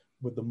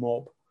with the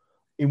mob,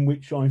 in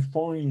which I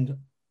find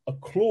a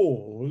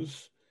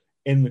clause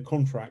in the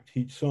contract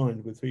he'd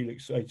signed with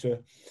Felix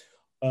Sater,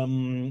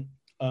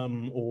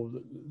 or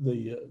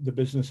the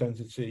business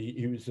entity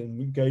he was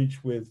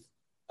engaged with,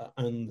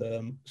 and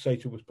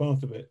Sater was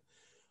part of it,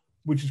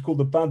 which is called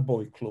the bad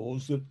boy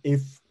clause, that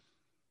if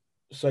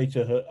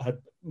Sater had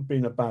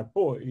been a bad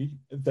boy,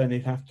 then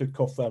he'd have to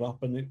cough that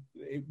up, and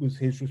it was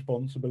his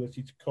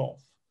responsibility to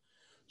cough.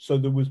 So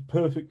there was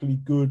perfectly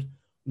good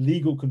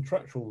legal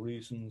contractual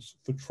reasons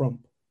for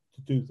Trump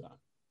to do that.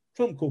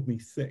 Trump called me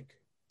thick.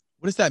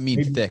 What does that mean,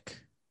 Maybe, thick?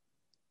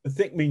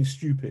 Thick means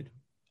stupid.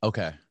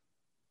 Okay.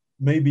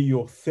 Maybe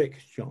you're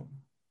thick, John,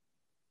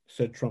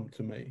 said Trump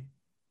to me.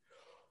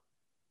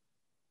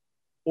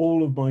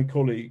 All of my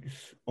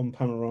colleagues on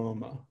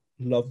Panorama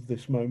love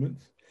this moment.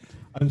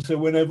 And so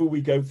whenever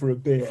we go for a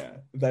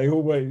beer, they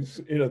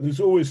always, there's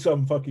always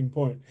some fucking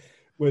point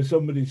where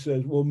somebody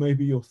says, well,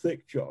 maybe you're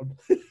thick, John.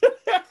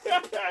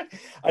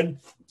 And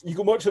you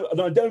can watch it.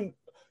 And I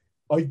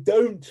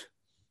don't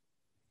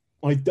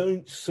I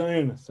don't say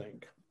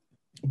anything,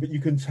 but you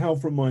can tell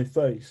from my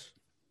face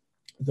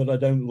that I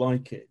don't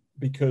like it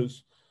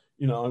because,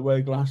 you know, I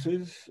wear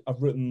glasses.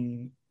 I've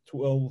written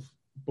 12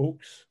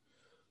 books.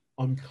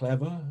 I'm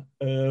clever.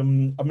 I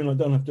mean, I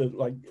don't have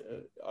to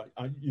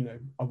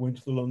I went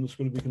to the London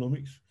School of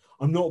Economics.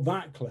 I'm not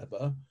that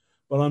clever,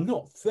 but I'm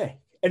not thick.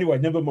 Anyway,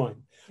 never mind.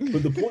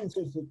 But the point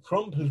is that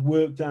Trump has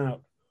worked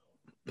out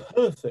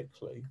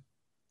perfectly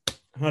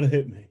how to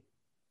hit me.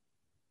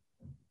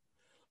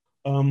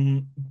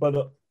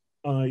 But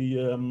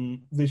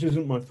this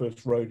isn't my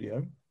first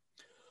rodeo,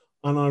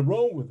 and I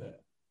roll with it.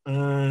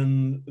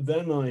 And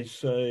then I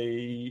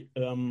say,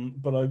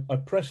 but I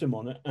press him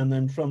on it. And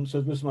then Trump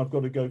says, listen, I've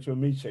got to go to a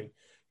meeting.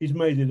 He's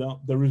made it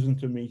up. There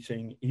isn't a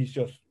meeting. He's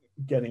just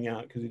getting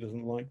out because he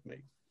doesn't like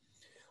me.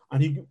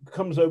 And he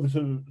comes over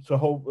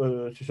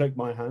to shake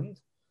my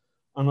hand.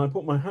 And I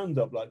put my hand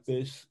up like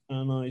this.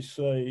 And I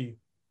say,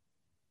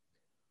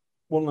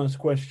 one last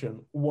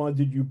question. Why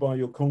did you buy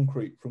your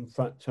concrete from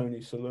Fat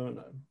Tony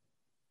Salerno?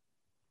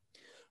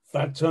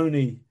 Fat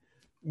Tony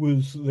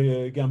was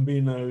the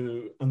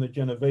Gambino and the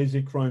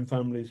Genovese crime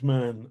family's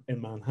man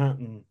in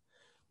Manhattan.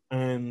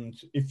 And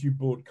if you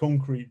bought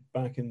concrete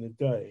back in the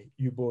day,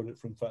 you bought it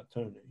from Fat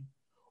Tony,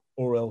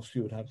 or else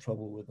you would have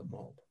trouble with the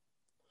mob.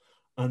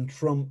 And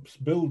Trump's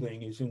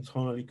building is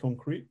entirely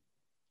concrete.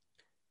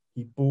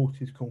 He bought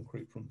his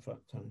concrete from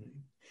Fat Tony.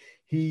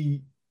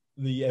 He,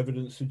 the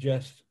evidence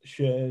suggests,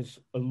 shares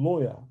a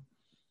lawyer,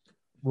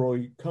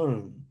 Roy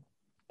Cohn,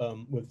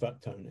 with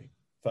Fat Tony.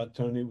 Fat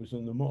Tony was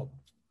in the mob.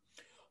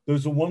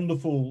 There's a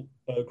wonderful,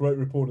 great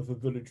reporter for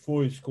Village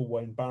Voice called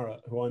Wayne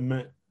Barrett, who I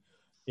met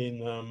in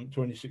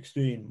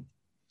 2016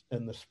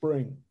 in the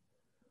spring.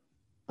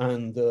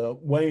 And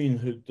Wayne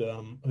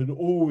had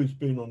always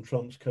been on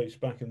Trump's case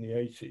back in the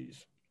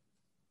 80s.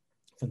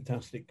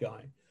 Fantastic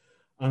guy.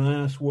 And I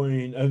asked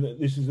Wayne, and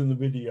this is in the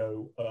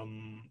video,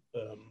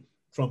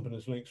 Trump and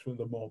his links with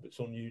the mob, it's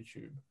on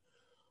YouTube.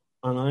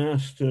 And I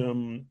asked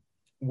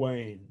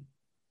Wayne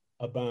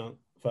about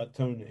Fat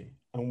Tony,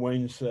 and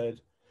Wayne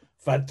said,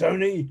 Fat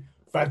Tony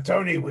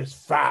was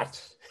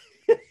fat.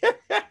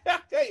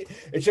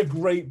 It's a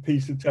great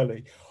piece of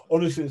telly.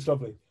 Honestly, it's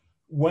lovely.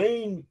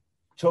 Wayne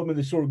told me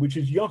the story, which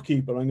is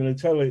yucky, but I'm going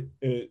to tell it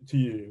to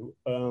you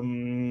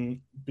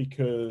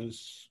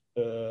because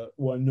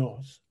why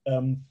not?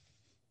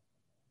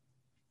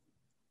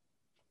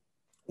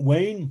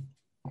 Wayne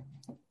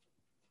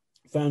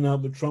found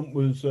out that Trump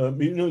was,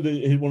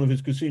 one of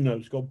his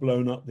casinos got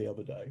blown up the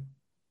other day.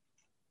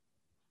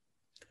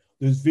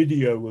 There's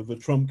video of the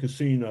Trump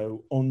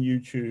casino on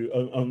YouTube,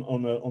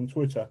 on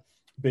Twitter,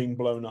 being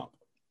blown up.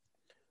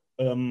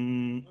 How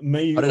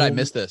did I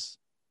miss this?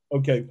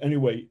 Okay,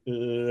 anyway.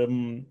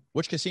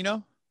 Which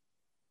casino?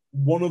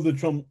 One of the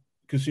Trump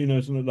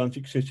casinos in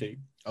Atlantic City.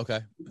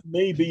 Okay.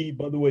 Maybe,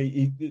 by the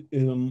way,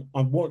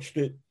 I watched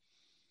it.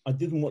 I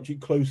didn't watch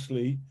it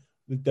closely.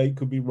 The date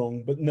could be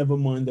wrong, but never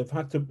mind. They've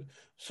had to,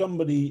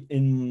 somebody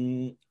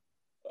in,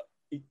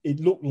 it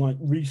looked like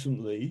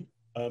recently,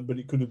 but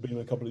it could have been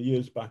a couple of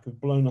years back,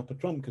 have blown up a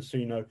Trump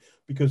casino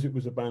because it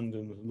was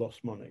abandoned and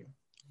lost money.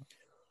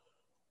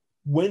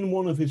 When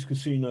one of his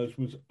casinos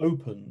was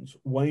opened,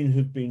 Wayne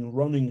had been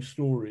running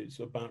stories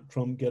about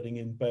Trump getting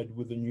in bed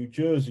with the New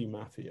Jersey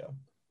mafia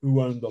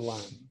who owned the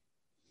land.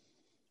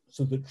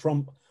 So that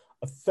Trump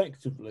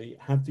effectively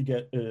had to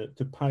get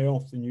to pay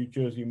off the New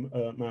Jersey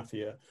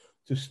mafia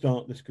to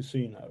start this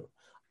casino.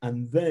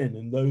 And then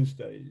in those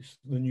days,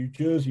 the New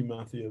Jersey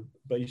mafia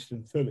based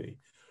in Philly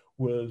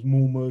was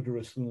more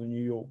murderous than the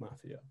New York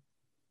mafia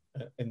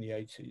in the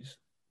 80s,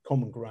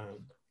 common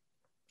ground.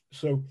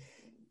 So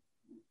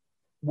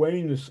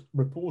Wayne is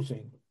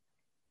reporting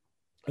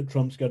that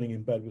Trump's getting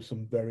in bed with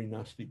some very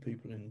nasty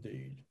people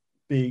indeed.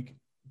 Big,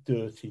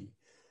 dirty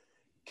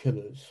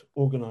killers,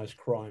 organized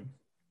crime.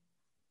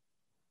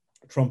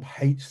 Trump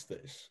hates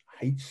this,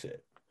 hates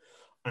it.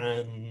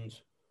 And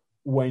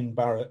Wayne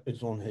Barrett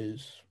is on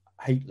his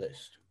hate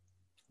list.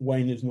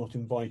 Wayne is not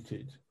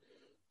invited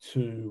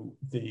to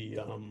the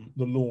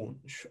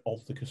launch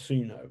of the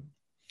casino.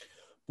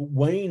 But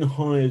Wayne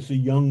hires a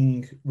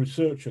young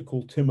researcher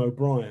called Tim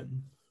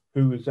O'Brien,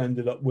 who has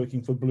ended up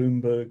working for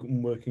Bloomberg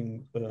and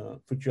working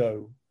for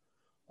Joe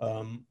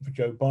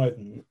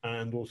Biden,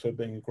 and also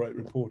being a great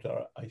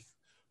reporter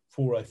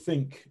for I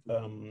think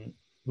the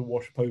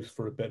Wash Post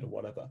for a bit or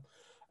whatever.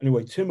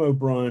 Anyway, Tim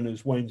O'Brien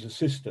is Wayne's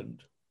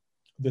assistant.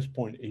 At this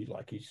point, he's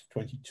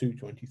 22,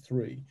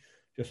 23,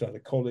 just out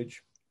of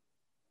college.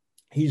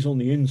 He's on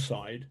the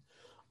inside,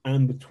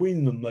 and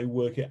between them, they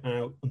work it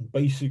out. And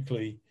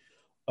basically,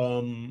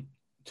 Tim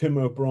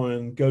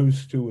O'Brien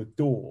goes to a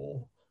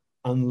door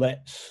and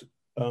lets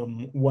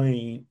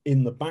Wayne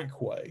in the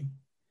back way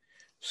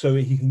so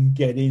he can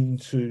get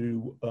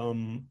into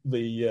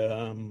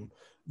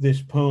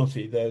this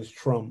party. There's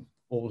Trump,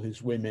 all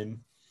his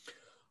women.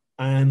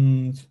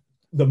 And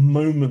the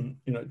moment,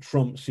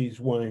 Trump sees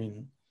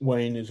Wayne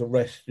is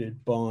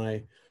arrested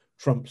by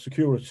Trump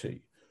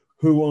security,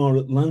 who are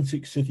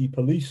Atlantic City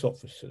police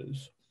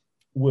officers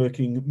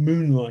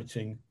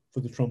moonlighting for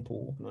the Trump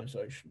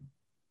organization.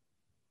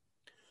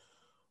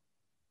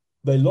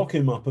 they lock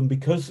him up, and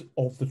because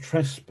of the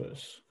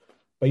trespass,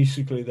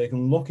 basically they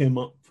can lock him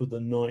up for the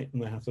night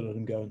and they have to let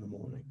him go in the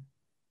morning.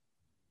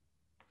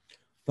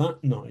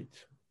 That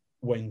night,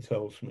 Wayne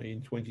tells me,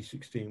 in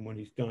 2016, when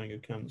he's dying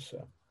of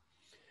cancer,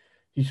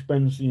 he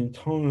spends the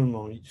entire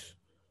night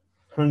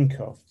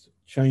handcuffed,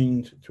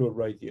 chained to a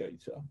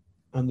radiator,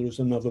 and there is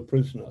another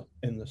prisoner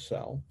in the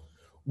cell,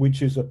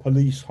 which is a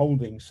police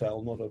holding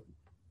cell, not a,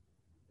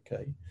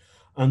 okay.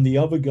 And the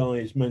other guy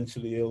is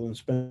mentally ill and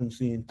spends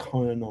the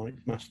entire night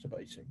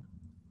masturbating.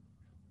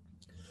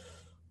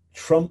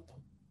 Trump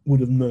would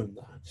have known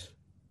that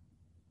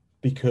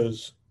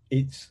because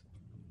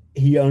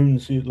he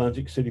owns the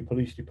Atlantic City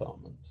Police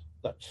Department.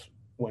 That's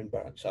Wayne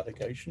Barrett's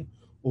allegation,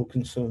 all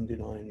concerned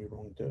deny any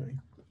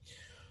wrongdoing.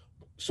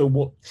 So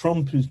what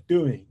Trump is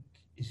doing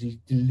is he's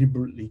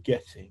deliberately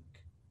getting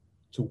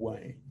to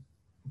Wayne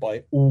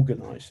by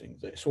organizing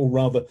this, or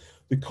rather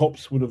the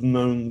cops would have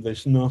known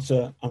this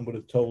nutter and would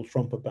have told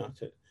Trump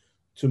about it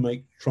to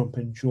make Trump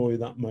enjoy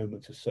that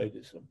moment of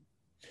sadism.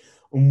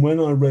 And when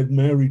I read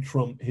Mary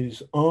Trump,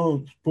 his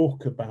aunt's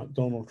book about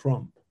Donald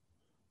Trump,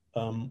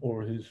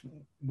 or his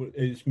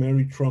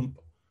Mary Trump,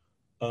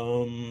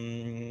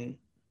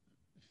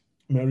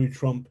 Mary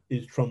Trump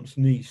is Trump's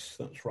niece,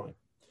 that's right,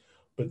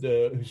 but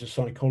who's a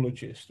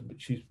psychologist,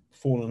 but she's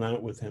fallen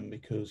out with him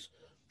because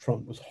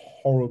Trump was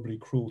horribly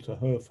cruel to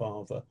her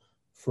father,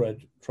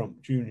 Fred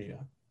Trump Jr.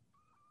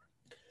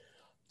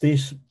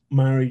 This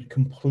married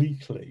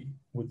completely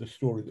with the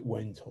story that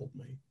Wayne told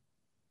me,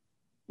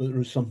 that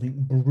there is something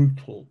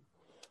brutal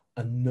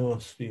and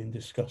nasty and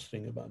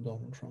disgusting about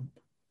Donald Trump.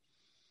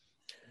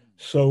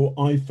 So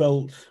I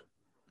felt,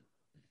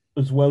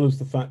 as well as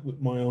the fact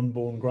that my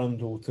unborn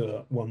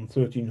granddaughter won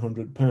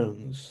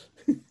 £1,300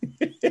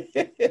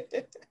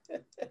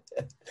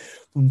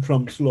 from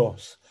Trump's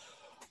loss,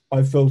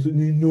 I felt an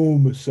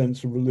enormous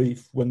sense of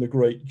relief when the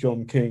great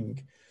John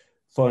King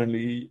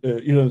finally,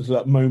 there's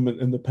that moment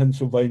in the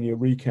Pennsylvania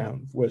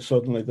recount where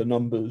suddenly the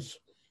numbers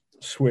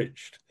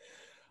switched.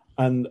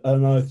 And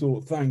I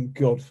thought, thank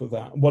God for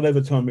that.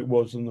 Whatever time it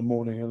was in the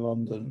morning in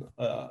London,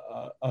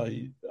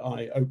 I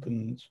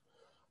opened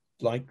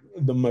like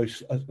the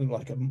most,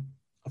 like a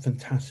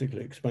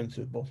fantastically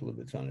expensive bottle of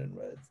Italian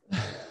red.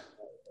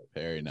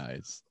 Very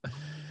nice.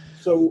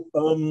 So,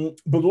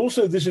 but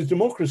also this is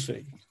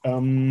democracy.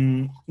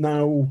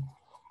 Now,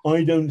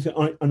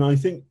 I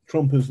think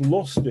Trump has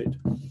lost it.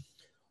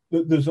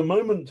 There's a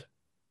moment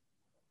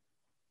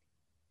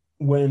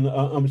when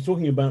I was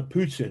talking about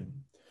Putin.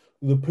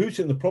 The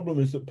problem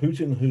is that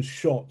Putin has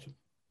shot,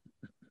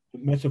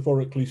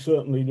 metaphorically,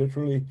 certainly,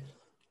 literally,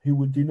 he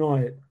would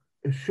deny it,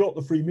 has shot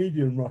the free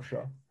media in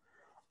Russia.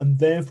 And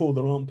therefore,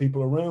 there aren't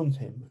people around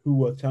him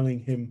who are telling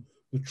him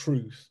the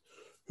truth,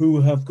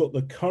 who have got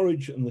the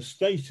courage and the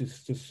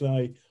status to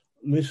say,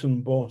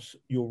 listen, boss,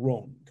 you're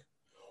wrong,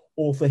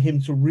 or for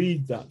him to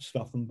read that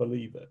stuff and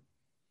believe it.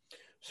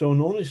 So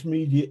an honest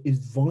media is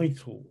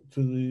vital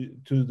to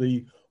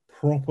the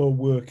proper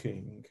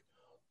working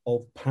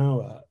of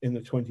power in the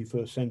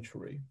 21st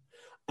century.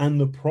 And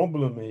the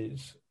problem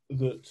is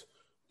that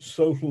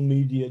social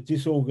media,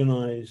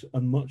 disorganized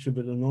and much of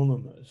it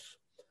anonymous,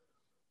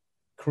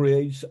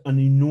 creates an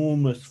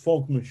enormous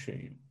fog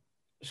machine,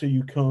 so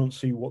you can't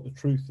see what the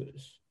truth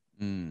is.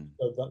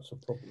 So that's a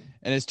problem.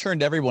 And it's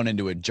turned everyone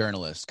into a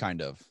journalist,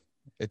 kind of.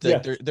 It's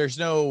like there's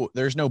no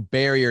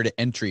barrier to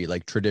entry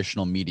like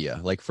traditional media.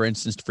 Like, for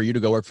instance, for you to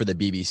go work for the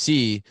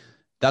BBC,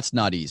 that's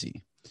not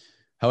easy.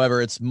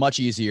 However, it's much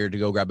easier to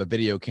go grab a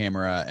video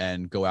camera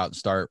and go out and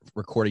start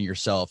recording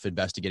yourself,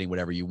 investigating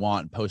whatever you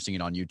want, and posting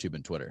it on YouTube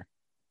and Twitter.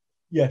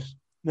 Yes.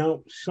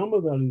 Now, some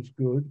of that is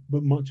good,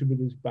 but much of it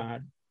is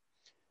bad.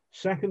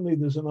 Secondly,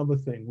 there's another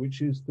thing,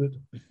 which is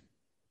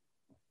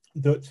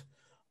that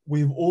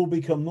we've all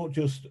become not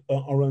just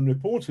our own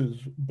reporters,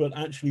 but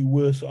actually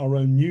worse, our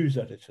own news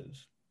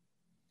editors.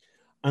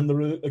 And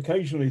there are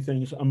occasionally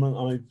things,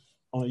 I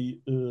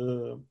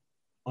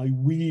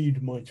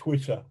weed my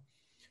Twitter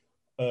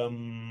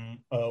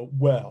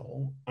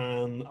well,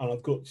 and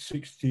I've got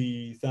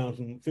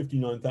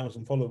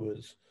 59,000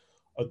 followers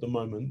at the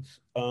moment.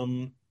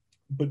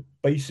 But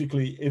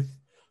basically, if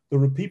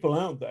there are people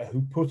out there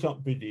who put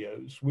up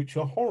videos which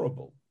are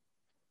horrible,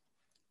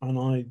 and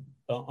I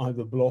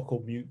either block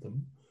or mute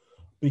them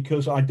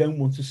because I don't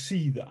want to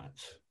see that.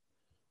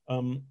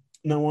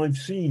 Now, I've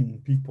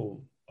seen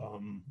people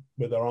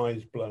with their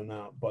eyes blown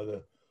out by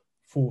the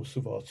force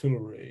of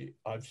artillery.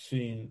 I've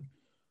seen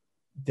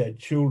dead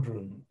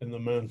children in the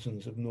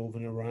mountains of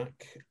northern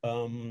Iraq.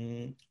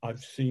 I've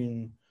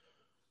seen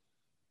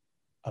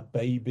a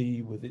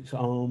baby with its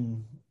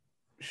arm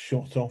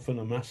shot off in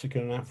a massacre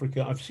in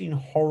Africa. I've seen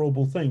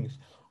horrible things.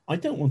 I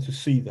don't want to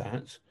see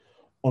that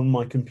on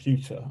my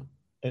computer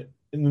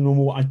in the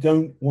normal. I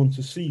don't want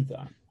to see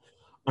that.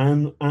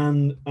 And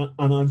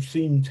I've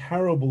seen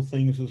terrible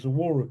things as a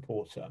war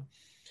reporter.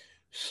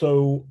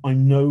 So I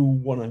know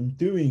what I'm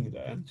doing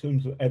there in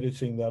terms of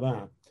editing that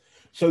out.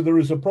 So there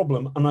is a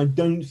problem. And I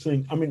don't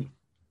think,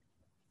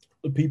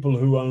 the people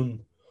who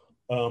own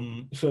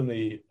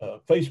certainly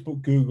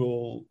Facebook,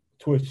 Google,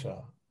 Twitter,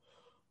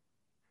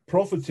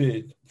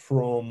 profited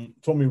from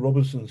Tommy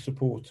Robinson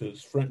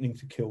supporters threatening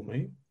to kill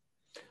me.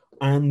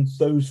 And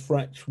those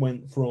threats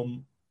went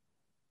from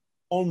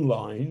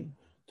online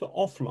to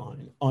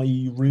offline,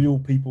 i.e. real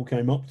people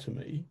came up to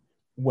me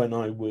when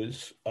I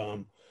was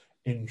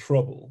in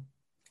trouble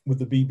with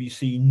the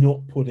BBC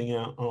not putting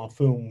out our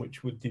film,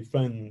 which would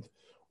defend,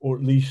 or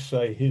at least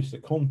say, here's the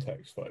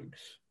context, folks.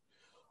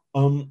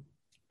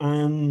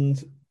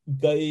 And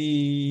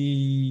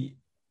they,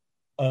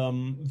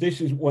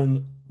 this is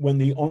when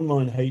the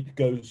online hate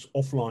goes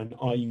offline,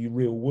 i.e.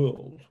 real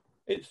world,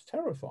 it's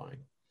terrifying.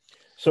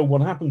 So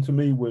what happened to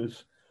me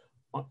was,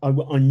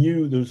 I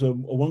knew there was a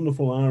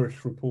wonderful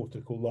Irish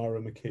reporter called Lara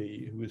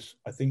McKee, who was,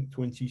 I think,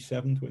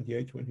 27,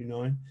 28,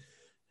 29.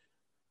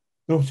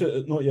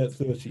 Not yet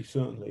 30,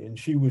 certainly. And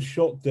she was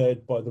shot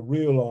dead by the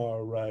real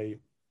IRA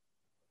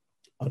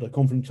at a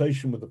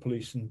confrontation with the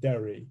police in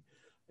Derry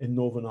in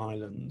Northern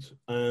Ireland.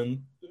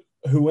 And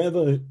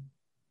whoever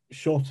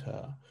shot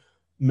her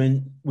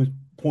was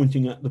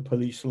pointing at the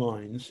police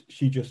lines.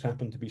 She just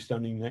happened to be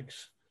standing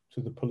next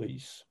to the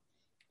police.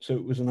 So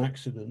it was an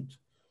accident.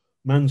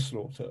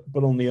 Manslaughter,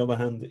 but on the other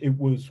hand, it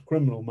was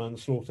criminal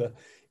manslaughter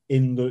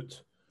in that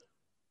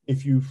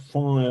if you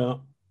fire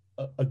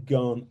a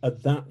gun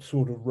at that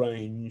sort of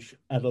range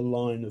at a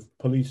line of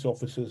police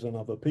officers and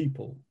other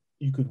people,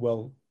 you could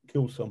well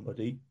kill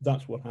somebody.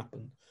 That's what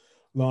happened.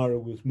 Lara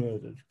was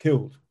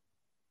killed.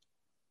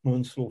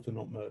 Manslaughter,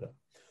 not murder.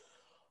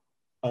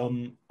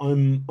 I'm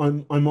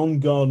on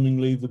gardening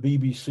leave. The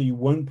BBC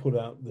won't put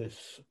out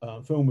this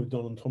film we've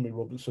done on Tommy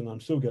Robinson.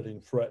 I'm still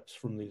getting threats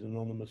from these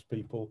anonymous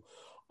people.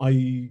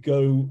 I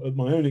go at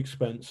my own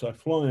expense. I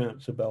fly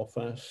out to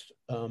Belfast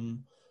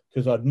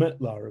because I'd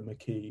met Lara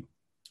McKee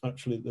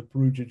actually at the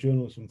Perugia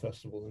Journalism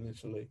Festival in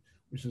Italy,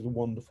 which is a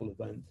wonderful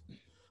event.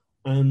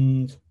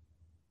 And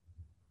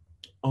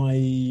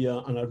I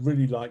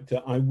really liked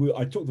it.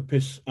 I took the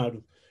piss out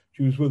of.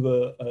 She was with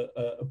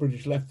a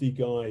British lefty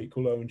guy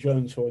called Owen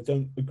Jones, who I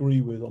don't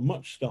agree with on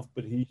much stuff,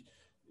 but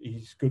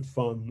he's good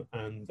fun,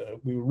 and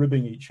we were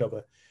ribbing each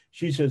other.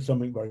 She said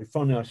something very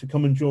funny. I said,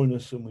 "Come and join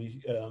us," and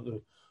there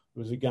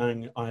was a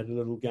gang. I had a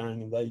little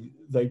gang, and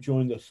they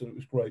joined us, and it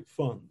was great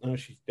fun. Now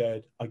she's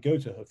dead. I go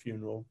to her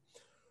funeral.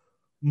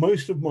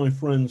 Most of my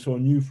friends who I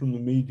knew from the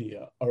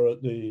media are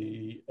at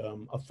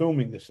are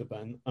filming this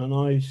event, and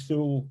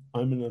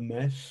I'm in a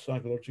mess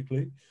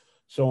psychologically.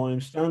 So I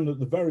stand at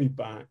the very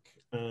back,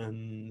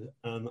 and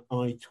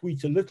I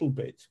tweet a little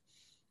bit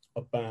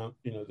about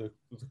the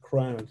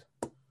crowd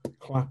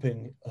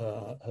clapping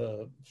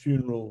her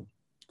funeral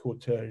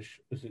cortege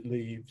as it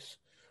leaves,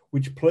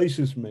 which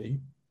places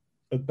me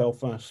at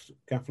Belfast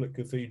Catholic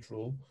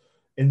Cathedral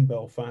in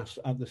Belfast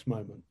at this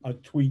moment. I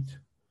tweet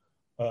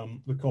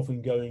the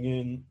coffin going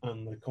in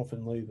and the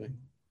coffin leaving.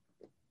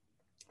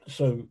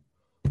 So,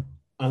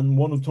 and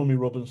one of Tommy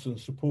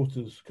Robinson's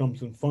supporters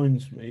comes and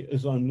finds me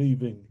as I'm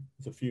leaving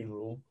the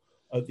funeral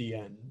at the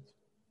end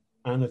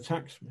and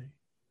attacks me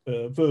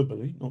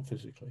verbally, not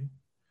physically,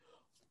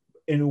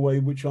 in a way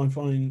which I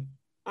find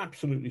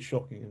absolutely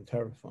shocking and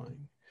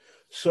terrifying.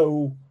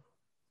 So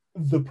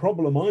the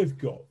problem I've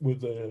got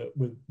with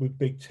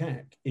big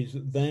tech is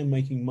that they're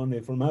making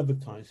money from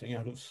advertising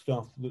out of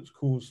stuff that's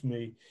caused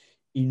me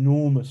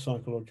enormous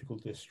psychological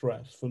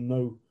distress for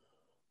no,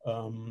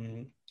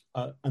 and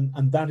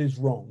that is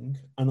wrong.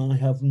 And I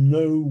have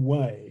no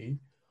way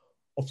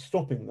of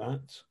stopping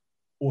that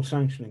or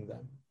sanctioning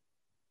them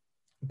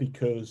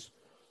because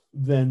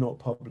they're not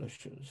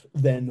publishers.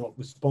 They're not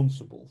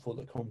responsible for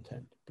the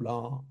content,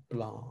 blah,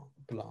 blah,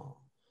 blah.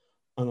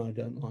 And I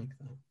don't like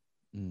that.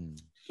 Mm.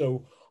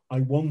 So I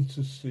want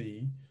to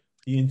see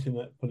the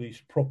internet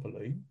police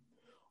properly.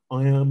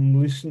 I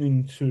am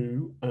listening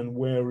to and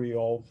wary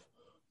of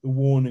the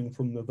warning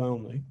from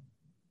Navalny.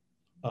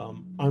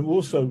 I'm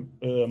also,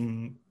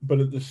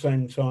 but at the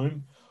same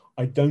time,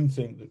 I don't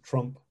think that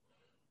Trump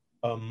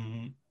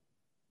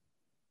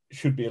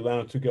should be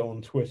allowed to go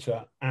on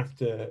Twitter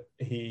after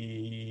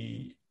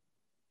he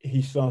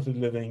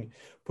started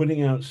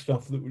putting out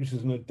stuff which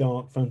is in a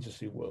dark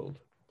fantasy world.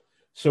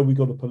 So we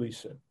got to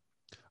police it.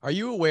 Are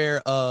you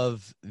aware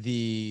of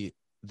the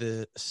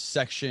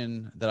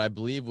section that I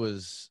believe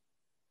was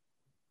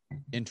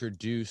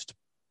introduced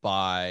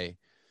by?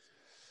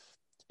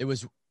 It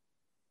was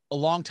a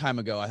long time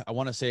ago. I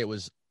want to say it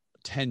was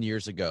 10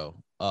 years ago.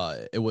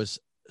 It was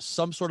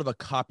some sort of a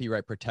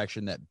copyright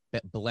protection that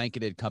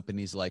blanketed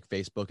companies like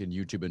Facebook and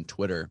YouTube and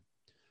Twitter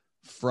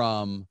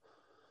from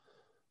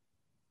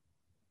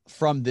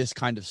this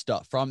kind of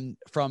stuff,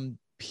 from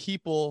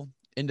people,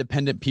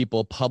 independent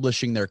people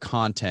publishing their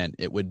content.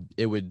 It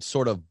would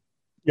sort of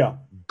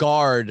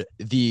guard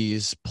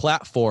these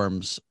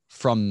platforms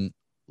from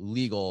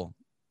legal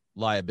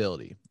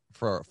liability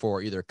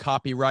for either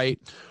copyright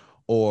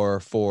or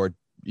for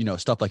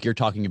stuff like you're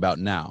talking about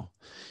now.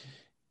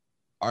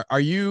 Are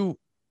you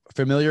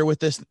familiar with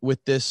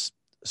this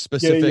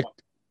specific? Yeah.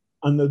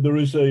 And there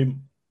is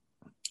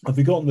I've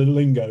forgotten the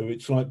lingo.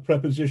 It's like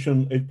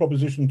Proposition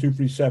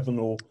 237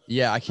 or.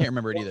 Yeah, I can't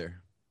remember it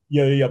either.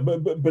 Yeah.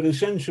 But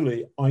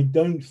essentially, I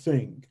don't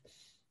think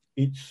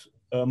it's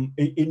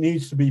It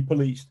needs to be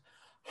policed.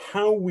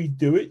 How we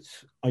do it,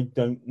 I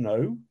don't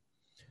know.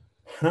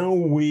 How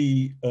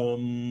we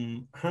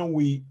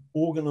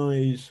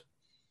organize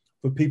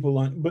for people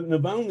but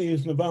Navalny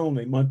is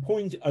Navalny. My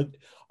point,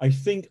 I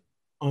think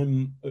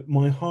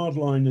my hard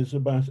line is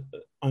about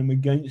I'm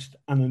against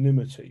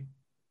anonymity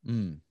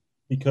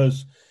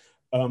because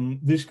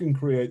this can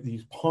create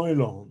these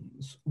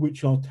pylons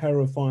which are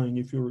terrifying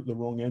if you're at the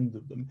wrong end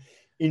of them.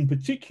 In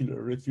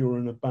particular, if you're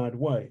in a bad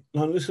way.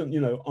 Now, listen,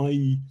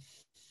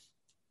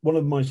 one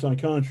of my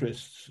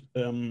psychiatrists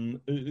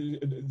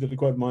that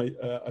acquired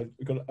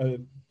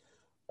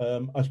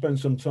I spent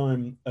some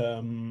time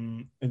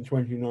in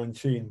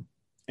 2019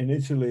 in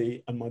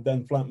Italy, and my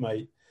then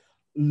flatmate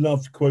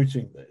loved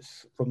quoting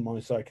this from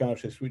my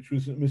psychiatrist, which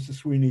was that Mr.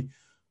 Sweeney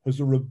has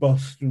a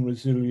robust and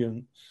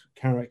resilient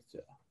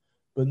character,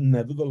 but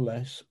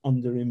nevertheless,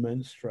 under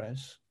immense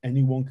stress,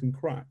 anyone can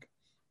crack.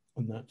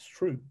 And that's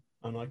true.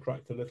 And I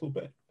cracked a little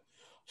bit.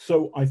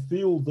 So I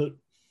feel that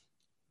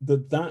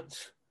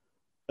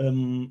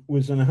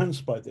was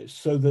enhanced by this,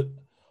 so that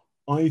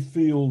I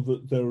feel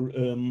that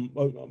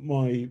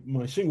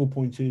my single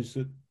point is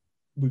that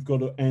we've got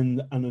to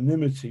end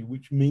anonymity,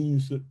 which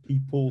means that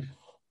people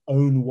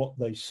own what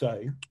they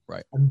say.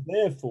 Right. And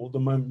therefore, the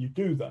moment you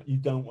do that, you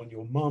don't want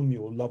your mum,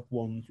 your loved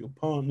ones, your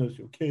partners,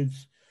 your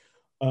kids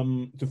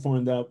to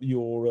find out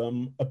you're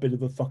a bit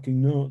of a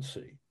fucking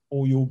Nazi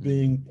or you're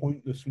being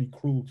pointlessly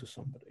cruel to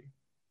somebody.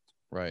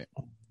 Right.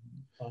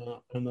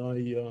 So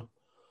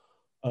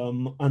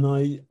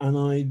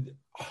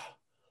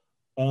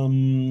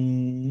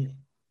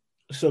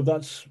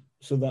that's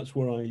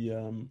where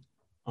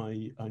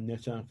I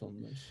net out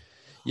on this.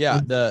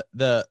 Yeah,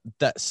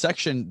 that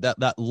section,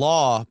 that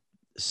law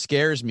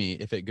scares me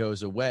if it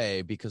goes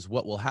away, because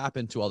what will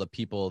happen to all the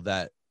people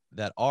that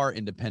are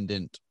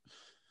independent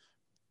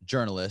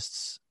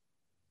journalists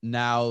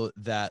now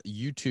that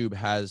YouTube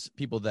has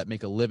people that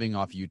make a living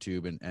off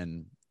YouTube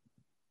and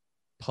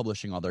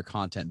publishing all their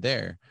content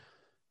there.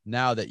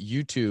 Now that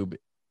YouTube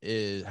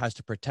has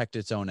to protect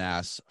its own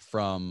ass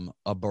from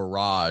a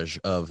barrage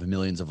of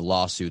millions of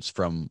lawsuits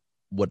from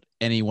what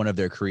any one of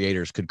their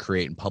creators could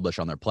create and publish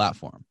on their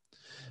platform.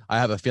 I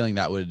have a feeling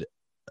that would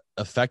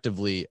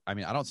effectively, I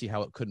don't see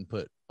how it couldn't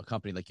put a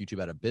company like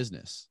YouTube out of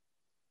business.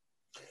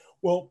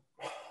 Well,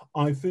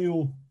 I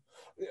feel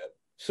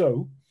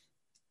so.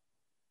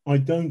 I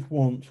don't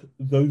want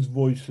those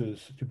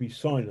voices to be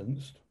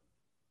silenced.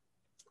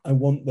 I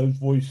want those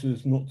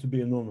voices not to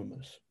be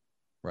anonymous.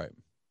 Right.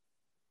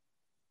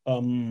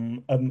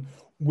 And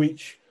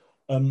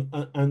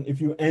if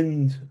you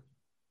end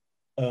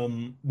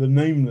the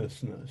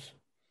namelessness,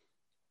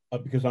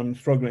 because I'm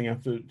struggling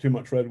after too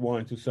much red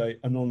wine to say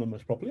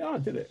anonymous properly. I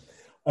did it.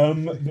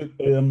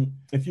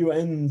 If you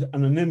end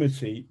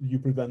anonymity, you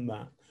prevent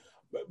that.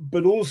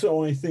 But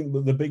also, I think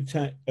that the big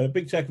tech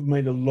have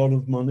made a lot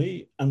of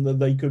money, and that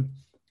they could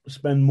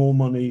spend more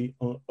money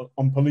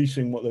on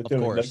policing what they're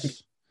doing. Course. They could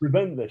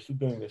prevent this from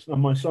doing this. Now,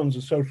 my son's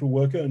a social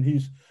worker, and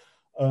he's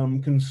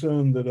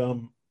concerned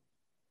that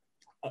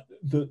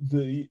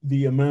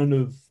the amount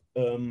of,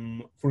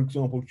 for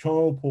example,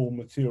 child porn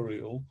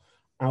material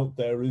out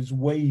there is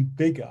way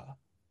bigger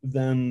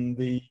than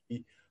the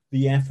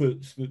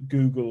efforts that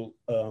Google,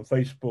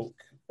 Facebook,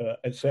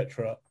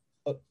 etc.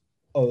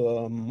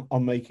 Are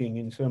making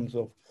in terms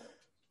of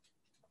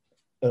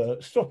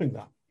stopping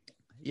that.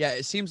 Yeah,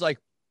 it seems like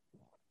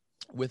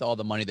with all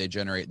the money they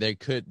generate, there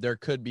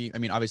could be.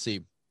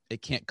 Obviously,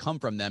 it can't come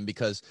from them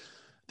because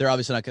they're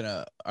obviously not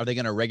gonna. Are they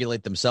gonna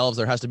regulate themselves?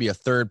 There has to be a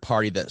third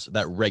party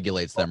that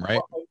regulates them, right?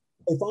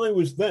 If I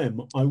was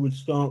them, I would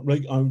start.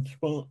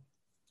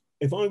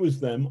 If I was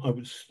them, I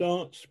would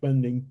start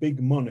spending big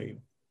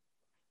money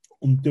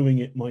on doing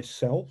it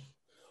myself.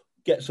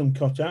 Get some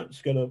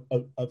cutouts, get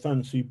a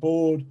fancy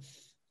board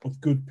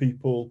of good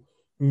people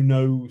who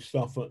know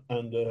stuff,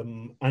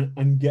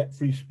 and get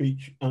free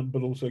speech,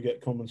 but also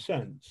get common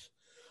sense.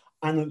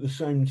 And at the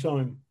same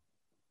time,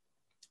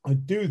 I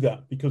do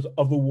that because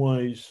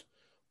otherwise,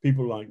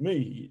 people like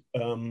me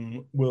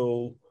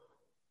will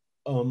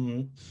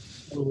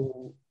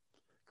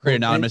create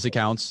anonymous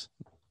accounts.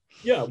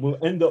 Yeah, we'll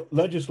end up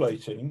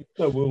legislating.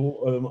 So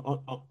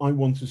I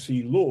want to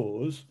see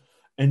laws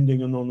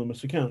ending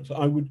anonymous accounts.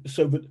 I would,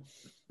 so that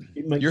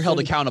it makes You're held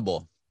sense.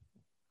 accountable.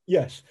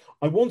 Yes,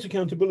 I want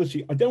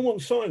accountability. I don't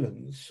want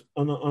silence,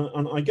 and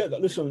I get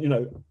that. Listen,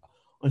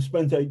 I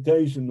spent 8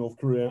 days in North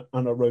Korea,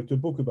 and I wrote a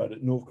book about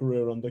it, North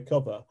Korea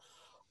Undercover.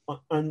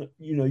 And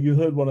you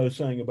heard what I was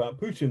saying about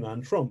Putin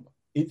and Trump.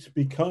 It's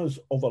because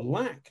of a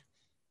lack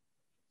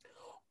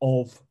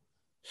of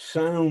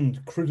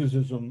sound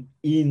criticism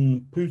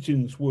in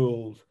Putin's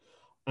world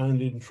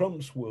and in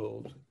Trump's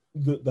world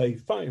that they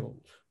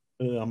failed.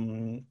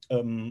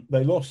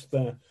 They lost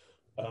their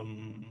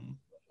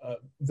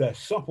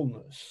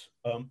suppleness,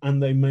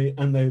 and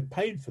they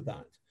paid for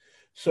that.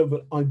 So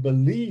that I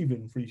believe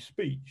in free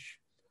speech,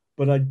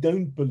 but I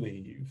don't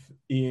believe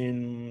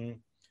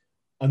in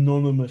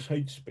anonymous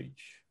hate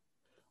speech.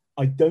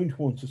 I don't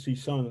want to see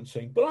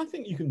silencing, but I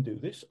think you can do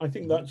this. I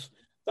think that's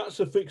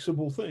a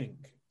fixable thing.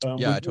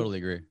 Yeah, I totally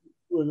agree.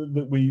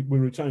 That we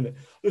retained it.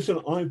 Listen,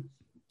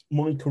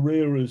 my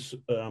career is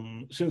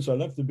since I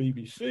left the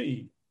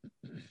BBC.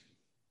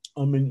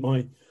 I mean,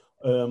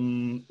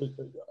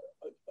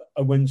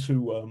 I went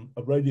to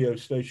a radio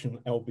station,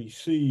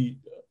 LBC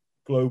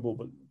Global,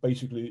 but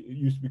basically it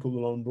used to be called the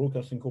London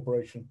Broadcasting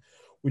Corporation,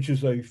 which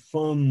is a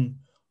fun,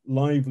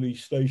 lively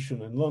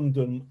station in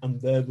London, and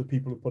they're the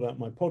people who put out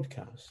my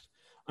podcast.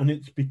 And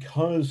it's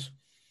because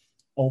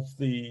of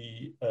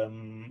the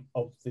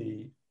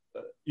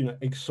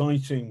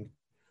exciting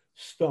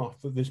stuff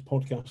that this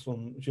podcast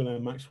on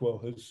Ghislaine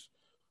Maxwell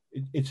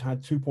it's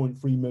had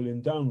 2.3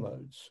 million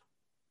downloads.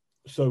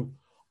 So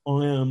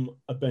I am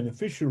a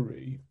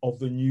beneficiary of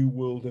the New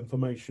World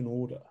Information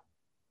Order.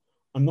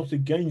 I'm not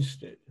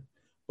against it,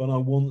 but I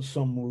want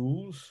some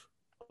rules,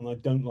 and I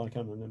don't like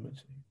anonymity.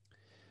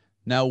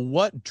 Now,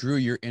 what drew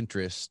your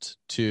interest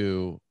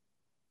to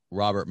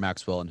Robert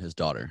Maxwell and his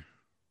daughter?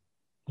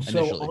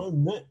 Initially? So I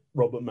met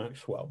Robert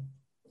Maxwell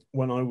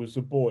when I was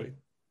a boy.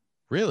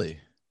 Really?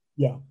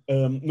 Yeah,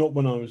 not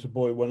when I was a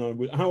boy.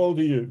 How old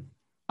are you?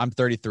 I'm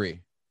 33.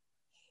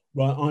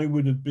 Right, I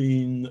would have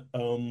been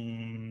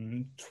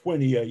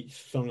 28,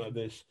 something like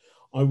this.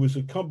 I was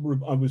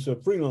a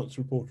freelance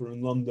reporter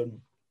in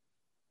London,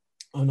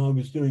 and I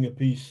was doing a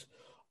piece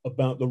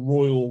about the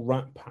Royal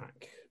Rat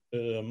Pack,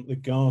 the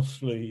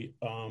ghastly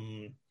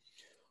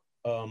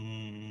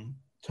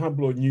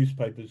tabloid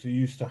newspapers who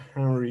used to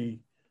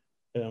harry,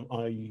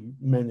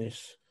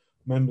 menace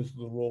members of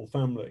the royal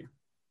family.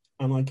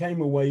 And I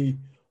came away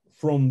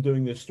from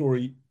doing this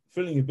story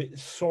feeling a bit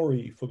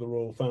sorry for the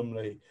royal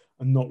family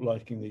and not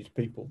liking these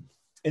people.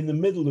 In the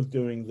middle of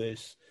doing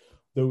this,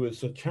 there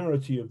was a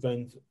charity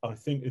event, I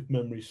think if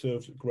memory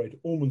serves, at Great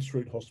Ormond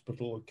Street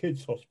Hospital, a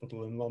kids'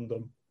 hospital in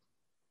London.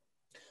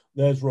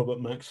 There's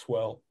Robert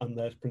Maxwell and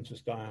there's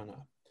Princess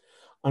Diana.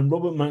 And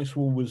Robert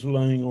Maxwell was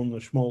laying on the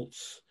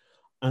schmaltz,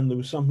 and there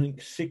was something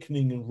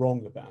sickening and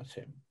wrong about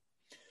him.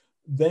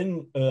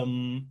 Then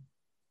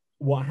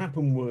what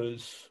happened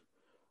was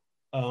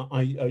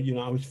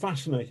I was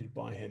fascinated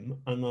by him,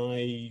 and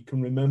I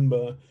can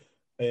remember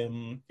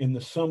in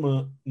the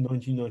summer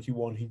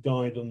 1991, he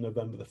died on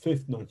November the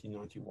 5th,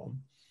 1991.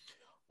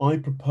 I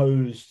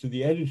proposed to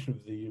the editor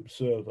of the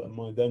Observer,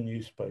 my then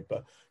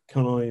newspaper,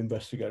 can I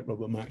investigate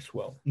Robert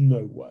Maxwell?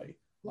 No way.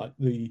 Like,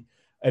 the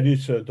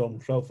editor, Don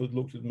Shelford,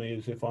 looked at me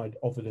as if I'd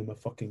offered him a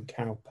fucking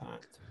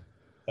cowpat.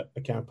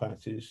 A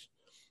cowpat is,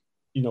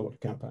 you know what a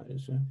cowpat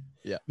is,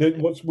 yeah? Yeah.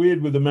 What's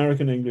weird with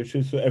American English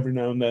is that every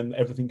now and then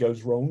everything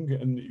goes wrong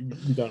and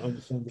you don't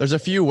understand. There's a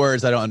few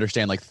words I don't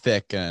understand, like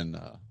thick and...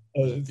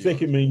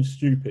 thick, it means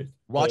stupid.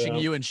 Watching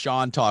you and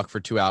Sean talk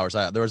for 2 hours,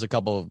 there was a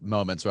couple of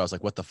moments where I was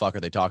like, what the fuck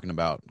are they talking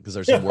about? Because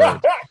there's some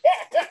words.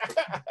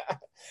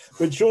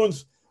 But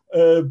Sean's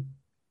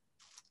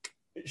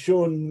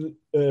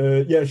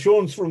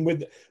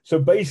from so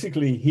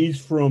basically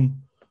he's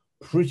from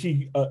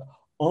pretty...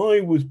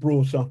 I was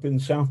brought up in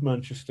South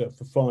Manchester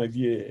for 5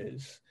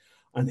 years,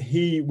 and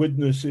he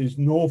witnesses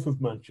north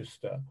of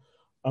Manchester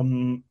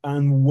and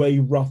way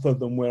rougher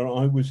than where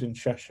I was in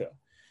Cheshire.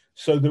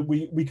 So that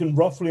we can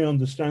roughly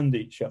understand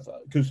each other,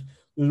 because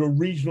there's a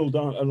regional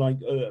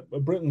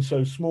Britain's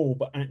so small,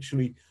 but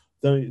actually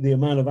the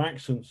amount of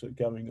accents that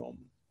are going on,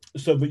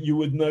 so that you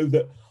would know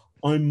that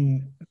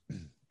I'm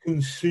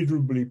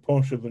considerably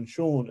posher than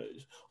Sean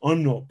is.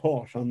 I'm not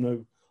posh. I'm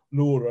no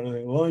lord or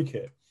anything like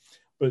it.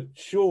 But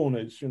Sean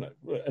is,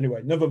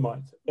 anyway, never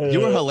mind.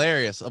 You were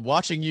hilarious.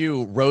 Watching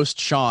you roast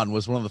Sean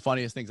was one of the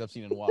funniest things I've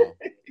seen in a while.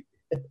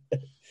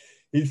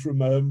 He's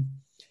from,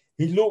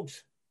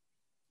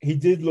 he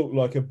did look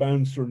like a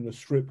bouncer in a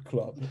strip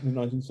club in the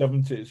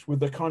 1970s with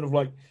the kind of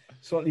like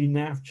slightly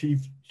naff cheap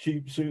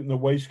suit and the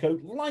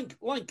waistcoat,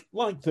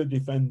 like the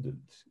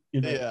Defendants,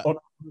 Yeah.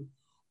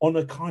 on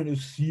a kind of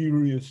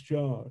serious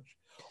charge.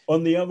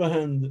 On the other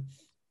hand,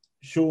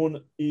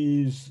 Sean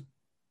is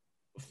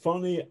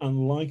funny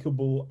and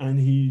likable, and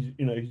he's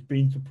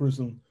been to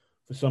prison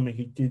for something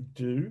he did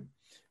do,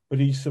 but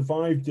he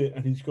survived it,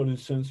 and he's got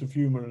his sense of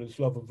humor and his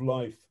love of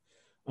life,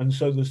 and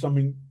so there's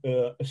something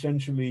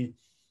essentially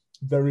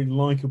very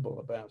likable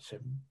about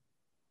him,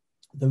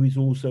 though he's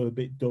also a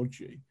bit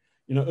dodgy.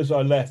 As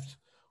I left,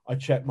 I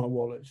checked my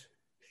wallet.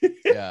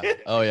 Yeah.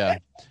 Oh yeah.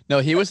 No,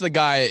 he was the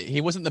guy.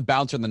 He wasn't the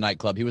bouncer in the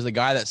nightclub. He was the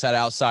guy that sat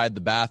outside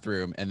the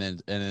bathroom and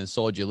then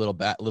sold you little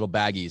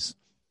baggies.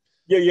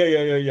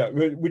 Yeah.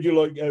 Would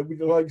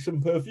you like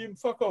some perfume?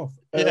 Fuck off.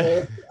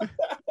 Yeah.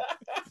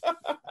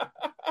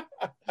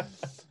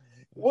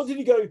 What did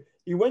he go?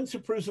 He went to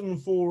prison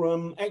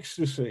for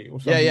ecstasy or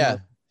something.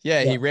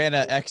 Yeah. He ran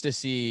an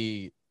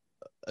ecstasy,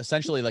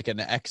 essentially like an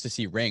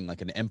ecstasy ring,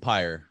 like an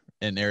empire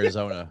in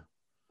Arizona.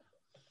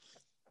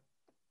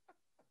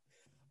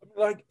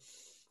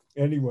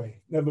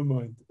 Anyway, never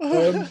mind.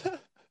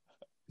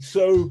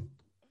 So.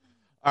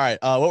 All right,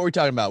 what were we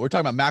talking about? We're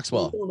talking about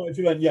Maxwell.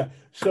 Yeah.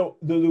 So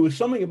there was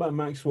something about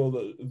Maxwell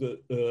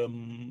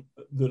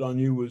that I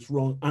knew was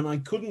wrong, and I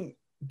couldn't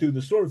do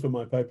the story for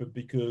my paper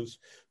because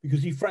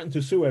he threatened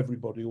to sue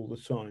everybody all the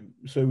time.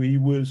 So he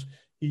was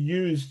he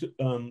used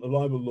the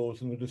libel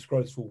laws in a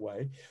disgraceful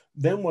way.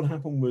 Then what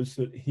happened was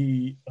that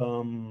he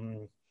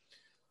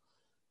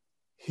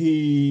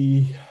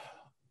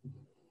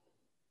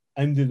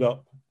ended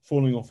up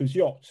falling off his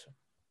yacht,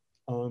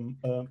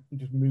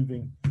 just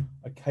moving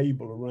a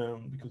cable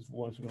around because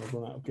otherwise we're going to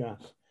run out of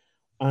gas.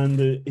 And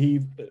he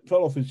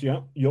fell off his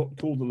yacht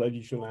called the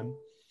Lady Chelem,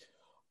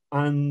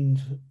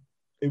 and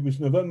it was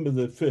November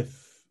the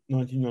 5th,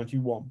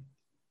 1991.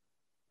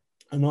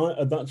 And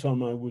at that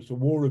time, I was a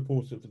war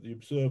reporter for the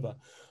Observer,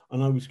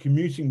 and I was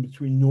commuting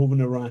between northern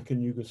Iraq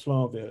and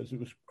Yugoslavia as it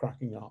was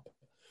cracking up.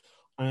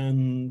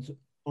 And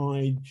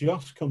I'd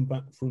just come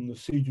back from the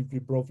siege of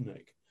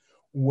Dubrovnik,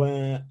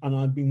 and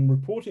I'd been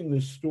reporting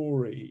this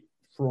story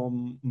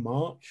from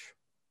March.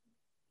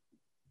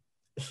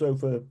 So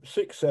for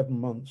 6-7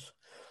 months,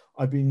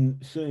 I've been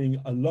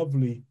seeing a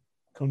lovely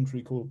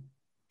country called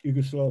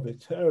Yugoslavia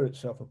tear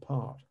itself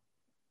apart.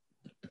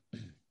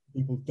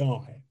 People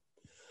die.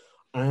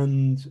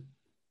 And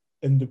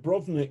in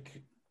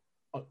Dubrovnik,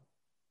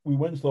 we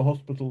went to the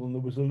hospital, and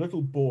there was a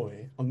little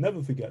boy, I'll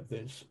never forget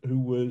this,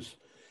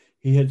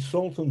 he had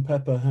salt and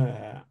pepper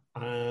hair,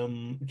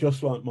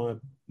 just like my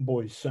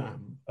boy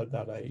Sam at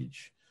that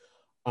age.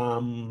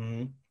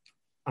 And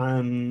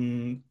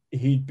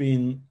he'd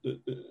been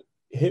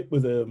hit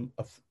with a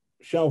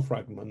shell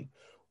fragment,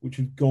 which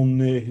had gone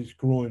near his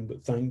groin,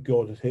 but thank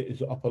God it hit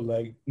his upper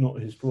leg, not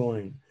his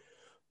groin.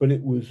 But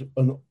it was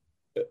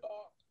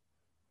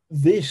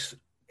this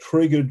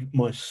triggered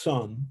my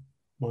son,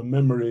 my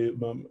memory,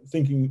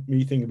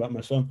 thinking about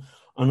my son,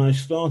 and I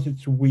started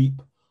to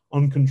weep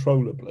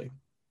uncontrollably.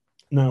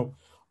 Now,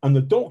 and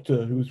the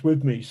doctor who was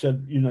with me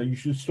said, you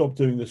should stop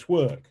doing this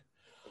work.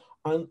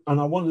 And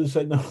I wanted to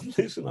say, no,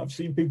 listen, I've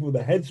seen people with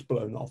their heads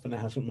blown off and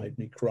it hasn't made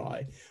me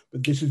cry,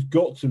 but this has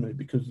got to me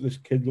because this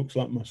kid looks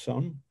like my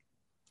son,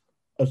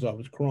 as I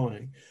was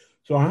crying.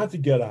 So I had to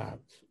get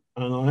out,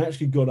 and I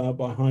actually got out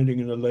by hiding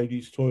in a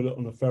ladies' toilet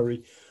on a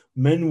ferry.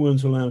 Men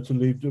weren't allowed to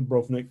leave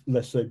Dubrovnik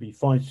lest they be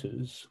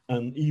fighters,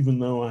 and even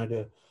though I had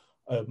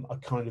a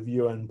kind of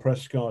UN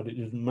press card, it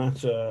didn't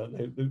matter.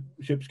 The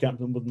ship's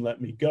captain wouldn't let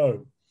me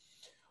go.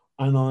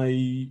 And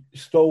I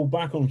stole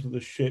back onto the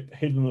ship,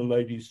 hid in a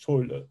ladies'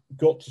 toilet,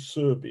 got to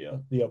Serbia,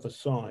 the other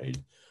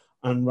side,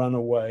 and ran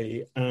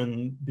away.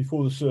 And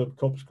before the Serb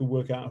cops could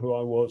work out who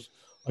I was,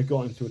 I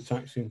got into a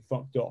taxi and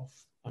fucked off,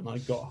 and I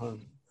got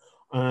home.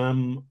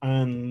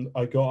 And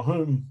I got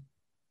home,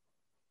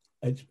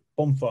 it's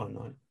bonfire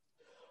night.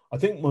 I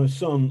think my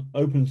son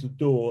opens the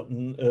door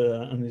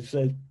and he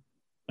said,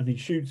 and he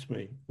shoots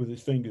me with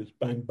his fingers,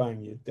 bang,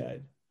 bang, you're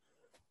dead.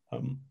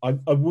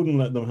 I wouldn't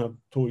let them have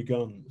toy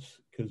guns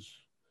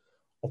because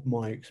of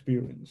my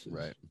experiences.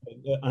 Right.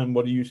 And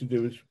what he used to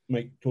do is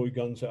make toy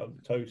guns out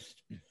of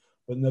toast.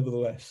 But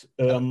nevertheless.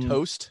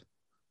 Toast?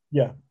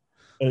 Yeah.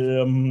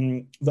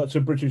 That's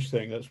a British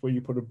thing. That's where you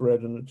put a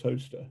bread in a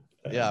toaster.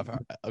 Yeah.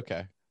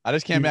 Okay. I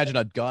just can't imagine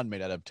a gun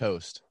made out of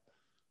toast.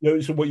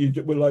 So what you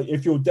do, well, like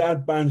if your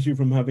dad bans you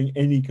from having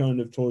any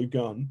kind of toy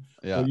gun,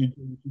 what you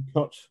do is you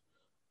cut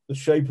the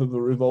shape of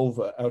a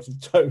revolver out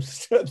of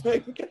toast. That's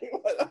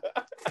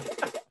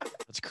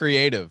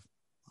creative.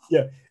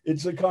 Yeah,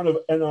 it's a kind of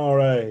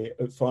NRA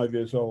at 5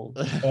 years old.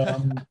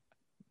 You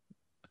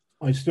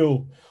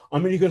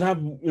could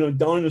have,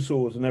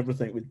 dinosaurs and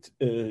everything would,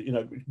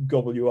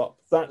 gobble you up.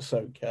 That's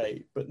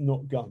okay, but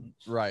not guns.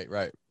 Right.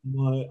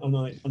 And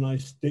I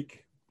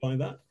stick by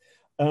that.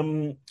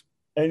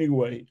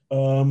 Anyway,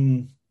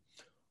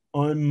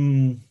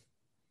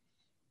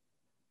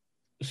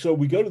 so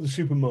we go to the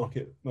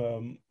supermarket,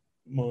 my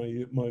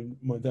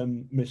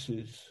then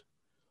missus,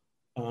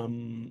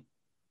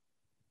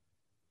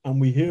 and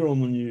we hear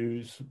on the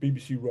news,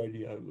 BBC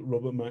Radio, that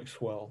Robert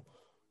Maxwell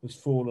has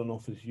fallen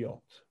off his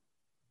yacht.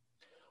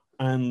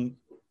 And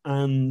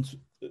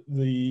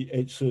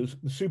the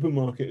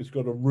supermarket has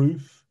got a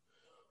roof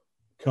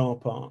car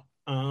park.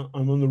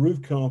 I'm on the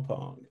roof car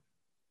park,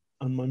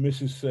 and my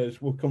missus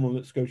says, well, come on,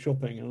 let's go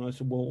shopping. And I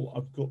said, well,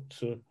 I've got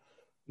to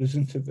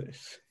listen to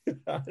this.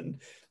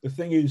 And the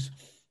thing is,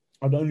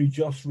 I'd only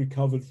just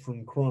recovered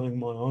from crying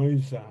my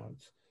eyes out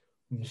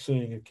from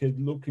seeing a kid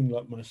looking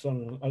like my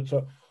son. And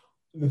so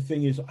the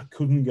thing is, I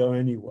couldn't go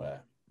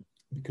anywhere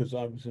because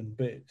I was in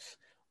bits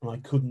and I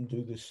couldn't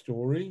do this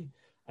story,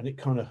 and it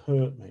kind of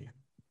hurt me.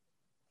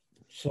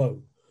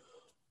 So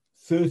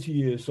 30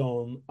 years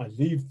on, I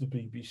leave the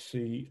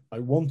BBC. I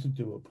want to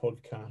do a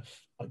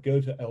podcast. I go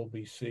to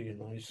LBC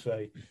and I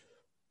say,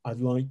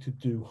 I'd like to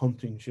do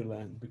Hunting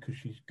Ghislaine because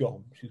she's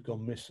gone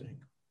missing.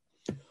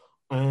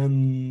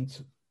 And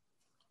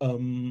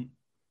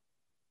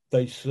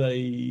they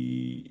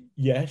say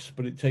yes,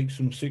 but it takes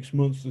them 6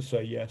 months to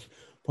say yes,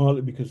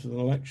 partly because of an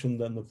election,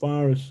 then the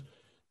virus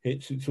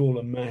hits, it's all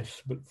a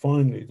mess, but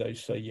finally they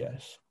say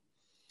yes.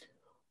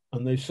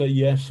 And they say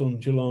yes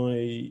on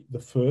July the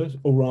 1st,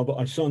 or rather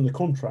I signed the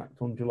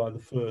contract on July the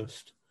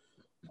 1st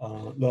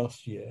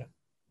last year,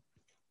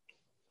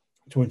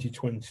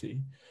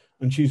 2020,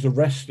 and she's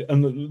arrested.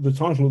 And the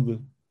title of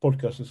the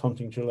podcast is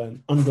Hunting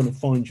Ghislaine. I'm going to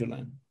find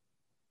Ghislaine,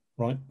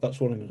 right? That's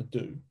what I'm going to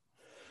do.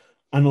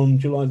 And on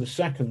July the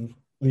 2nd,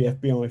 the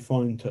FBI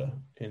find her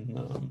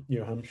in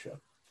New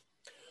Hampshire.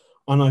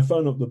 And I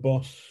phone up the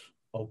boss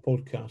of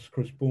podcast,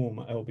 Chris Baum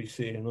at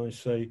LBC, and I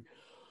say,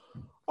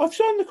 I've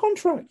signed the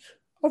contract.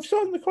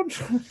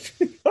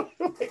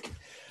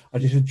 I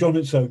just said, John,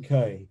 it's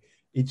okay.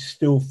 It's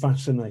still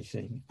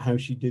fascinating how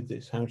she did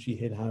this, how she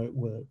hid, how it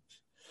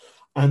works.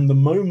 And the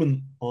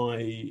moment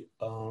I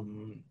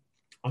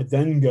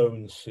then go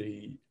and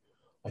see,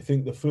 I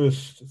think the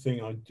first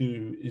thing I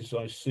do is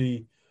I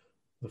see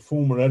the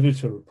former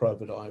editor of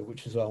Private Eye,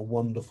 which is our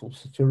wonderful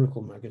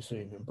satirical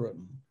magazine in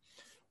Britain,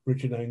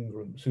 Richard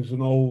Ingrams, who's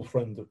an old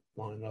friend of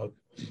mine.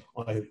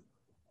 I've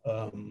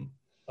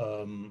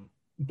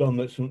done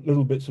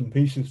little bits and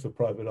pieces for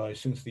Private Eye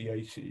since the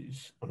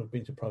 80s, and I've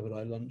been to Private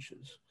Eye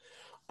lunches.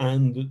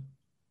 And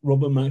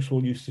Robert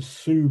Maxwell used to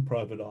sue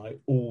Private Eye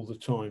all the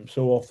time,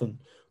 so often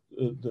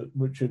that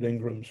Richard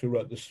Ingrams, who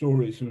wrote the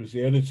stories, who was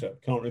the editor,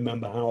 can't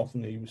remember how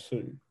often he was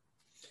sued.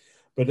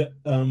 But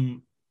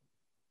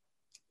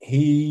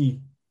he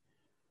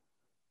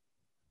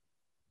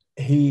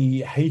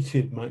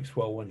hated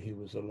Maxwell when he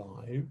was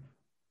alive,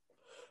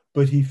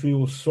 but he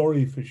feels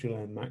sorry for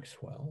Ghislaine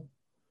Maxwell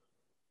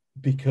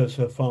because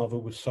her father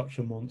was such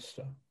a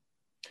monster.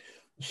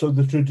 So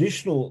the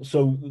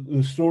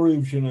story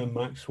of Ghislaine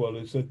Maxwell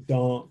is a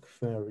dark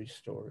fairy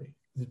story,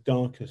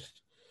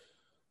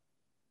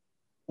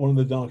 one of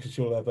the darkest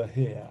you'll ever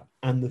hear.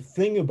 And the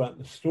thing about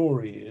the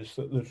story is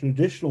that the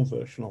traditional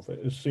version of it,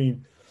 as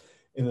seen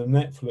in the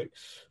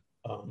Netflix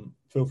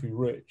Filthy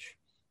Rich,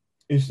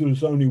 is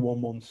there's only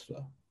one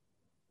monster,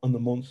 and the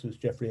monster is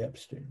Jeffrey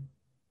Epstein.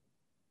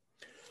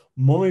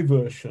 My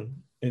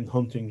version in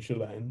Hunting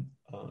Ghislaine,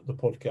 the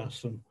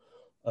podcast, and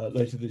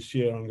later this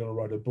year I'm going to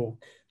write a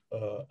book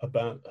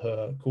about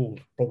her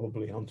called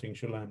probably Hunting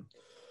Ghislaine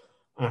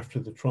after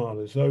the trial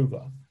is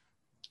over,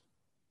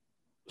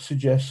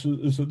 suggests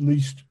that there's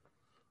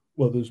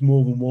there's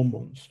more than one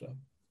monster.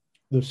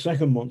 The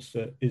second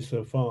monster is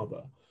her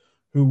father,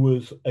 who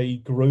was a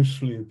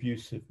grossly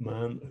abusive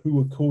man who,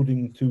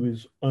 according to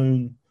his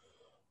own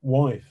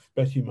wife,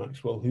 Betty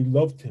Maxwell, who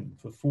loved him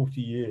for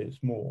 40 years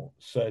more,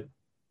 said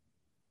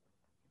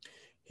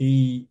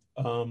he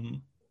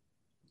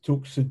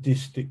took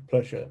sadistic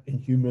pleasure in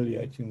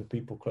humiliating the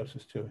people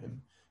closest to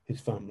him, his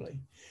family.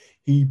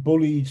 He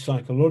bullied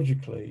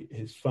psychologically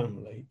his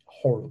family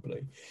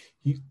horribly.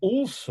 He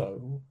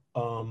also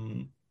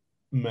and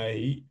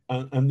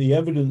the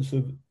evidence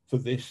for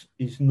this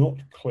is not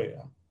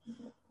clear.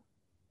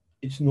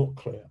 It's not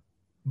clear,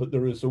 but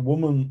there is a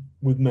woman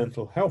with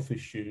mental health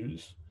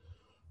issues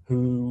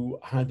who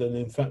had an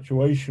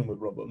infatuation with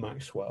Robert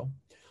Maxwell,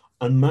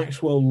 and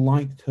Maxwell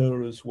liked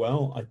her as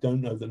well. I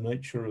don't know the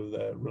nature of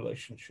their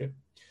relationship,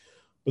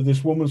 but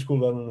this woman's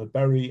called Eleanor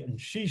Berry, and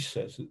she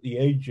says at the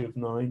age of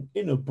 9,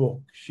 in a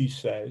book, she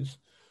says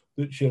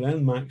that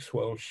Ghislaine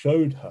Maxwell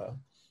showed her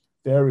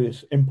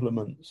various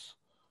implements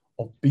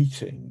of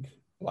beating,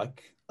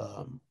 like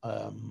a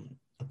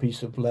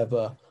piece of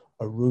leather,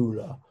 a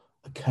ruler,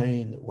 a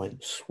cane that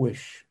went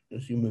swish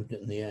as you moved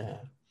it in the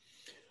air.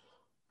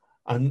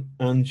 And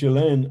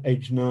Ghislaine,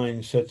 age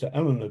 9, said to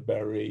Eleanor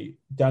Berry,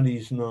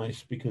 Daddy's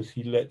nice because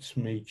he lets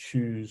me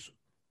choose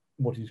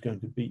what he's going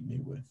to beat me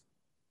with.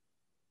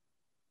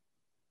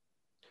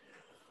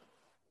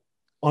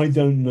 I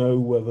don't know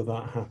whether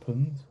that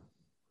happened,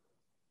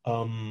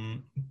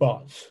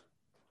 but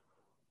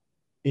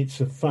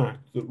it's a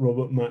fact that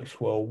Robert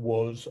Maxwell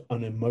was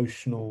an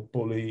emotional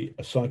bully,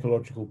 a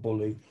psychological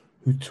bully,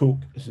 who took,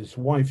 as his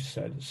wife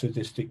said,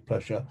 sadistic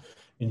pleasure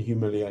in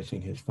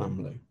humiliating his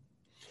family.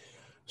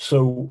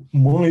 So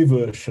my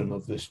version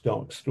of this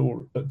dark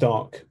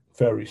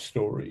fairy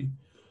story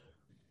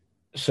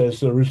says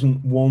there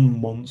isn't one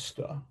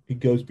monster. It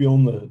goes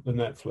beyond the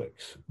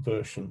Netflix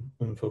version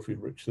and Filthy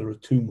Rich. There are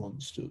two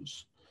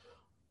monsters.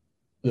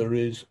 There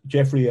is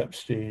Jeffrey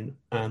Epstein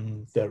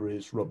and there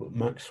is Robert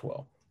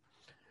Maxwell.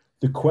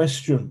 The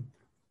question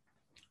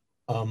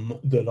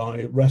that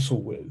I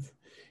wrestle with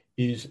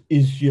is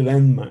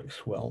Ghislaine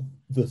Maxwell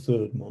the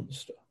third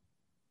monster?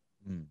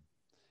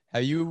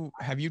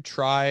 Have you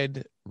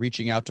tried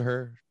reaching out to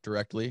her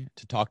directly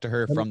to talk to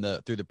her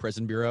through the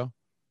prison bureau?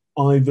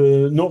 I've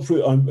not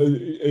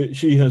through.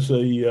 She has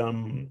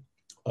a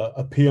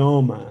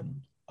PR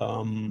man,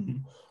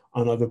 and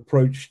I've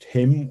approached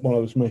him while I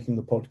was making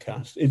the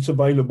podcast. It's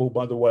available,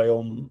 by the way,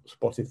 on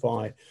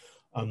Spotify,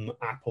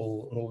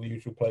 Apple, and all the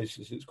usual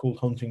places. It's called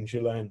Hunting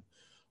Ghislaine.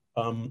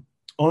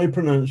 I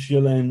pronounce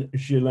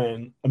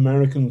Ghislaine.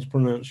 Americans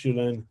pronounce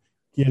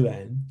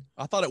Ghislaine.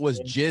 I thought it was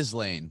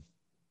Ghislaine.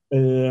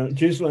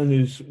 Ghislaine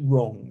is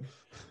wrong.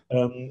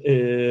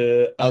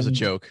 That was a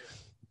joke.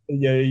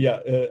 Yeah,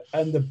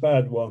 and the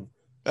bad one.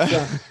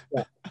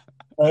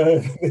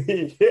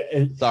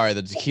 Sorry,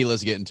 the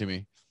tequila's getting to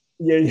me.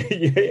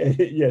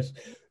 Yes.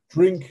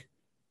 Drink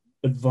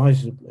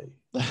advisably.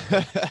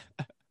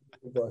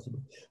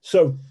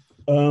 So,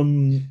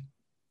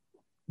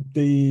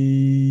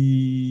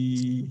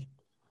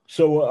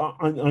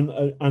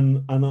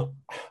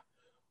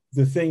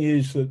 the thing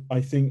is that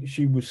I think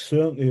she was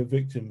certainly a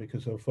victim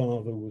because her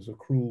father was a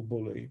cruel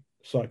bully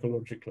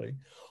psychologically.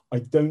 I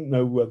don't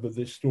know whether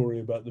this story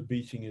about the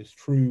beating is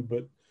true,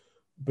 but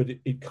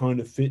it kind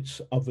of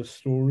fits other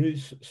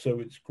stories, so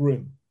it's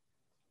grim.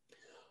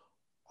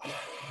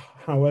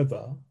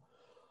 However,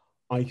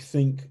 I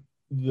think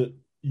that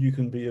you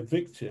can be a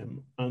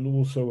victim and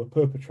also a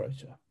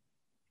perpetrator.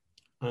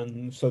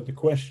 And so the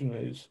question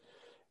is,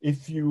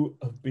 if you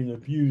have been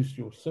abused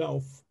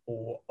yourself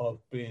or have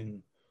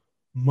been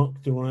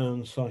mucked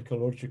around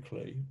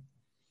psychologically,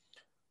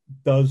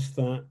 does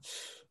that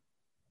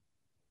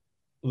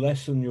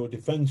lessen your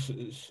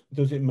defenses?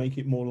 Does it make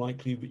it more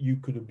likely that you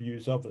could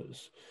abuse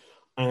others?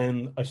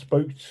 And I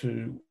spoke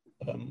to,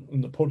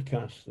 in the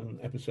podcast in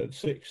episode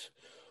 6,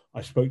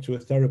 I spoke to a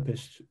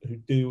therapist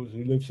who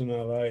lives in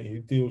LA, who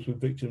deals with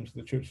victims of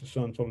the Church of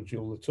Scientology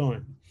all the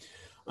time.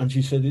 And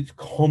she said it's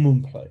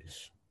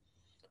commonplace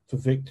for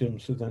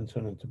victims to then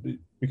turn into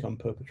become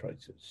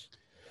perpetrators.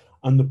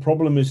 And the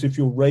problem is, if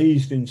you're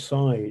raised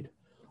inside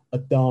a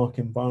dark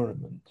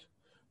environment,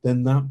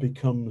 then that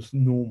becomes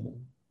normal.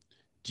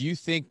 Do you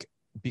think,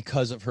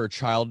 because of her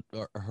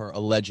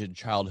alleged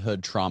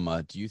childhood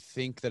trauma, do you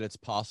think that it's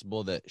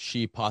possible that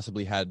she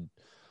possibly had,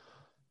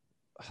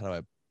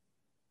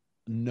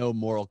 no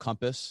moral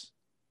compass?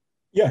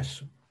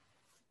 Yes,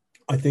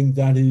 I think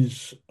that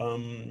is,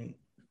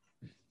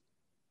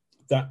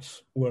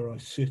 that's where I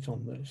sit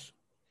on this.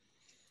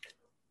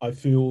 I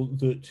feel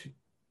that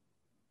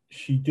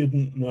she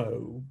didn't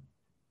know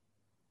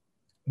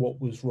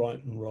what was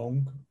right and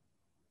wrong,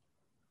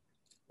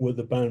 where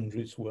the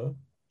boundaries were.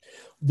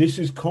 This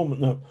is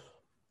common. Now,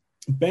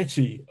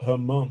 Betty, her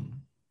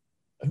mum,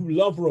 who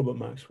loved Robert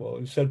Maxwell,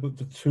 who said that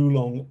for too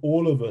long,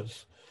 all of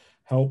us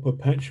help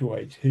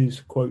perpetuate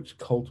his, quote,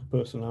 cult of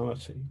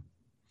personality.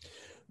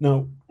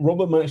 Now,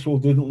 Robert Maxwell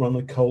didn't run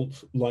a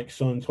cult like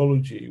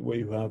Scientology, where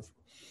you have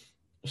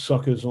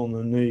suckers on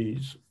their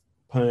knees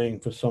paying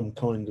for some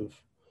kind of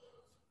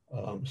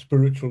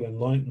spiritual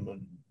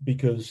enlightenment,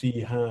 because he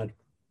had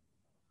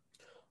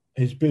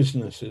his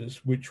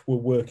businesses, which were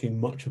working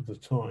much of the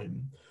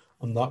time,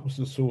 and that was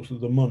the source of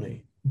the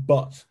money.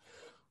 But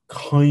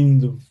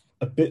kind of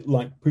a bit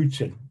like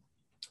Putin,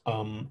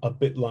 a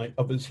bit like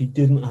others, he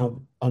didn't have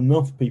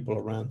enough people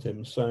around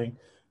him saying,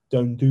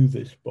 don't do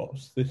this,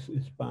 boss, this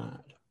is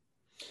bad.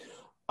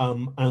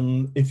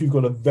 And if you've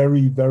got a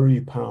very,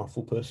 very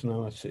powerful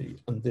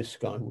personality, and this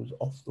guy was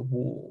off the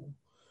wall,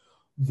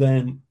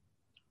 then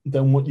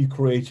what you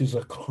create is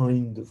a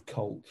kind of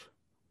cult.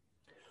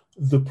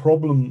 The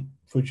problem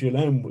for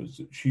Ghislaine was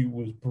that she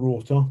was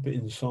brought up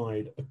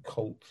inside a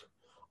cult,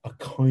 a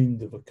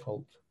kind of a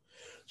cult.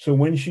 So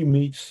when she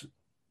meets,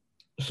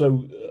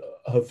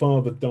 her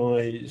father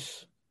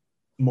dies,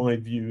 my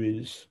view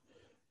is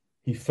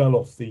he fell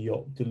off the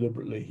yacht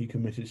deliberately, he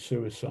committed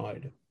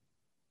suicide.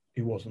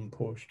 He wasn't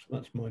pushed.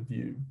 That's my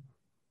view.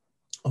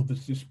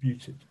 Others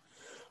disputed.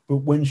 But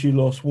when she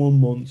lost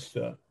one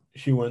monster,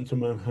 she went to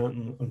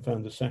Manhattan and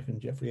found a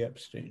second, Jeffrey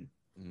Epstein,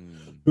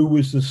 who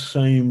was the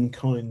same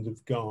kind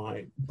of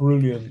guy,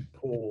 brilliant,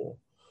 poor,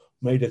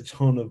 made a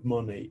ton of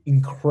money,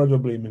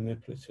 incredibly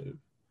manipulative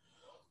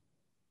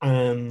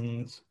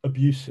and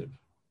abusive.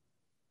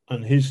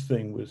 And his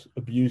thing was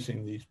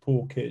abusing these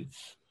poor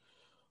kids,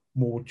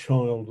 more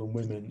child and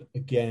women,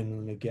 again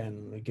and again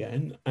and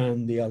again.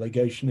 And the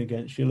allegation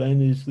against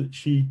Ghislaine is that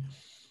she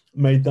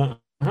made that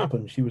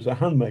happen. She was a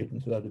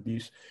handmaiden to that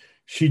abuse.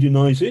 She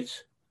denies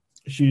it.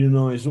 She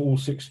denies all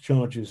 6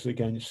 charges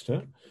against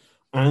her.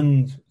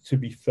 And to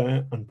be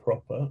fair and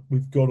proper,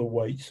 we've got to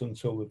wait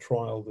until the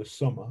trial this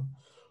summer,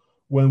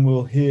 when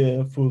we'll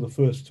hear for the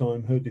first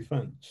time her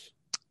defense.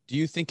 Do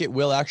you think it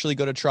will actually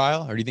go to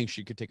trial, or do you think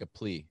she could take a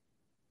plea?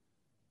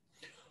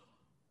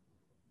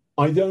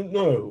 I don't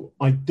know.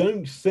 I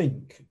don't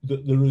think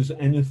that there is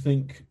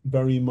anything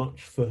very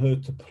much for her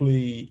to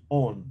plea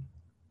on,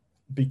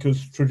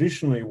 because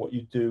traditionally what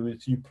you do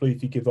is you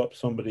plead to give up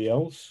somebody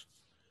else.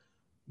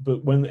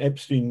 But when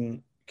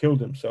Epstein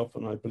killed himself,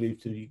 and I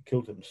believe that he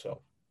killed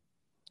himself.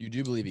 You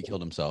do believe he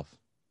killed himself?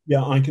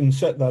 Yeah, I can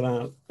set that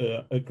out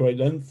at great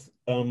length,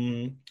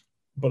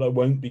 but I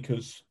won't,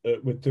 because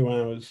we're 2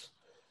 hours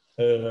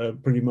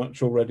pretty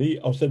much already.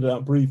 I'll set it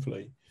out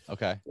briefly.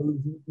 Okay.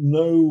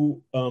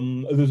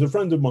 There's a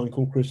friend of mine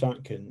called Chris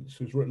Atkins,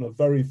 who's written a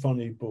very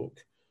funny book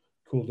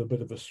called A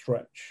Bit of a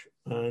Stretch.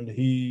 And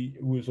he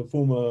was a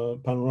former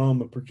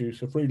Panorama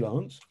producer,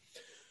 freelance,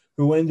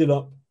 who ended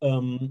up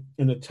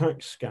in a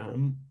tax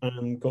scam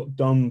and got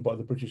done by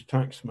the British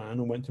taxman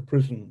and went to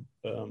prison,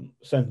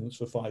 sentenced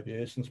for 5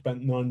 years, and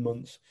spent 9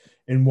 months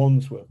in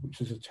Wandsworth, which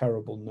is a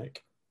terrible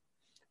nick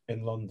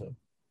in London.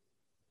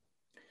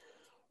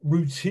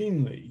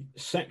 Routinely,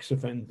 sex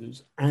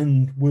offenders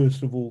and,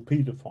 worst of all,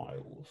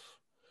 paedophiles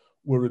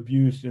were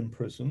abused in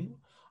prison.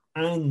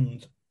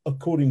 And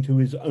according to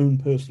his own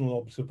personal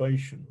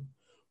observation,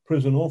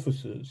 prison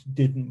officers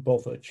didn't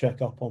bother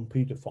check up on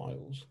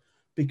paedophiles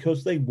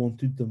because they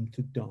wanted them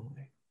to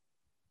die.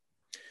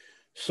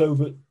 So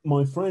that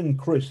my friend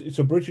Chris, it's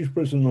a British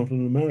prison, not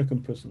an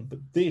American prison, but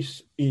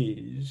this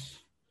is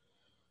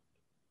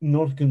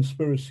not a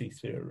conspiracy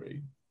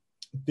theory.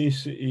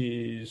 This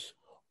is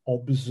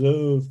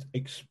observed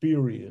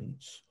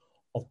experience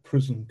of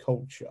prison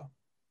culture.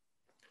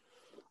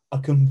 A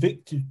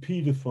convicted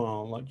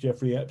paedophile like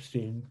Jeffrey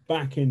Epstein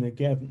back in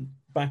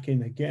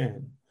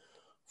again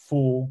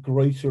for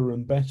greater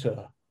and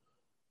better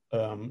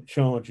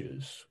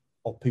charges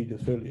of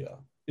paedophilia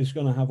is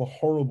going to have a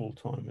horrible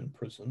time in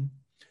prison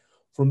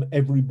from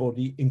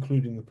everybody,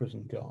 including the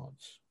prison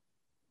guards.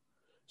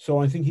 So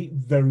I think it's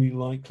very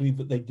likely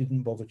that they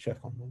didn't bother check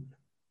on them,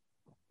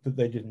 that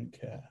they didn't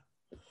care.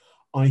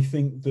 I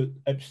think that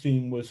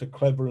Epstein was a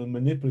clever and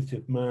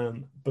manipulative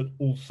man, but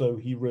also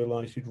he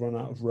realized he'd run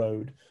out of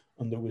road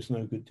and there was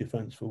no good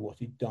defense for what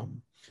he'd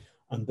done.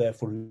 And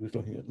therefore he was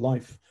looking at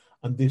life.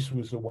 And this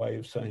was a way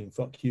of saying,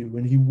 fuck you.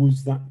 And he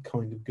was that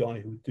kind of guy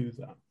who would do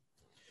that.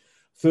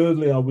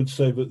 Thirdly, I would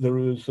say that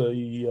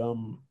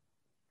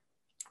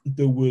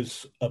there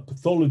was a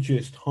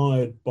pathologist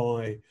hired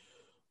by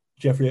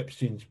Jeffrey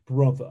Epstein's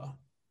brother,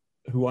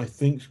 who I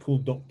think is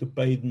called Dr.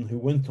 Baden, who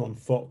went on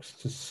Fox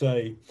to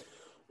say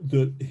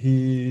that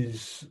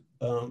there's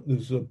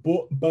a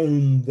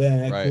bone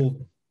there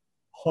called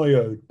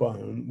hyoid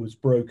bone was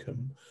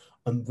broken,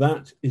 and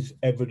that is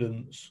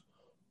evidence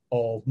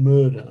of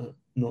murder,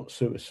 not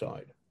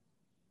suicide.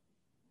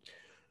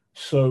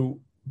 So,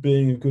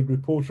 being a good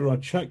reporter, I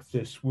checked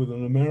this with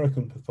an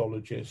American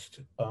pathologist,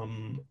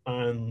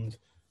 and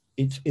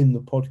it's in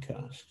the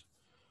podcast,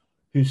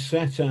 who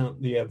set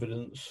out the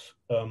evidence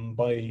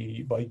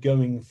by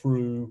going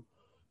through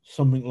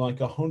something like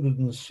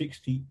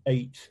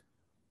 168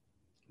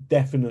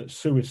 definite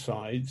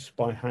suicides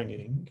by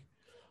hanging,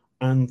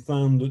 and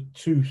found that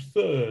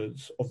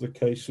 2/3 of the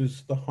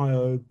cases, the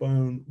hyoid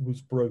bone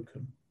was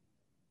broken.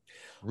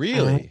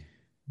 Really?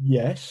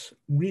 Yes,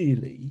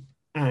 really.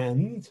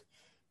 And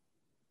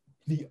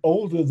the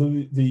older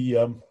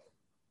the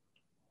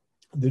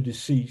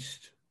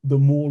deceased, the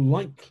more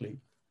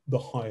likely the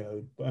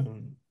hyoid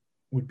bone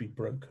would be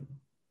broken.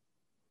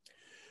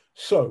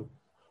 So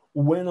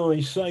when I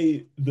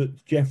say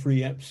that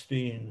Jeffrey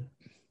Epstein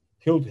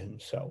killed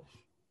himself,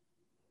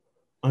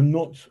 I'm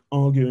not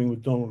arguing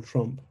with Donald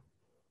Trump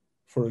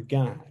for a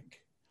gag.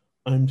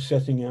 I'm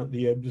setting out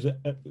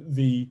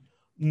the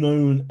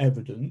known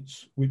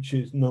evidence, which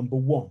is number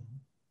one.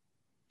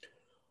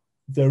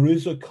 There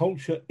is a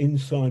culture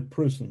inside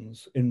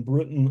prisons in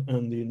Britain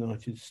and the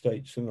United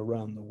States and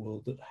around the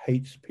world that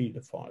hates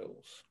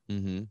paedophiles.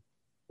 Mm-hmm.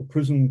 The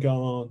prison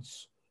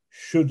guards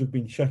should have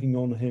been checking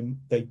on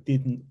him. They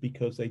didn't,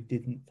 because they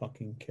didn't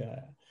fucking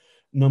care.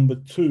 Number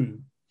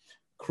two,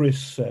 Chris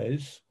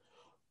says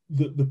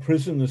that the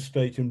prison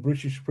estate in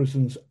British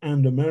prisons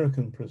and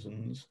American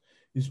prisons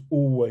is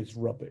always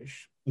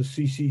rubbish. The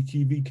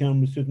CCTV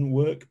cameras didn't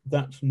work.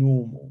 That's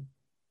normal.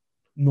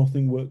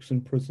 Nothing works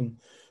in prison,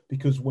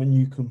 because when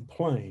you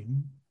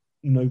complain,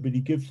 nobody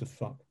gives a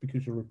fuck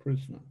because you're a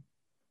prisoner.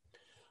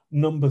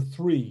 Number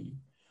three,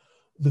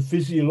 the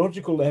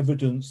physiological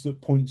evidence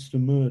that points to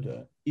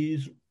murder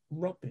is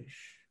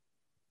rubbish.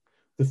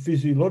 The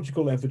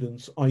physiological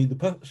evidence, i.e.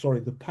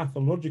 the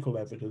pathological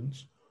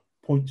evidence,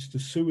 points to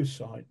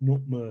suicide,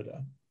 not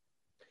murder.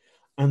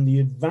 And the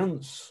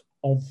advance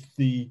of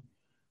the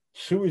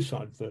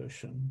suicide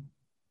version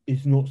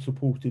is not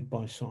supported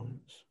by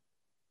science.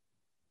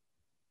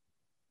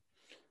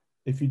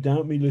 If you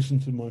doubt me, listen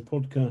to my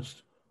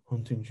podcast,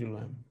 Hunting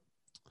Gillem.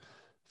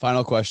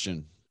 Final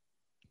question.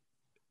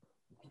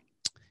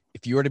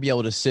 If you were to be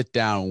able to sit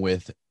down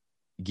with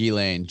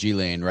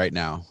Ghislaine right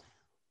now,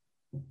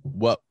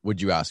 what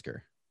would you ask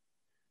her?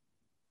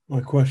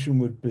 My question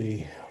would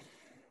be,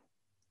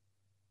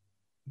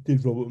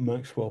 did Robert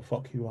Maxwell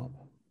fuck you up?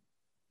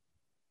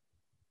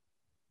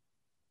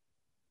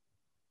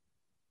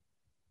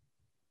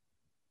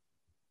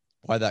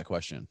 Why that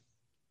question?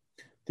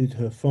 Did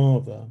her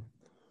father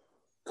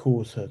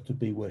cause her to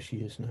be where she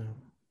is now?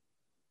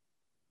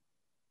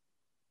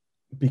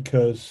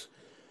 Because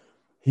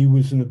he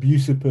was an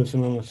abusive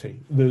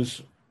personality. You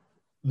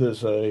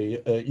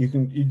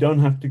don't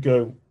have to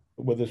go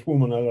where this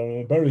woman,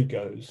 Eleanor Berry,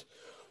 goes.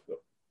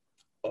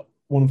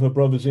 One of her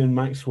brothers, Ian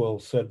Maxwell,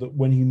 said that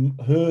when he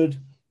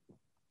heard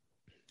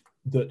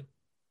that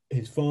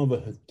his father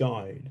had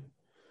died,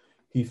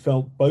 he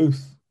felt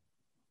both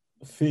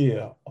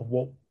fear of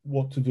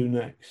what to do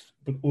next,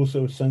 but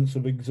also a sense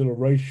of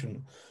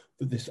exhilaration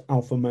that this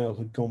alpha male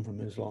had gone from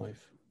his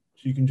life.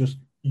 So you can just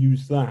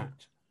use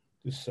that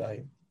to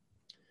say,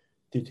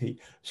 did he?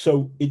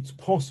 So it's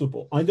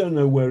possible. I don't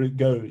know where it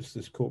goes,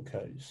 this court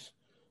case.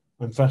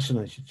 I'm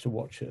fascinated to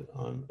watch it.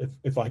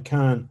 If I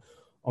can,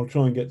 I'll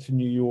try and get to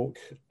New York.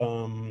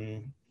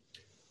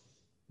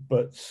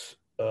 But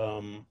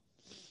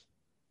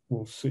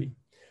we'll see.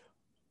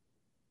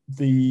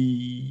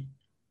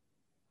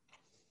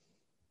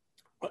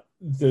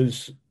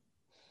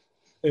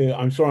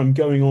 I'm sorry, I'm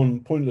going on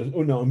pointless.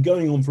 Oh no, I'm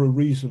going on for a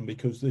reason,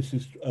 because this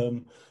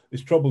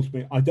troubles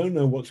me. I don't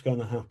know what's going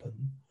to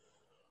happen.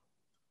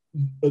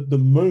 At the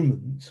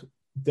moment,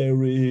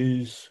 there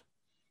is,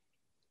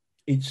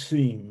 it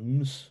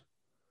seems,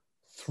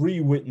 3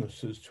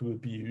 witnesses to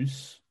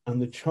abuse, and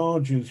the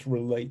charges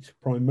relate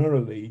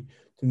primarily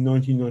to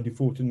 1994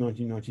 to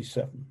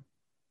 1997.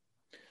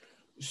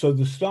 So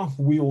the stuff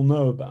we all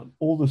know about,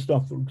 all the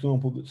stuff, for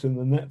example, that's in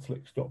the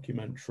Netflix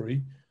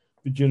documentary,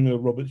 Virginia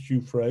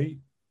Roberts-Giuffre,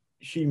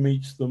 she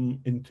meets them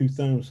in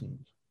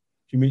 2000.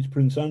 She meets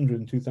Prince Andrew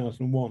in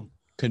 2001.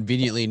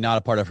 Conveniently not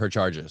a part of her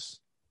charges.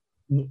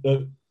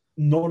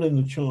 Not in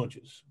the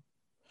charges.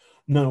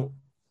 Now,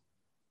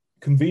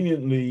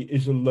 conveniently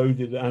is a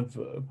loaded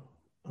adverb,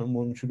 and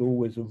one should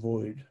always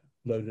avoid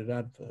loaded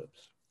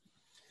adverbs.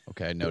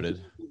 Okay, noted.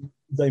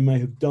 They may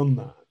have done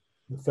that.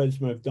 The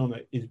feds may have done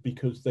it is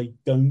because they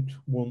don't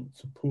want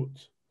to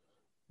put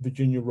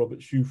Virginia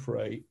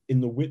Roberts-Giuffre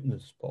in the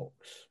witness box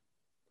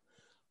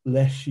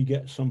lest she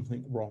gets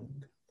something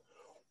wrong,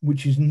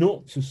 which is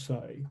not to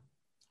say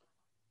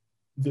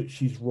that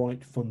she's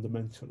right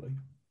fundamentally.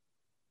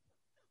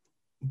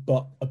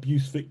 But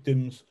abuse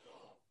victims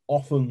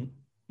often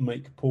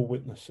make poor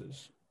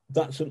witnesses.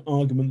 That's an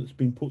argument that's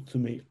been put to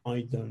me.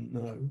 I don't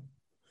know.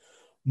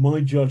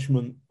 My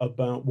judgment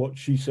about what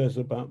she says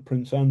about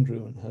Prince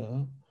Andrew and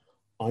her,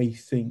 I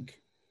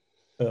think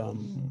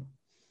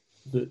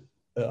that,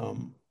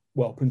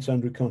 Prince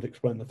Andrew can't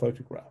explain the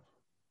photograph.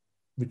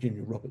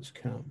 Virginia Roberts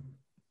can.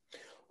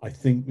 I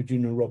think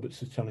Virginia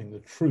Roberts is telling the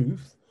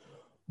truth,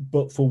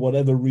 but for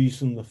whatever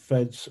reason, the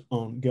feds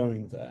aren't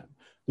going there.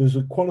 There's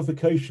a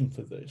qualification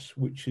for this,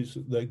 which is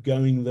that they're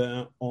going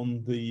there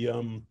on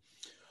the,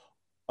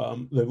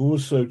 they've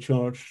also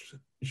charged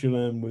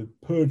Ghislaine with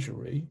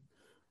perjury,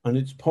 and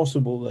it's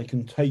possible they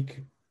can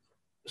take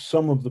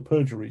some of the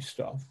perjury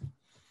stuff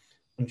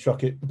and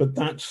chuck it, but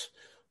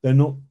they're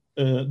not,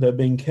 they're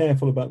being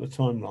careful about the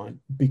timeline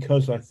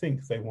because I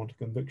think they want a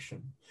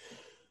conviction.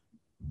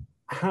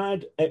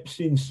 Had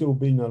Epstein still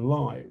been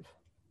alive,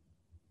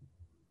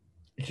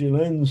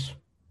 Ghislaine's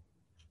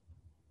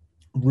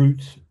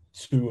route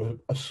to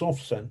a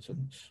soft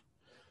sentence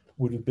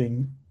would have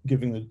been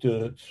giving the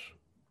dirt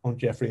on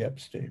Jeffrey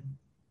Epstein.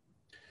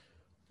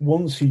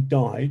 Once he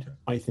died,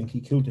 I think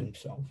he killed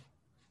himself.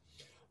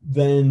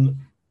 Then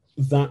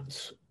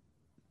that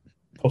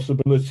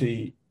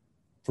possibility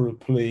for a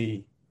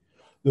plea,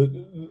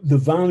 the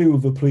value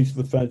of the plea to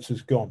the feds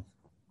has gone.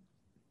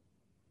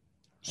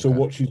 So Okay.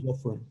 what she's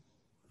offering.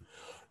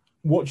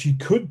 What she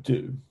could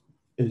do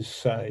is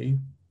say,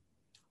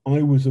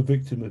 I was a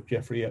victim of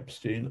Jeffrey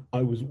Epstein.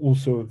 I was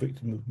also a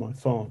victim of my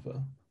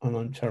father, and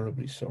I'm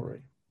terribly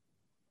sorry.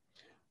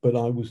 But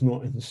I was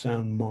not in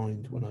sound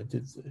mind when I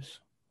did this.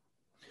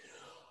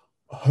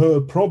 Her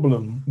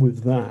problem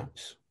with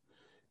that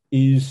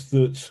is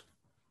that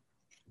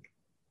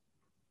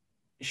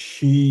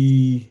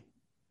she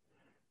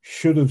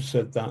should have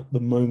said that the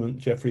moment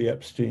Jeffrey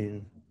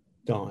Epstein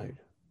died.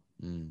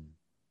 Mm.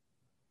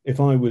 If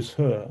I was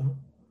her,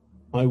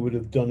 I would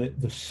have done it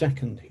the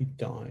second he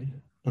died,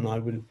 and I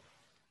would have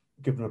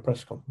given a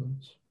press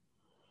conference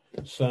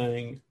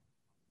saying,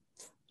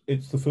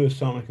 it's the first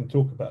time I can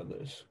talk about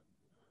this,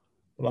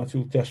 but I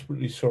feel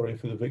desperately sorry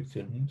for the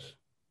victims,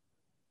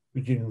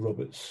 Virginia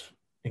Roberts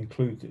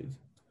included.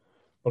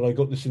 But I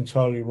got this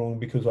entirely wrong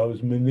because I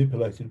was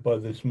manipulated by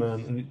this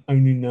man, and it's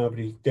only now that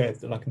he's dead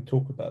that I can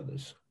talk about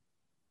this.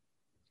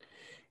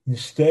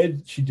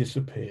 Instead, she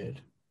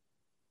disappeared.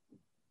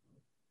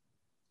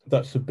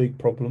 That's a big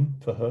problem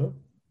for her.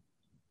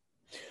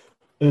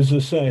 As I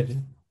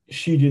said,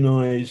 she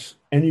denies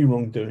any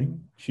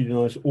wrongdoing. She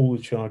denies all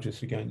the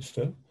charges against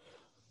her.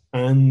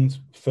 And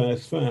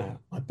fair's fair.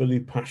 I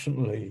believe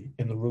passionately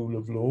in the rule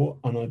of law,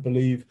 and I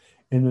believe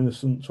in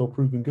innocence or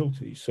proven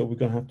guilty. So we're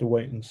going to have to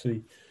wait and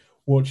see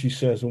what she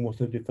says and what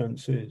her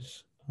defense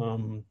is.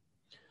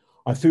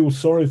 I feel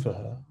sorry for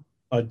her.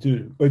 I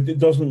do. But it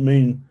doesn't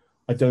mean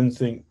I don't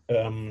think,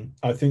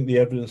 I think the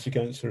evidence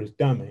against her is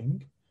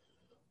damning.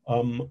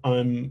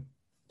 I'm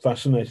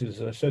fascinated,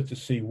 as I said, to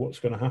see what's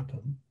going to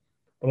happen.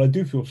 But I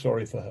do feel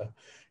sorry for her.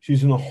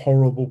 She's in a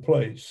horrible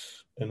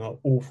place, in an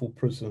awful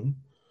prison.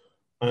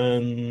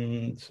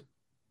 And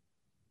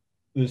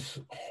this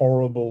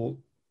horrible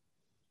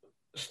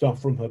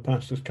stuff from her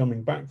past is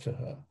coming back to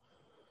her.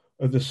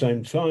 At the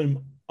same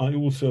time, I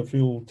also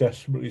feel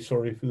desperately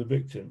sorry for the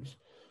victims.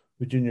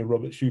 Virginia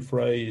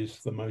Roberts-Giuffre is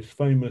the most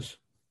famous.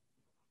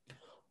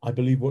 I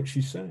believe what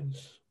she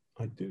says.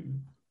 I do.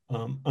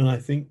 And I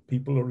think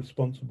people are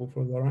responsible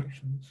for their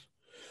actions.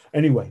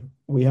 Anyway,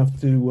 we have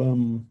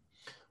to,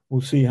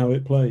 we'll see how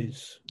it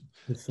plays.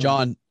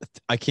 John,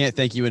 I can't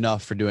thank you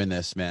enough for doing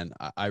this, man.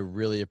 I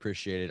really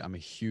appreciate it. I'm a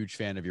huge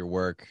fan of your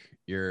work.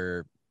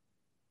 Your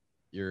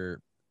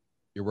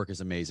work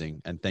is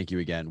amazing. And thank you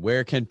again.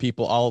 Where can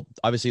people, I'll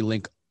obviously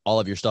link all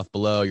of your stuff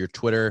below, your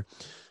Twitter,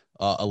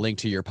 a link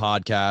to your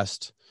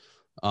podcast.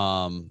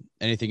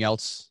 Anything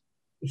else?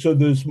 So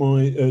there's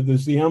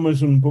there's the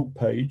Amazon book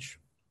page,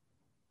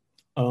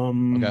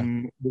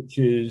 Okay. which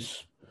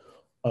is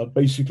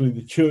basically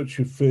the Church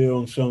of Fear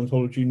on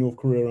Scientology, North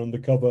Korea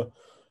Undercover,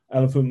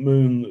 Elephant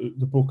Moon,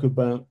 the book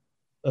about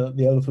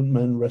the elephant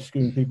men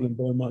rescuing people in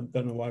Burma. I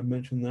don't know why I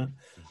mentioned that.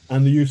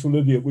 And The Useful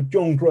Idiot with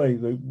John Gray,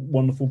 the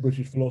wonderful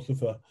British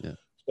philosopher,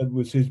 said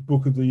was his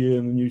book of the year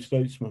in the New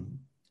Statesman.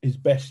 His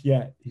best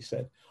yet, he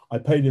said. I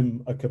paid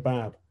him a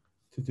kebab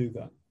to do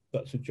that.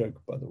 That's a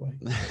joke, by the way.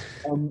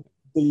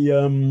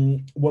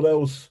 What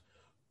else?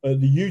 The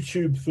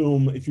YouTube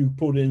film, if you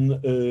put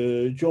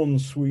in John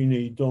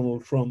Sweeney,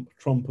 Donald Trump,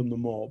 Trump and the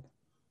Mob,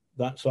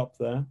 that's up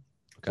there.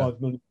 Okay.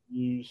 5 million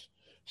views.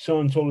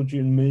 Scientology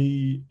and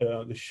Me,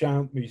 the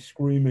shout, me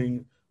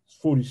screaming,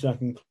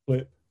 40-second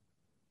clip.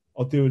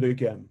 I'll do it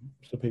again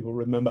so people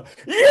remember.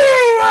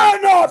 You were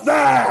not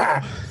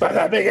there for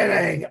the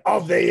beginning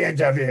of the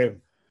interview.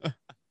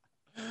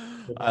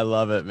 I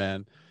love it,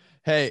 man.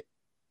 Hey,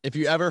 if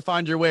you ever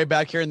find your way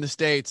back here in the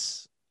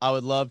States, I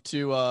would love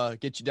to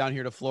get you down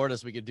here to Florida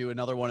so we could do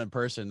another one in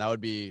person. That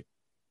would be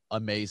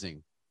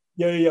amazing.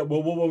 Yeah.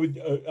 Well,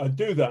 I'd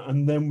do that,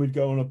 and then we'd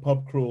go on a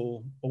pub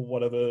crawl or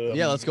whatever.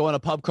 Yeah, let's go on a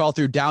pub crawl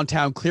through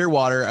downtown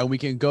Clearwater, and we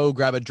can go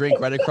grab a drink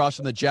right across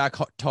from the Jack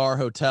Tar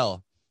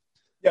Hotel.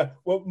 Yeah,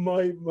 well,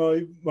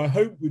 my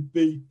hope would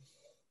be,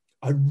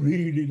 I'd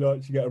really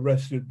like to get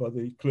arrested by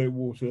the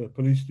Clearwater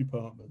Police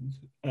Department.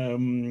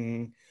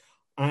 And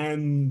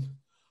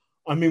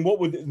I mean,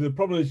 the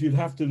problem is you'd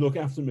have to look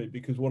after me,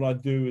 because what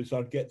I'd do is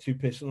I'd get too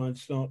pissed and I'd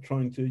start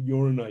trying to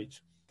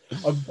urinate.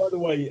 By the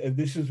way,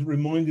 this has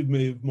reminded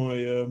me of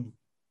my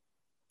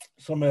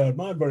somebody I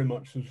admired very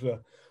much was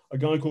a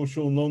guy called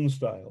Sean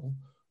Lonsdale,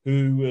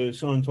 who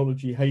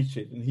Scientology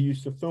hated, and he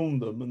used to film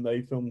them and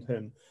they filmed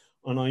him.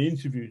 And I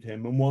interviewed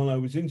him, and while I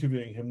was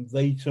interviewing him,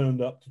 they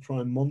turned up to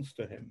try and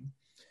monster him.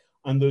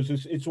 And there's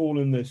this, it's all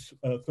in this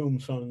film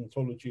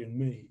Scientology and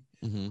Me.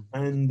 Mm-hmm.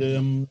 And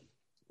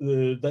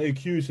they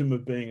accuse him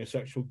of being a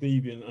sexual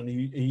deviant, and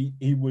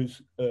he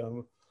was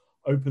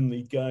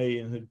openly gay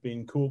and had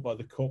been caught by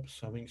the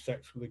cops having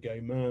sex with a gay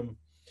man.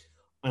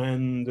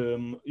 And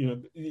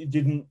it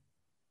didn't.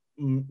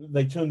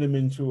 They turned him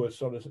into a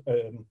sort of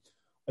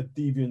a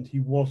deviant. He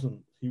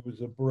wasn't. He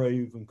was a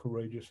brave and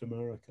courageous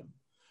American.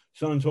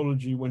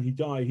 Scientology, when he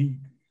died,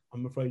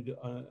 I'm afraid,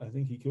 I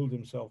think he killed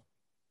himself.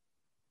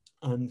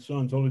 And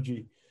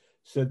Scientology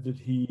said that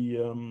he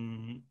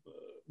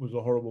was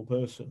a horrible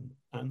person.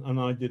 And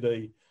I did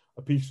a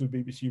piece for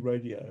BBC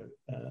Radio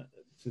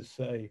to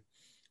say,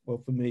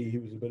 well, for me, he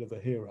was a bit of a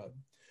hero.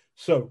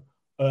 So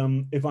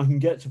if I can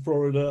get to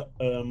Florida,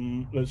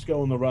 let's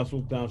go on the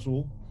Razzle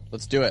Dazzle.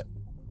 Let's do it.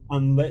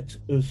 And let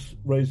us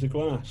raise a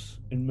glass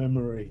in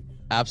memory.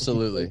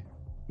 Absolutely.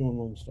 John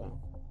Lonsdale.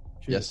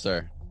 Cheers. Yes,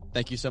 sir.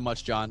 Thank you so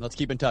much, John. Let's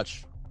keep in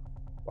touch.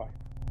 Bye.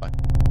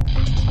 Bye.